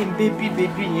bá ń pè ń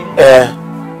bébí yẹn.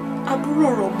 Àbúrò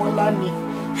ọ̀rọ̀ ọmọlá ni.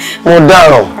 Mo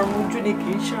dáràn. Àrùn ojú ni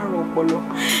kì í ṣàrùn ọpọlọ.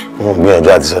 Mo gbìyànjú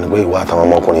àti sọ ni pé ìwà àtàwọn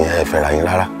ọmọkùnrin yẹn fẹ́ra yín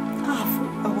rárá.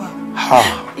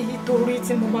 Èyí torí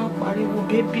tí mo máa ń pariwo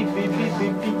bébí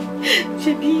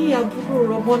ṣé bí àbúrò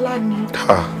ọ̀rọ̀ ọmọlá ni.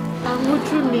 Àrùn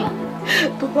ojú ni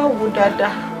tó bá wò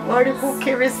dáadáa wá rí kó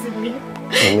kéré sí mi.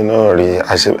 Èmi náà rí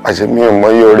àṣẹ mi ò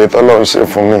mọyì oore tọ́lọ́run ṣe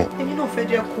fún mi. Èmi náà fẹ́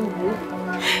jẹ́ kó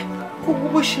wo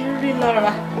bó ṣe ń rí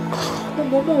lára.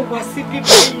 Mo mọ̀ wá sí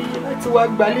bíbá yìí láti wá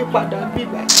gbalé padà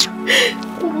bíbá.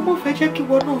 Mo mọ̀ fẹ́ jẹ́ kí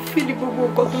wọn náà fíìlì gbogbo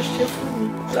nǹkan tó ṣe fún mi.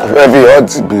 Fẹ́ bí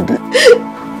ọtí gbèdé.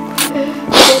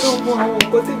 Gbọ́dọ̀ mọ àwọn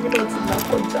nǹkan tí mi náà ti là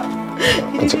kọjá.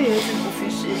 Ìdí nìyẹn tí mo fi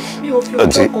ṣe. Mi ò fi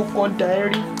ọjọ́ kankan dà ẹ́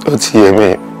rí. Ó ti yé mi.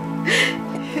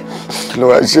 Kí ló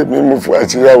wá ṣe mí mo fún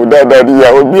àṣeyàwó dáadáa ní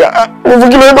ìyàwó bí mo fún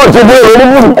kí ló bá ṣe bí èrò ní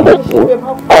bùrù.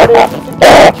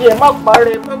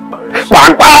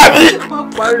 Pàápàá mi.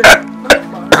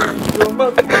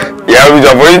 Ìyàwó mi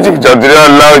jọ fún Egypt jọ torí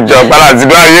ọlá ọjọ́ balance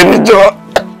inú ayé níjọ.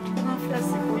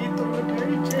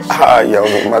 Ìyàwó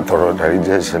mi má tọrọ dárí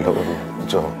jẹ́ ìṣẹ́ lọ́wọ́ mi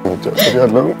jọ torí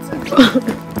ọlọ́run.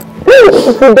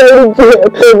 Dárí jẹ́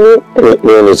ẹ̀kọ́ mi.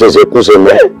 Mi ò lè ṣẹ̀ṣẹ̀ kú ṣe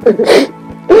mọ́.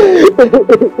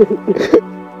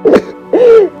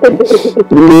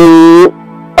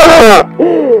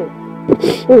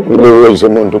 Bilewu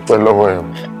ìṣẹ́mọ̀ dúpẹ́ lọ́wọ́ ẹ̀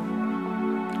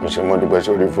ìṣẹ́mọ̀ dúpẹ́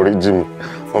sórí foríjì mi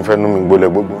wọ́n fẹ́ nú mi gbolẹ̀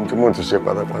gbogbo tí mo ti ṣe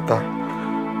pátápátá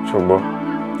ṣùgbọ́n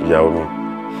ìyàwó mi.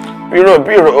 Pírò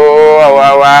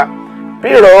ọ̀wàwà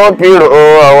pírò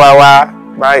ọ̀wàwà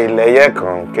pa ilẹ̀ yẹ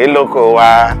kàn ké lóko wa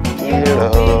pírò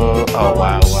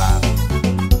ọ̀wàwà.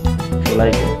 You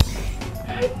like it?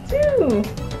 I do.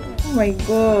 Oh my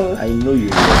God. I know you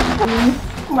do.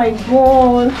 Oh my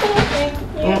God. Oh, thank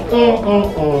you. It's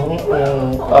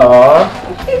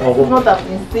what I've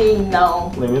been saying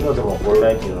now. Let me not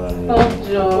like you. Oh,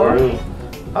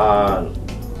 Joe.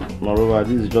 Moreover,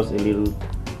 this is just a little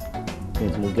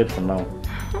thing we'll get for now.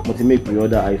 But to make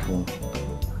pre-order iPhone.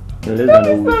 In less than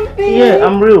a week. Yeah,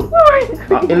 I'm real.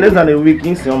 In less than a week,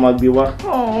 in some Magbiwa.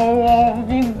 Oh,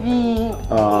 baby.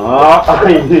 You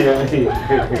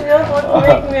just want to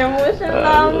make me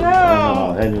emotional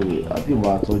now. Anyway, I think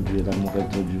what I told you that I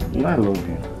told you. You know I love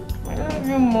you. I love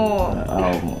you more.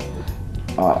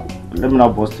 Let me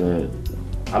not bust your head.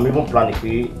 I'm even planning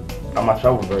to I'm gonna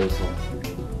travel very soon.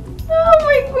 Oh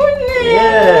my goodness.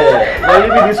 Yeah, we're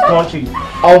leaving this country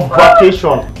on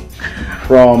vacation.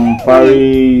 From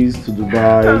Paris to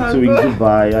Dubai, 2 weeks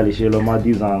Dubai, Alishe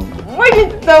Maldives and... Why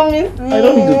did you tell me? I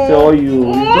don't need to tell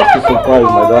you, it's just a surprise,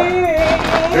 my dad.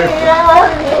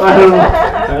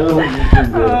 I love you,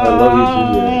 Juliet. I love you,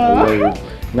 Juliet. I love you.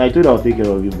 Now I told you I'll take care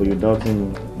of you, but you're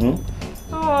doubting me.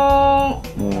 Oh,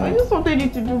 I just wanted you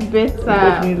to do better.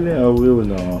 Definitely I will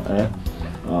now.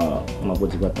 I'm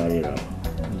going to go to Tarira.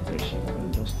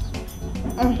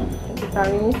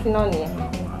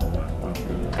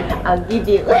 I'll give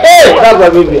you. Hey, that's my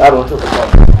baby. I don't talk about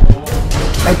it.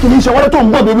 I can't even show tó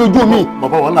ń bọ̀ baby ojú mi.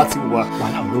 Bàbá wàhálà ti wà.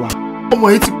 Wàhálà ló wà. Ọmọ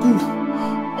yẹn ti kú.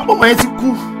 Ọmọ yẹn ti kú.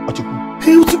 Ó ti kú.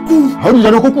 Hey, ó ti kú. Àwọn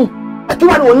ìjọba ló kú. Kí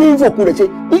wá ni wọ́n ní ìfọ̀kù rẹ̀ ṣe?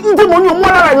 Ìdí mo ní ọmọ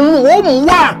lára nínú wọ́n mú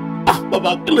wá.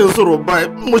 Bàbá kí lè sọ̀rọ̀ báyìí?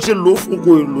 Mo ṣe lò ó fún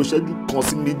kò èlò ṣẹ́jú kan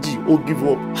sí méjì ó give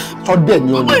up. Sọ́dẹ̀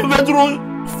ni ọ̀nà. Ọmọ ìfẹ́ dúró.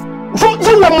 Ṣé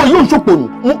ọmọ yóò ṣòpò nù?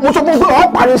 Mo sọ fún pé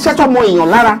ọ̀ parí iṣẹ́ sọ́mọ èèyàn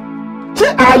lára. Ṣé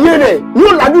ààyè rẹ̀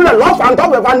yóò lajúlẹ̀ lọ́fà ń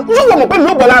tọ́fẹ̀ fani? Ṣé wọ́n mọ̀ pé mi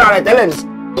ò bọ̀ lára rẹ̀ tẹ́lẹ̀ ni?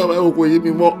 Bàbá ẹ̀ kò yé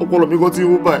mi mọ́ ọpọlọ mi kò tí ń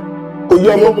wú báyìí. Kò yé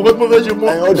ọmọ mo fẹ́ ṣe mọ́.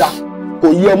 Ẹ̀ ọ̀dà kò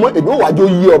yé ọmọ èmi ò wájú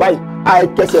yé ọ báyìí.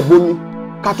 Àìkẹsẹ̀ bomi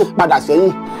ká tó padà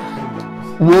sẹ́yìn.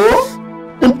 Wò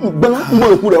ó gbẹ́lá mọ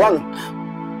èkú rẹ̀ wà nù.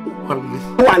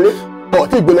 Wà ní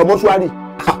ọ̀tí ìgbélé mọ́ṣúárì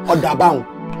ọ̀dà báwọn.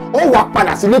 Ó wà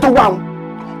padà sílé tó wà wọn.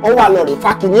 Ó wà lọ rè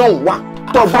fákìní ọ̀hún wà.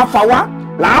 Tó bá fa wá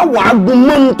làá wàá gun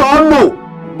mọ́nu tó lò.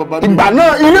 Ìgbà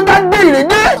náà ilé bá dé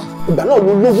ìrèdé. Ìgbà náà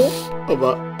ló lówó.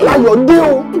 Láyọ̀ dé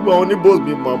o. Ìgbà wọn ní bọ́ọ̀sì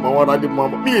mi màmá wọn ara dé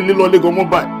màmá. Mi ì lè lọ lẹ́gàn mọ́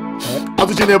báyìí.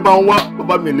 Àtúnṣe ni ẹ bá ń wá.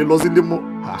 Bàbá mi ì lè lọ sílé mọ́.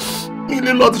 Mi ì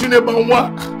lè lọ àtúnṣe ni ẹ bá ń wá.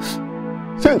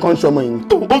 Ṣé nǹkan ṣọmọ yìí?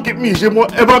 Ókè mi ì ṣe mọ́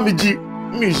ẹ bá mi jí.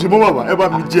 Mi ì ṣe mọ́ bàbá ẹ bá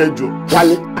mi jí ẹjọ́.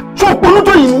 Wálé. Ṣé o ponú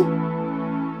tó yìí ni?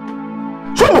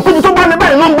 Ṣé o mọ̀ pé ibi tó bá ní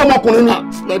báyìí náà ń bọ́ ọmọkùnrin ni?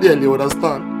 Ládé ẹ̀ lè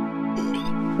understand.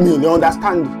 Mi ò ní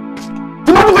understand.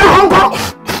 Tí wọ́n tún fẹ́ hàn kọ́.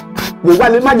 Wò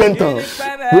wálé má jẹ́ ń tàn.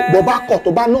 Bọ̀ bá kọ̀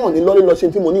tó bá náà ní lọ́lé lọ ṣe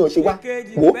tí mo ní ọ̀ṣẹ́ wá.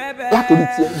 Wò látòrí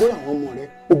tiẹ̀ dórí àwọn ọmọ rẹ̀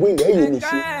gbogbo ilẹ̀ yìí lè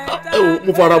ṣe. Ẹ wò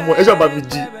mo fara mọ́ ẹ ṣàbà mi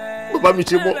jí. Bàbá mi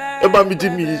ṣe mọ́ ẹ bá mi jí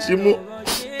mi yìí ṣe mọ́.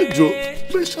 Ẹ jọ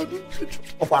bẹ́ẹ̀ ṣàbí ẹ jọ.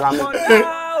 Ọ fara mọ́.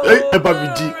 Ẹ bá mi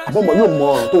jí. Àbọ̀mọ̀ yóò mọ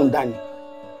ọ̀rọ̀ tó ń dá ni.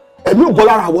 Ẹ̀mí ò bọ́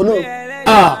lára àwọ̀ náà.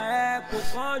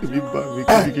 Èmi bá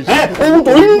mi kí ṣe.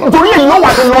 Nítorí èyí náà wà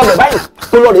tó lọ rẹ̀ báyìí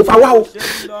tó lọ rẹ̀ fa wá o.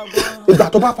 Ìgbà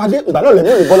tó bá fadé ìgbà náà lẹ̀mí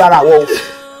ò ní bọ́ lára àwọ̀ o.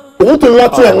 Òun ti lọ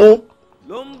tí ẹ̀ nu.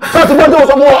 Bẹ́ẹ̀ ti gbọ́dọ̀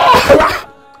sọ fún ọ ọ̀yá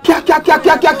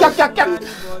kíákíá.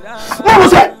 Má lọ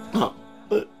sẹ́.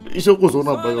 Iṣẹ́ kò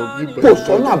sọ́nà àbáyọ bí bẹ́ẹ̀. Kò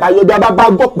sọ́nà àbáyọ bí a bá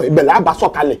gbọ́ pé ibẹ̀ là á bá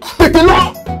sọ̀kalẹ̀. Tètè lọ.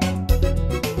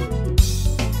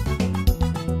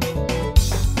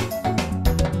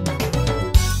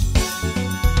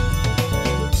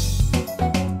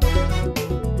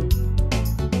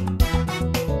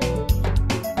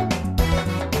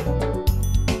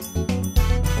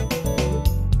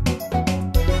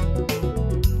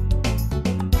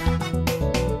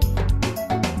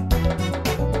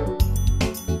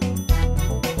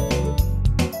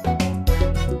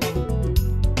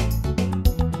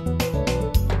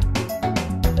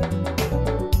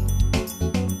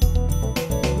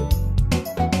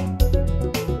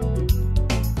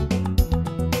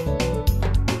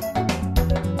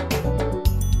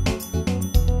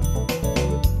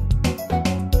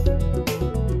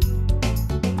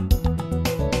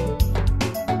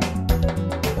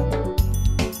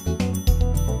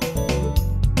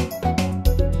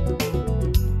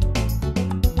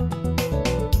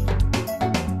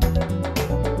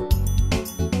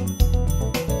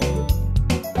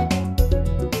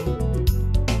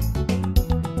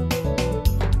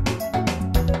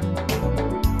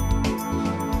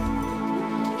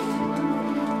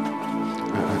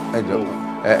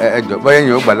 ẹjọ bóyá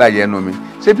yẹn ó gbà láàyè ẹnu mi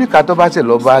ṣé bí kàtọ́ bá tẹ̀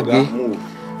lọ bá gé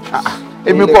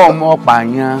èmi kọ́ ọmọ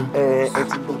pààyàn. Ẹ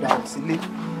ti gbọ́dọ̀ àwọn sílé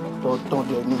tọ̀tọ̀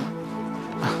dẹ̀ ni.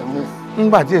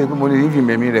 Nígbà tí èyí mo lè fi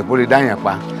mẹ̀mí rẹ̀ kó lè dáyàn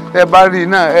pa ẹ bá rí i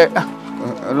náà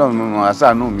Ọlọ́run mọ̀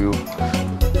àṣàánú mi o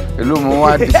èló mo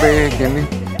wá di pé kínní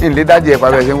ìlé dájẹ́ ẹ̀pá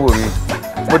bẹ́ẹ̀ ṣe ń wò mí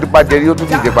mo ti pàjẹ́ rí ó tún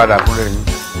dìde padà fún rẹ̀ ni.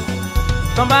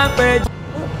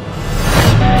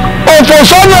 òfò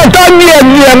sọ́nà tá ní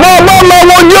ẹ̀mí ẹ̀ mọ́ ọmọ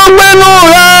wọn ni ó gbénú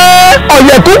rẹ̀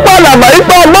ọ̀yẹ̀ tó pàlàbà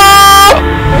ipa mọ́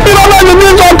bí bàbá mi ní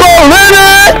kọ́kọ́ rere.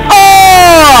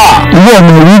 ìwọ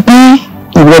ọmọ wípé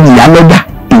ìwọ nìyá lọ́jà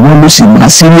ìwọ ló sì máa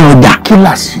sí ní ọjà. kí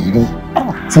làṣírí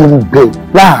tí ń bẹ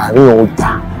láàrin ọjà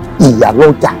ìyá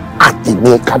lọ́jà àti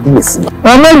ní kábíyèsí.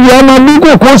 ọmọ ìyá ọmọ bí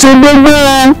kò kó ṣe gbégbé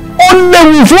ó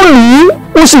léwu fún yìí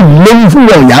ó sì léwu fún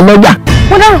ìyá lọ́jà.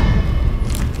 mo dárò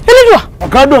elédùà.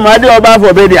 ọ̀kan dùn máa dé ọba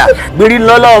àfọ̀bẹ́dẹ́à gbérí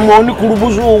lọ́lá ọmọ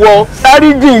oníkurubúsù wọ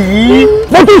dáríjì yìí.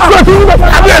 mo tún sọ ti ń bọ̀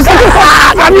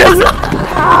kábíyèsí.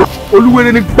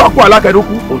 olúwere ní gbáko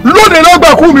alákẹ́dókú lóde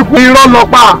lọ́gbàkú mi kú irọ́ lọ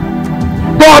pa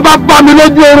tó ọba bá mi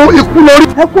lójú oorun ikú lórí.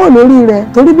 ẹ kúrò lórí rẹ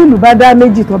torí bí ìlú bá dá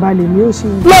méjì tọba lè ní ó ṣe.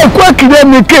 láìkú èkìlẹ̀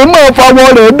mi kì í mọ̀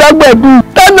fáwọn rẹ̀ dágbẹ̀dù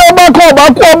tẹ́ni ọba kan ọba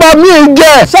kú ọba mi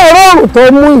jẹ. sọ̀rọ̀ ọ̀rùn tó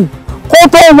mú yìí kó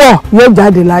tó wọ̀ yóò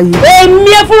jáde láyé.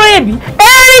 èmi ẹ fúnra èbí.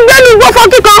 ẹ̀rín gbẹ́nu gbọ́fọ́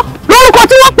kíkan lórúkọ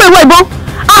tí wọ́n pè wọ ìbọn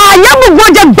àyàgbùgbọ́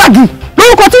jẹ gbàgì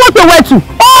lórúkọ tí wọ́n pè wọ ẹ̀tù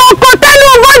ọkọ̀ tẹ́nu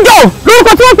ọgọ́jọ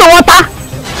lórúkọ tí wọ́n pè wọ́n ta.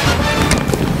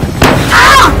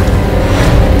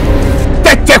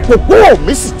 tẹ̀tẹ̀ kòkó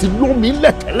mi sì ti lómi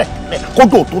lẹ̀kẹ́lẹ̀kẹ́lẹ̀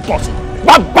kójú tó tọ̀ sí.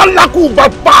 babaláku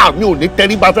bàbá mi ò ní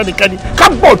tẹríba fẹ́nikẹ́ni ká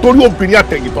bọ̀ torí obìnrin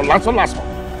àtẹ̀yìntàn lásánlásán.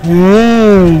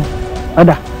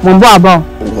 ọ̀dà mò ń bọ́ àbọ̀.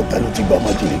 owó ta ló ti gba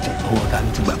ọmọdé lè jẹ owó ta ló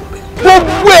ti gba ọmọdé.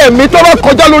 gbogbo ẹ̀mí tó bá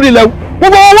kọjá lórí ilẹ̀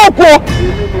gbogbo wọn wọ́n kú ọ.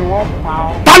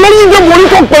 ta ló ní gbogbo orí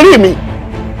tó ń pẹ̀lú mi.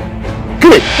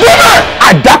 kíni bẹ́ẹ̀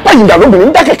àdápẹ̀yìndà lóbìnrin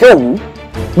ń dá kẹ̀kẹ́ òwú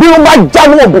bí wọ́n bá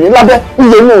jáwọ́ obìnrin lábẹ́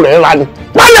iye inú rẹ̀ ra ni.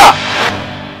 wáyà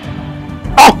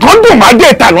ọ̀kan dùn má dé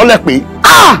ìta lọ́lẹ̀ pé.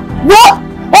 wọ́n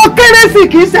ó kéré sí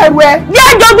kì í ṣẹ̀rù ẹ. yá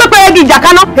jọ gbé pẹ́ẹ́gì ìjà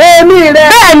kaná. èmi rẹ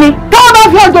bẹ́ẹ̀ ni. tó bá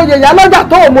fi ọjọ́ yẹ̀yà lọ́jà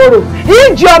tó òmòrò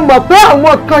ìjì ọmọ pé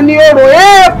àwọn kan ní orò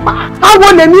èèpà. awo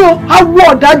lèmi o awo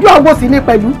ọ̀dájú awo sì ni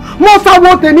pẹ̀lú mo ṣàwo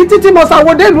tèmi títí mo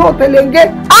ṣàwo délùú òtẹlẹ̀ngẹ́.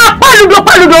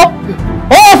 pẹ́lúdò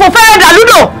òfò fẹ́rẹ̀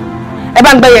dàlúdò ẹ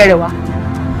bá ń gbẹ́yẹ rẹ wá.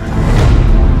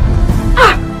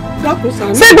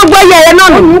 ṣé gbogbo ẹyẹ rẹ náà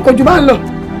nù. kò jù bá ń lọ.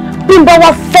 bí n bá wá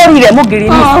fọ́ọ̀rì rẹ̀ mú gèrè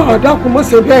ní. dákun mo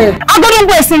ṣe bẹ́ẹ̀.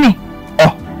 agbódóńgbò èsì ni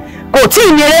kò tí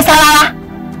ì ní eré sá rárá.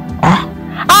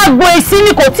 agbo èsì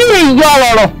ni kò tí ì yọ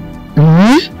ọ̀rọ̀.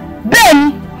 bẹ́ẹ̀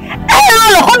ni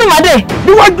ẹ̀rọ ọ̀kọ́dùnmáde.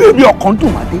 níwájú èmi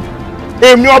ọ̀kọ́dùnmáde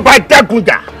èmi ọba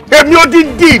Jágunjà èmi ó dín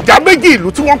dín ìdá méjì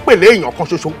ìlú tí wọ́n ń pèlè èèyàn kan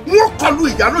ṣoṣo. wọ́n kọlu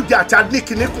ìyálóde àti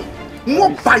adékiníkùn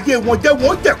wọ́n bàyè wọn jẹ́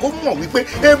wọ́n jẹ́ kó mọ̀ wípé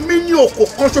èmi ní òkò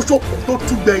kan ṣoṣo tó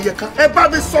túgbẹ̀ ẹyẹ ká. ẹ bá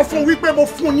mi sọ fún wípé mo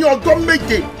fún un ní ọjọ́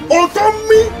méje ohun tó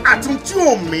mí àti tí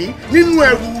ò mí nínú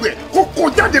ẹrù rẹ̀ kó kó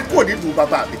jáde kúrò nínú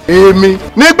bàbá mi. èmi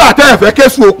nígbà tẹ́ ẹ fẹ́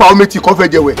kẹ́sùn ó pa omi tí kò fẹ́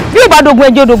jẹ wẹ̀. bí ìbá dogun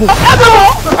ẹjọ́ dogun.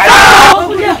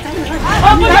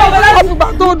 ọgbà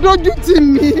tó dójú tì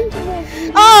mí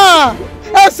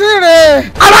ẹsìn rẹ̀.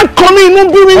 alákọ̀ọ́mí inú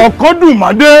bí mi.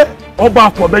 Ọ̀kọ́dùnmádé ọba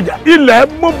àfọ̀bẹ́jà ilẹ̀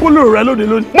mọ́bólò rẹ lóde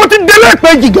lónìí. mo ti délé pé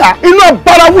jìgà iná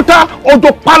barawúta odò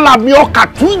pálami ọkà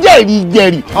tún jẹ̀rì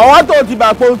jẹ̀rì. àwọn tó ti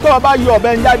bà pé tó o bá yọ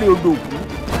ọbẹ̀ ń jáde odò òkú.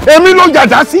 èmi ló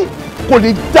jàjà sí kò ní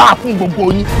dáa fún gbogbo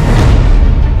yín.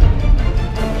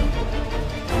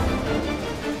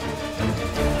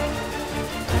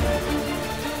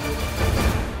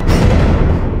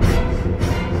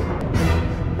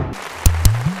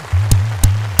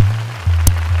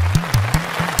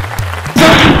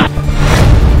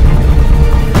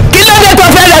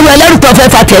 ẹlẹ́rù tó fẹ́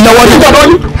fà tẹ̀ lọ́wọ́ ní. ìjọba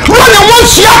ní wọ́n ní wọ́n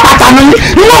ṣí àpàtà mi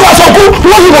ni wọ́n wọ́n sọ kú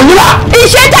wọ́n fi wọ̀nyí là.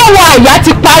 iṣẹ́ táwọn àyà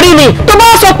ti parí ni tó bá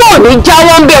sọ pé òní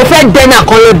jáwọ́ ń bẹ ò fẹ́ dẹni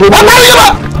àkọlẹ́bù. bàbá yìí wà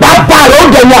bàbá rẹ̀ ó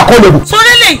dẹni àkọlẹ́bù.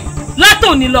 sọlẹ́lẹ̀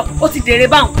látòní lọ ó ti dèrè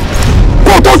báwọn.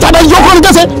 kó tó sábẹ́ yọ kọ́ni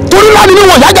tẹ́sẹ̀ torí láti ní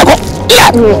wọ̀n yá jẹ́kọ̀. ilẹ̀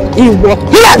ìwọ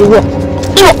ilẹ̀ ìwọ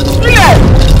ìwọ ilẹ̀.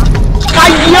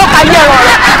 kàyé kàyé ẹ̀rọ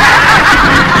rẹ̀.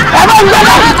 ẹ bá ń gbẹ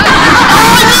náà.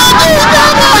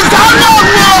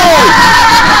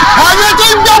 ayé tí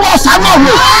ń gbẹ́wọ̀ sánà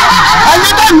wò ayé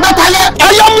tí ń gbẹ́ta yẹ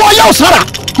ẹyẹ mú ọyẹ òsára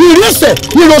ìrísẹ̀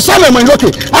ìrọ̀sálẹ̀ mọ̀ ìlókè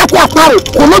akọ àparò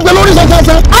kò ló gbé lórí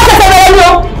sẹ́sẹ́sẹ́. a tẹ̀sẹ̀ bẹ̀rẹ̀ ni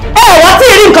o ẹ wá tí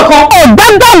ì rí nǹkan kan.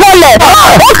 ọ̀gbẹ́ngbọ̀ngọlẹ̀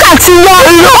ó kà ti lọ.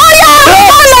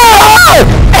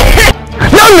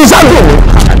 lẹ́nu sáàtò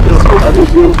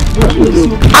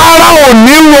ara ò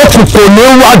ní wo kòkò ní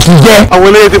wájú jẹ. àwọn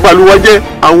eléyé ti pàlùwọ́ jẹ́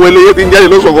àwọn eléyé ti ń jáde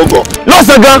lọ́sàn gọ́gọ́.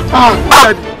 lọ́sàn gan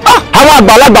àwọn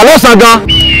àgbàlagbà lọ́sàn gan.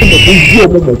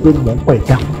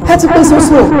 ẹ ti pẹ́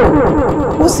soso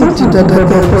ó sì di dandan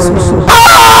kẹ́ ẹ soso.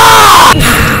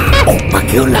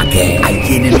 ọ̀pàkẹ́ ọ̀làkẹ́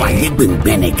ayé nínú ayé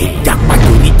gbẹ̀ngbẹ̀nẹ̀kẹ́ jápàtó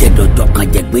oníjẹ̀dọ̀jọ̀ kan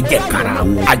jẹ̀gbẹ́jẹ̀ kára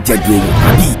wọn ajẹ́jọ́ èèyàn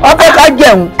kábí. ọbẹ̀ ká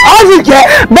jẹun ó sì jẹ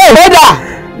bẹ́ẹ̀ lọ́dà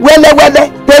wẹ́lẹ́wẹ́lẹ́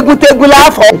tegun-tegun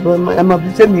láàfọ̀. ẹ mọ̀ bí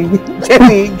sẹ́mi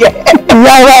jẹ.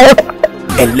 ìyá wa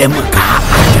ẹlẹ́mọ̀ká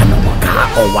àjànàmọ̀ká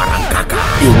ọ̀wàràǹkàkà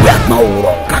ewé àgbọn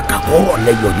òwúrọ̀ kàkà kó tọrọ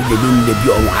lẹyọ nílé ló ń lé bí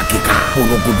ọrùn akíkà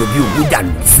korogodo bí ògúnjà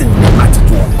lù sinimá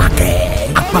titun ọ̀pákẹ́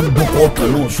apagbọ́kọ̀ ọ̀tọ̀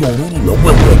náà ṣòro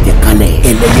lọ́wọ́ ẹ̀wọ̀ ẹ̀jẹ̀ kalẹ̀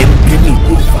ẹlẹ́yẹ ń bí ní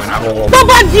ìlú ìfarahàn. tó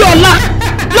bá di ọ̀la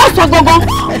lọ́sàn-án gangan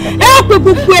ẹ ó pe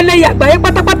gbogbo ẹlẹ́yẹ àgbáyé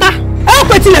pátápátá ẹ ó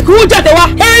pe tilẹ̀ kí wọ́n jáde wá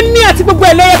èmi àti gbogbo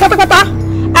ẹlẹ́yẹ pátápátá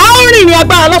a ó rìn ìrìn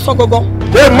agbára lọ́sàn-án gangan.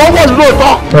 ẹ mọ́wọ́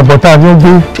lóòótọ́. ọ̀bọ̀ tá a ní gbé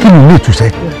kí ni ilé ìtúsẹ́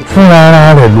fúnra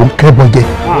ara rẹ̀ ló ń kẹ́bọ jẹ.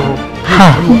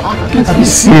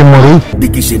 ṣe mọ̀ rí. bí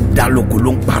kì í ṣe dá lóko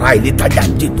ló ń para ilé tajà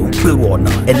ń dètò gbèrò ọ̀nà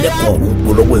ẹlẹ́kọ̀ọ́rùn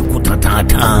polówó ikú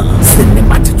tantan.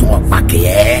 sinimá titun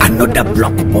ọ̀pákẹ́ another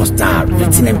blockbuster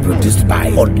written and produced by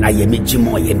Ọláyẹmí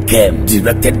Jímọ̀ Yemkem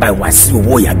directed by Wasiu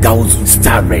Oyagaozu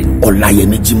starring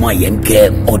Ọláyẹmí Jímọ̀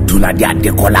Yemkem Ọdúnládé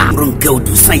Adékọ́lá Rónkẹ́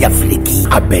Odùsan Yafileki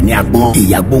Abẹ́ní Agbọ́n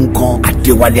Ìyàgbọ́ Nǹkan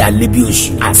Adéwálé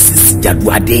Alébíoṣù Azeez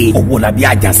Jàdúadé Owólabí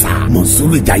Àjàsà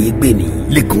Mọ̀nsúrù Ìjàyégbèní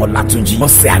Lẹ́kan Ọlátúnjí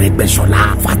Bọ́sẹ̀ Arẹ́gbẹ́ṣọlá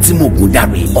Fatima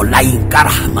Ogundare Ọláyínká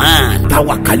Rahman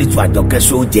Táwákálítù Àjọkẹ́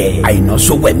Sójẹ Àìná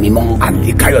Sówẹ̀mímọ́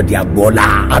Àlékáyọ̀dé Agboola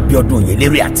Abíọ́dún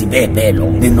Oyèlérè àti bẹ́ẹ̀ bẹ́ẹ̀ lọ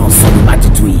nínú sinimá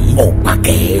tuntun yìí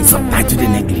ọ̀pákẹ́ subtitled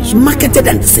in English marketed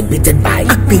and distributed by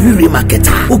Apirire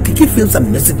marketer Okiki Films and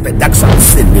Music Production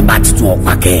sinimá tuntun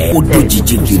ọ̀pákẹ́ ó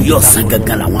dojijì kiri ọ̀sán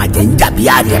gangan làwọn àjẹ́ ń jàbí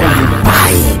àríra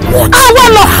báyìí wọ́n ti àwọn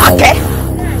ọlọ́pàkẹ́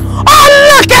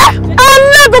ọlọ́kẹ́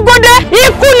ọlọ́gbọ̀gbọ̀dẹ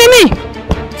ikú ni mí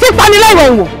tí panilẹ́rọ̀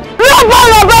wò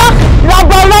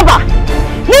lọ́bọ̀lọ́bà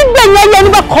nígbẹ̀yìn ẹyẹ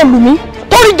níbẹ̀ kọlù mí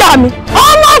torí jà mí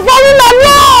ọmọ fọwọ́n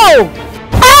lọ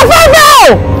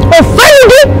afẹ́fẹ́ òfẹ́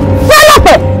níbí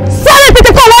fẹ́lọ́pẹ̀ sẹ́lẹ̀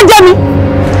tètè kọ́ wọ́n jẹ mi.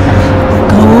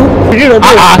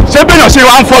 ṣé bẹ́ẹ̀ náà ṣe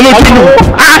wá ń fọ́ lójú nù.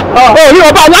 orí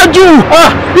ọba wájú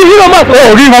ìrírí ọmọ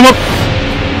orí ọmọ.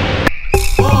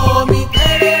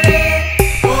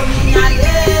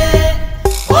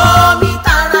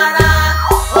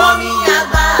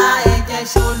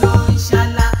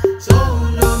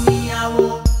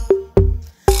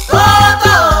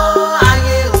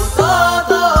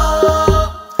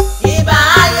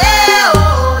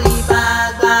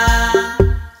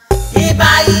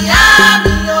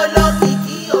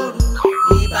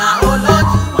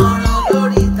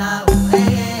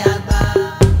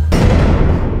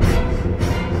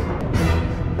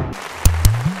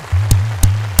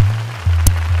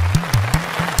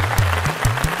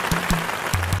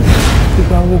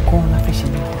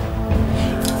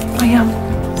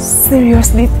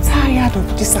 Seriously tired of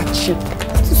this hardship.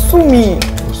 Ti sú mi.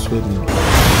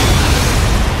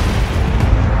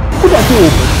 Ó dàbí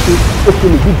òògùn ṣe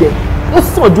òkèlè jíjẹ ó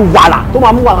sàn ju wàrà tó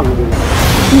máa mú wàrà lòdì.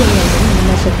 Bí ẹ̀rọ mi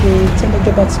máa sọ pé tí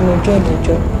ẹlẹ́jọ́ bá ti mọ ọjọ́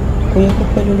ìdájọ́ kò yẹ kó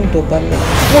pẹ́ lórí ìdọ̀bálẹ̀.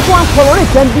 Mo tún wá ń sọ̀rọ̀ rẹ̀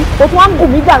jẹ́ ń bí, mo tún wá ń gùn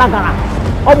mí gàràgàrà.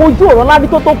 Ọmọ ojú ọ̀rọ̀ lábí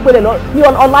tó tó pèlè ní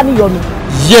ọlá níyọnu.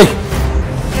 Yé!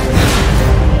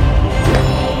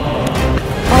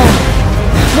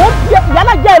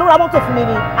 Yálà jẹ́ ìrora mọ́tò fún mi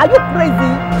ni. Are you crazy?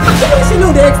 Actually, she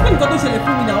know they explain nǹkan tó ṣẹlẹ̀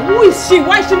fún mi now. Who is she?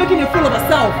 Why is she making a fool of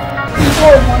herself? Ìwọ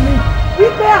ọmọ mi,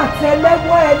 wípé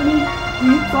àtẹ́lẹwọ́ ẹni kì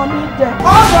í tan ní jẹ.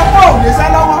 Ọ̀sán pọ̀ ò ní sẹ́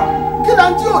lọ́wọ́. Kí ló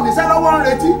ń tí ò ní sẹ́ lọ́wọ́ ń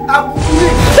retí? Àbùkù ni.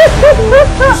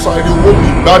 Ó sọ èdè owó mi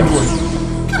gbádùn ẹ̀.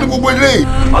 Kí ni gbogbo eléyìí?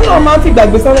 Ọlọ́run máa ń fi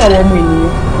gbàgbé sọ́rọ̀ àwọn ọmọ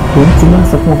ènìyàn. Òun ti máa ń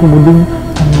sọ fún ọkọ mo lóyún,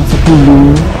 àwọn máa sọ pé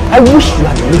lóyún. I wish you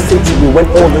had listened to me when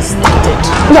all this started.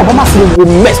 Ní àbá máa ṣe wo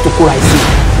mess tó kóra ẹ̀ sí.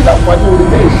 Kí láǹfààní orin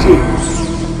bẹ́ẹ̀ ṣe?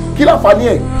 Kí láǹfààní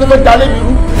ẹ̀ tó fẹ́ dalé mi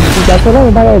rú? Ìgbà tí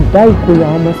Ọlọ́run bá rẹ̀ dá ìkórè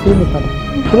àwọn ọmọ sí èmi padà.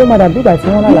 Kí ló máa dàbí ìgbà tí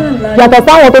wọ́n lálàá? Yàtọ̀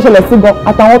sáwọn tó ṣẹlẹ̀ sí gan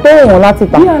àtàwọn tó rò wọ́n láti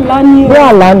ta. Bí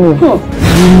àlá ni.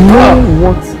 You know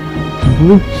what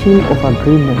breaching of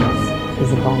agreements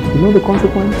is about. You know the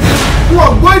consequence?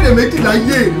 Wọ́n gbọ́ èdè méjìlá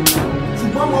yé mi,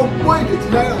 ṣùgbọ́n mo gbọ́ èdè tí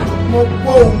lára mo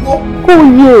gbọ́ owó. Kò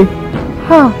yé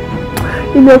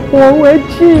ilẹ̀kùn ọ̀run ẹ̀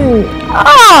jìn.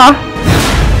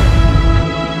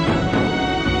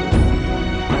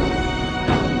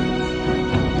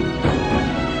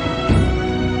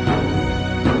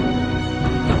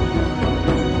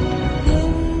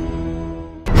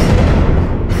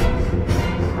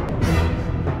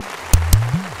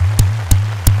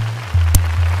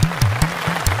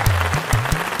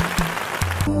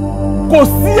 Kò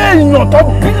sí èèyàn tó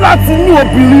bí láti inú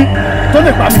obìnrin tó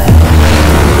lè pa mí.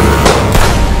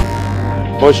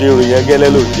 Bó ṣe rò yẹn gẹ́lẹ́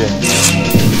ló jẹ.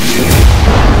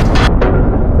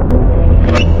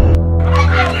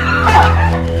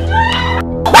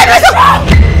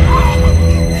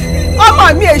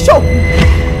 Ọmọ mi èso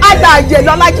àgbàyè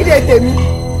lọ́lájídé tèmi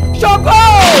ṣoko.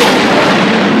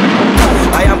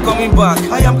 I am coming back.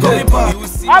 I am coming back.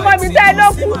 Ọmọ mi tẹ́ ló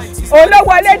kú òun ló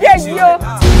wọlé dé yìí o.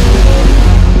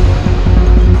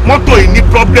 Mọ́tò yìí ní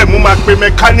pọ́blẹ̀mù máa pe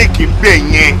mẹkáníìkì ń bẹ̀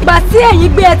yẹn. Gbà tí ẹ̀yin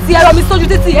gbé ẹtì ẹ̀rọ mi sójú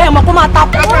títì ẹ̀ mọ̀ kó máa ta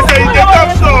pọ̀. Ẹ fẹsẹ̀ ìdè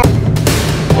tọ́sọ̀.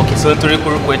 Okay, so nítorí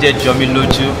korúkọ jẹ́ Jọmí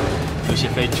lójú ló ṣe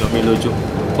fẹ́ jọ mí lójú.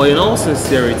 But in all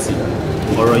sincerity,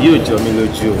 ọ̀rọ̀ yóò jọ mí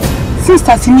lójú. Since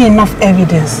there's not enough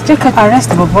evidence, jẹ́ ká arrest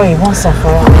the boy once and for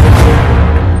all.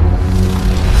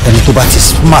 Ẹni tó bá ti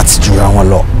smart jura wọn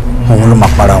lọ, òun ló máa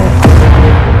para wọn.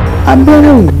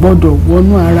 Abẹ́rẹ́ ò gbọ́dọ̀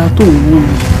wọnú ara tó ń wú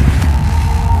mi.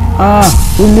 Ó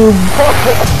léwu.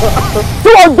 Tí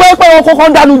wọ́n gbọ́ pé wọn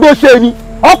kọ́kọ́ dánú tó ṣe ni,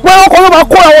 ọ̀pọ̀ ọkọ̀ ló máa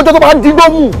kó àwọn ọjọ́ tó máa dígbó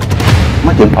mú.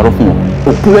 Má jẹ́ ìparọ́ fún wọn,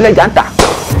 òkú ẹlẹ́jà ń tà.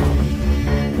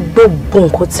 Gbogbo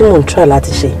nǹkan tí mò ń try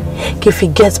láti ṣe kí n fi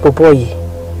get bọ̀bọ̀ yìí.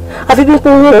 Àfi bí pé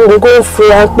òun kò ń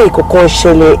fura pé ìkọ̀kan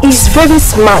ṣẹlẹ̀, he's very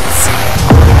smart.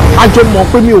 A jọ mọ̀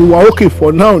pé mi ò wá òkè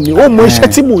for now ni, ó mọ iṣẹ́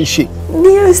tí mò ń ṣe. Ní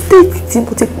estate tí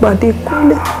mo ti pàdé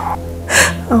Kúnlé,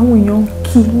 àwọn èèyàn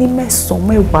kì í ní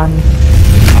 9-10 ni.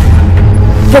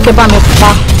 Jẹ́kẹ́ bá mi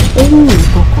pa. Ó wù mí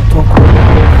tọkàntọkàn.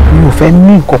 Mi ò fẹ́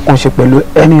ní nǹkan kan ṣe pẹ̀lú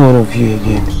any one of you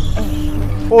again.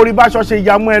 Orí bá aṣọ ṣe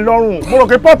ìyàmú ẹ lọ́rùn. Mo rò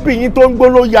pé pọ́pì yín tó ń gbó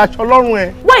ló ya aṣọ lọ́rùn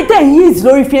ẹ. Why tẹ̀ yín ìdí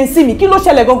lórí fiẹ́nsì mi? Kí ló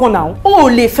ṣẹlẹ̀ gangan náà? O ò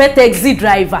lè fẹ́ taxi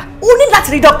driver. O ní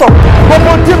láti rí dókítà.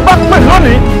 Gbogbo tí bá pè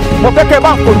lónìí, mo fẹ́ kẹ́ bá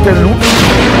kò tẹ̀lú.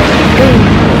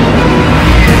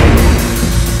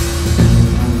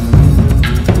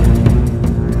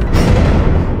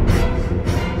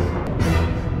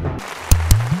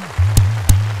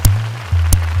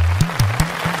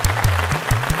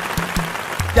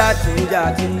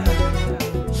 Jàtijàti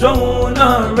ṣóhun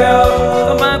náà rẹ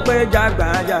ó máa ń pè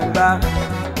jàgbàjàgbà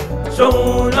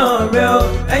ṣóhun náà rẹ ó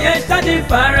ẹ̀yẹ ṣáàjì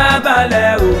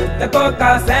farabalẹ̀ o ẹ̀kọ́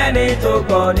ká sẹ́ni tó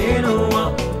kọ̀ nínú wọn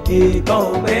ìkan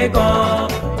òpè kan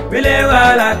Bilewu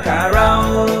Alakara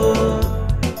o.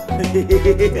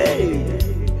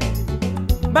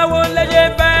 Báwo lè ṣe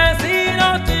fẹ́ sí iná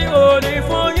tí ò ní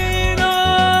fún yín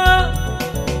náà?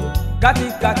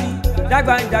 Kàkìkàkì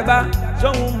jàgbàjàgbà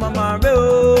ṣóhun màmá rẹ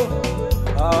o.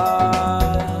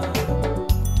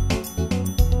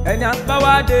 Ẹni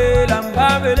àbáwádé là ń bá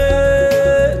wẹlé,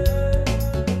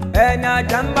 ẹni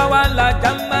àjàmbá wà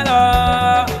lájàmbá lọ,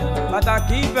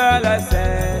 pàtàkì fẹlẹ sẹ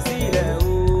sílẹ̀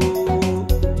o.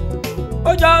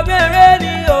 Ó jọ bẹ̀rẹ̀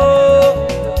ni o,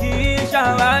 kì í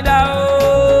ṣàwádà o.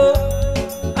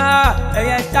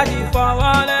 Ẹ̀yẹ ṣáàjì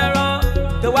fọwọ́ lẹ́rán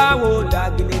tó wá wò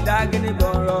dàgìnì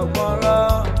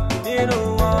gbọ̀rọ̀gbọ̀rọ̀ nínú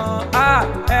wọn.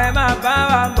 Ẹ má bá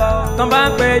wa gbọ́. Tán bá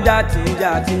ń pè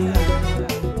jàtijàti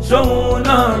ṣóhun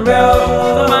náà rẹ ó,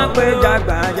 tó máa ń pè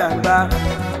jàgbàjàgbà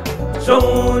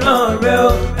ṣóhun náà rẹ ó,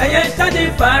 ẹ̀yẹ ṣáàjì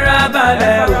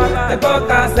farabalẹ̀ o ẹ̀kọ́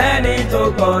ká sẹ́ni tó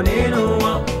kọ̀ nínú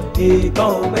wọn ìkan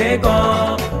òpè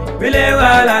kan Bilewu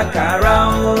Alakara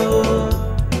o.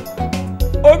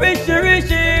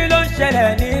 Oríṣiríṣi ló ń ṣẹlẹ̀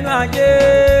nínú ayé,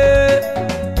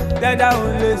 tẹ́dá ò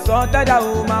lè sọ tẹ́dá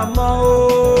ò máa mọ̀ o.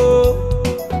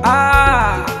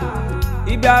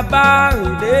 Ibi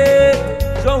àbárìndé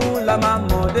ṣóhun la máa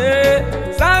mọ̀ dé,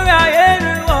 sáré ayé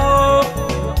ni wọ́n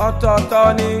o, ọ̀tọ̀ọ̀tọ̀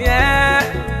nìyẹn,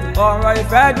 ọ̀rọ̀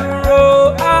ìfẹ́ dúró,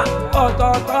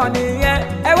 ọ̀tọ̀ọ̀tọ̀ nìyẹn.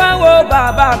 Ẹ wá wo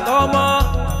bàbá tọmọ,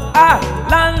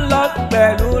 landlord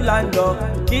pẹ̀lú landlord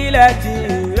kílẹ̀ ti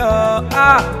yọ,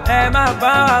 ẹ má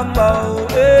bá wa mọ̀ o,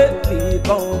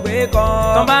 ìkan ògbé kan.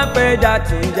 Tọ́ máa ń pè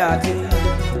jàtijàti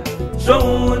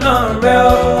ṣóhun náà rẹ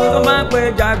o, tọ́ máa ń pè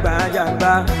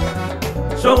jàgbàjàgbà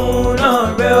ṣóhun náà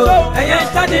rẹ o, ẹ̀yẹ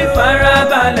ṣáàjì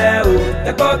farabalẹ̀ o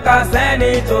ẹ̀kọ́ ká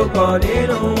sẹ́ni tó kọ̀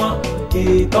nínú wọn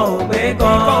ìkan òpè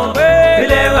kan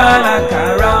Bilewu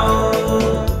Alakara.